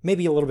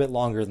 maybe a little bit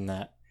longer than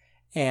that.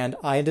 And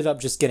I ended up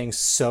just getting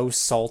so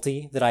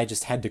salty that I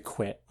just had to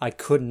quit. I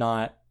could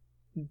not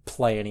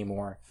play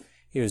anymore.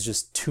 It was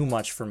just too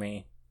much for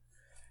me.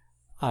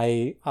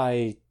 I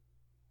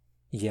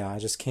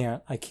just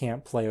can't. I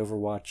can't play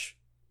Overwatch.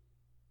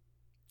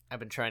 I've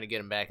been trying to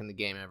get him back in the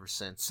game ever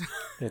since.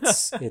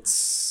 It's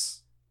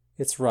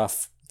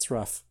rough. It's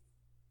rough.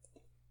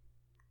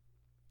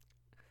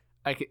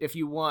 If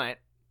you want,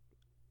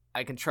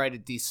 I can try to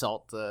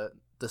desalt the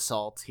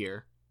salt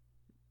here.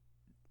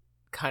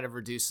 Kind of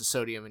reduce the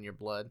sodium in your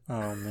blood.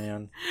 Oh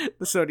man,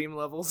 the sodium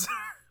levels.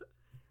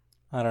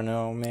 I don't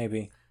know.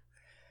 Maybe.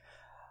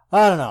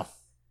 I don't know.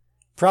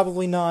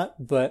 Probably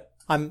not. But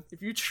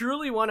If you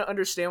truly want to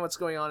understand what's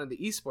going on in the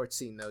esports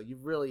scene, though, you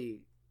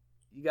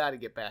got to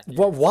get back.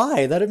 Well,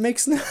 why? That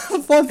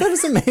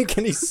doesn't make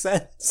any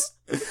sense.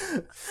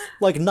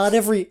 Not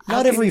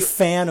every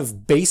fan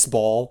of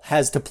baseball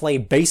has to play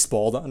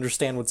baseball to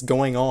understand what's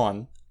going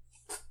on.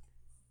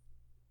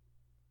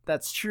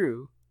 That's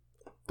true,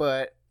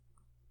 but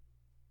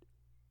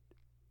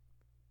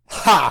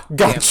Ha!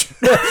 Gotcha.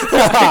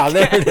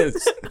 There it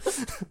is.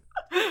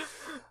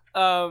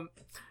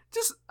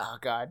 Just oh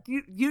god,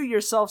 you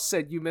yourself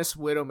said you miss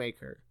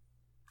Widowmaker.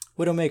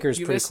 Widowmaker is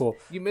pretty cool.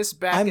 You miss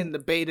back in the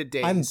beta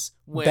days. I'm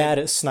when bad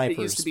at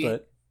snipers, be,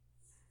 but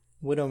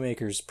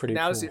Widowmaker's pretty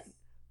cool.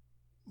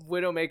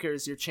 Widowmaker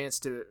is your chance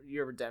to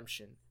your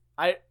redemption.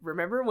 I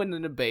remember when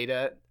in the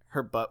beta,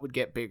 her butt would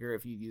get bigger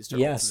if you used her.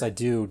 Yes, ultimate. I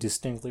do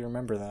distinctly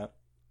remember that.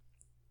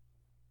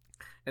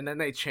 And then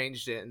they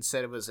changed it and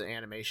said it was an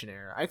animation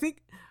error. I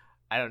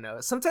don't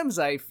know. Sometimes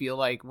I feel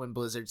like when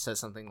Blizzard says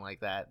something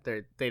like that,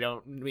 they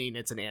don't mean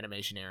it's an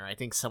animation error. I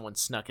think someone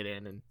snuck it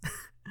in and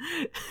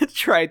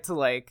tried to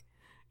like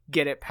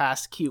get it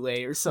past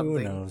QA or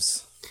something. Who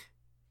knows?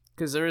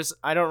 Because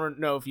I don't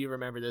know if you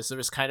remember this, there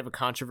was kind of a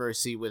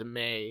controversy with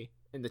Mei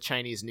in the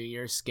Chinese New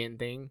Year skin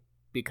thing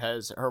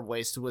because her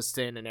waist was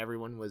thin and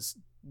everyone was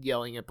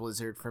yelling at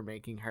Blizzard for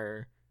making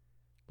her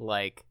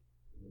like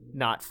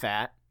not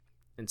fat.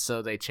 And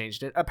so they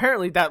changed it.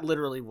 Apparently that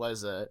literally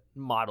was a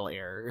model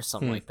error or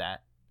something like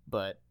that.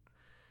 But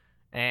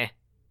I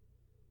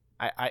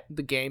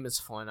the game is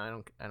fun. I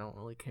don't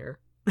really care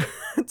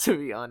to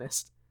be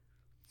honest.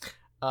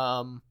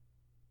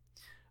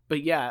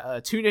 But yeah,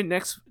 tune in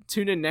next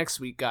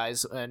week,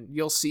 guys, and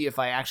you'll see if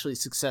I actually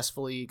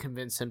successfully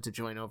convince him to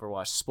join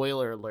Overwatch.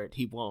 Spoiler alert,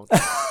 he won't.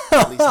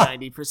 At least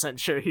 90%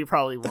 sure he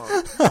probably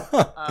won't.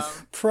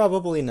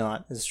 Probably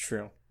not, is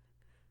true.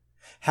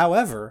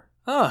 However,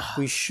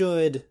 we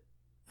should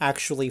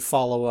actually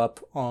follow up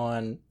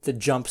on the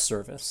Jump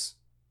service.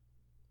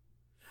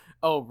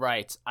 Oh,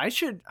 right. I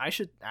should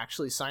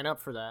actually sign up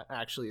for that,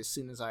 actually, as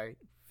soon as I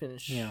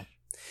finish. Yeah.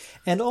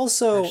 And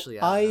also, actually,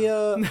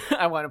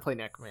 I want to play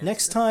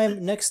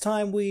Necromancer. Next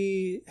time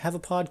we have a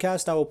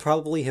podcast, I will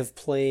probably have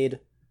played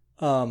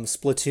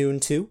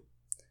Splatoon 2.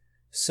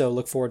 So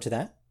look forward to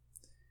that.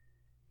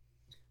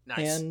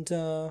 Nice. And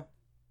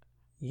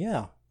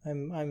yeah,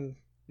 I'm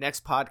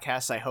next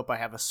podcast, I hope I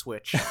have a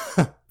Switch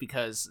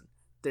because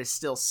they're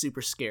still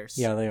super scarce.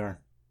 Yeah, they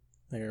are.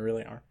 They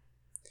really are.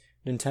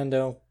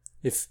 Nintendo,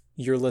 if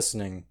you're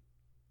listening,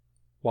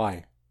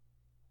 why?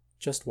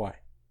 Just why?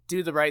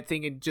 Do the right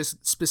thing and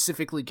just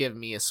specifically give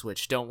me a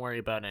Switch. Don't worry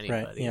about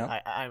anybody. Right,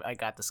 yeah. I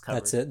got this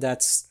covered. That's it.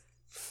 That's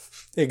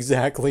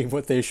exactly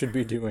what they should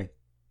be doing.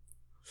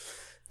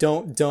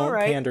 Don't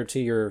pander to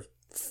your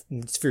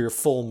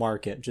full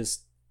market.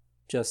 Just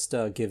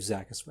give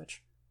Zach a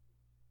Switch.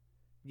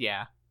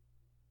 Yeah.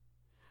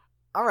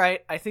 All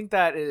right. I think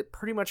that it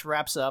pretty much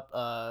wraps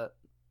up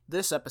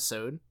this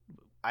episode.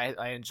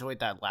 I enjoyed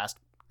that last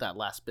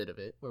bit of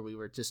it where we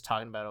were just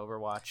talking about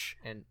Overwatch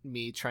and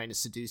me trying to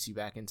seduce you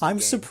back into the game.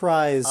 I'm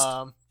surprised,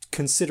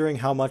 considering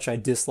how much I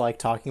dislike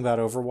talking about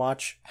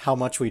Overwatch, how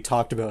much we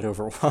talked about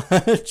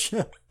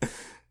Overwatch.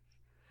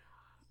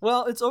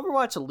 Well, it's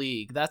Overwatch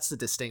League. That's the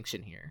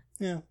distinction here.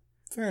 Yeah,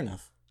 fair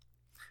enough.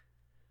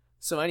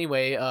 So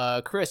anyway,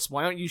 Chris,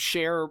 why don't you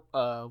share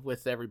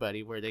with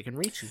everybody where they can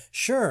reach you?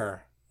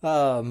 Sure.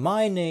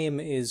 My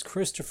name is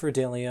Christopher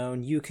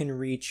DeLeon. You can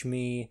reach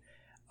me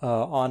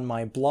on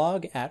my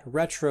blog at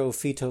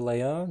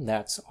Retrofitoleon.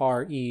 That's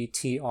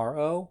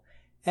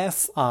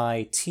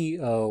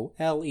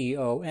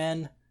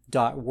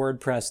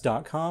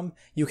RetroFitoleon.wordpress.com.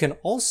 You can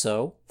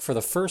also, for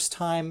the first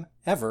time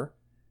ever,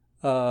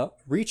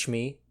 reach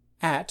me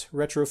at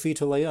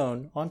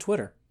Retrofitoleon on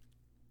Twitter.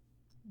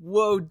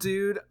 Whoa,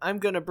 dude. I'm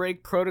going to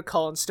break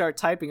protocol and start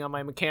typing on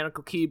my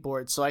mechanical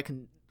keyboard so I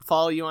can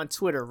follow you on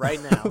Twitter right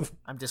now.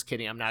 I'm just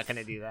kidding. I'm not going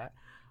to do that.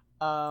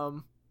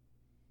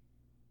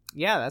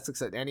 Yeah, that's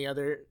exciting. Any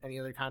other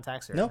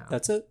contacts? Nope,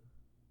 that's it.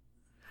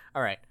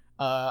 All right.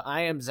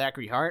 I am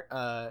Zachary Hart.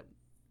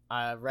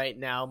 Right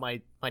now,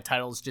 my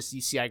title is just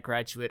UCI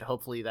graduate.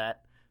 Hopefully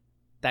that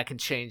can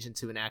change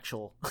into an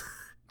actual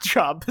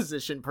job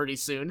position pretty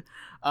soon.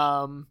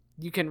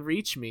 You can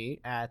reach me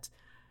at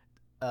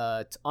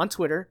on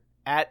Twitter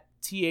at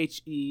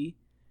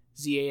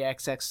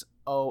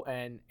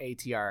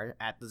TheZaxxonatr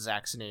at the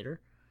Zaxinator.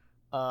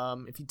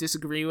 If you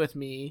disagree with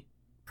me,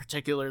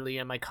 particularly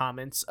in my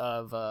comments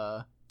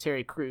of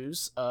Terry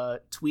Crews,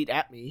 tweet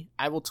at me.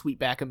 I will tweet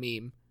back a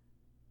meme.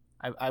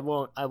 I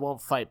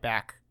won't fight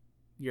back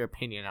your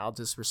opinion. I'll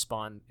just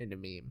respond in a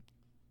meme.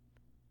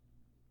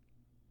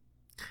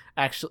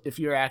 Actually, if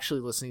you're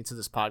actually listening to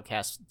this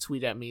podcast,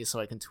 tweet at me so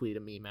I can tweet a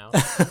meme out.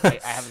 I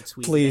haven't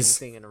tweeted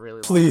anything in a really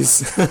long time.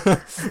 Please,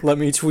 let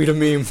me tweet a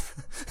meme.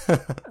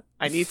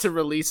 I need to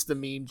release the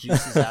meme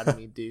juices out of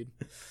me, dude.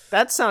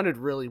 That sounded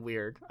really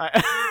weird.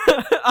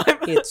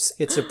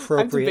 It's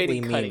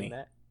appropriately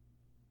memey.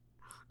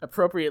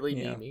 Appropriately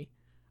memey.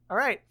 All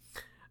right.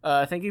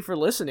 Thank you for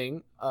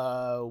listening.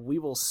 We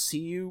will see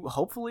you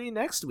hopefully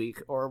next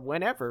week or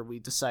whenever we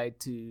decide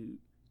to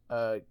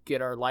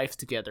get our life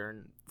together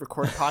and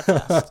record a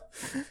podcast.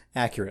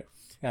 Accurate.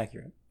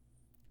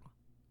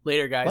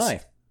 Later, guys.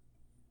 Bye.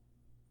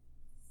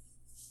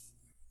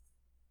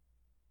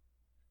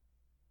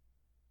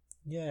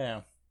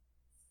 Yeah.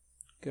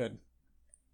 Good.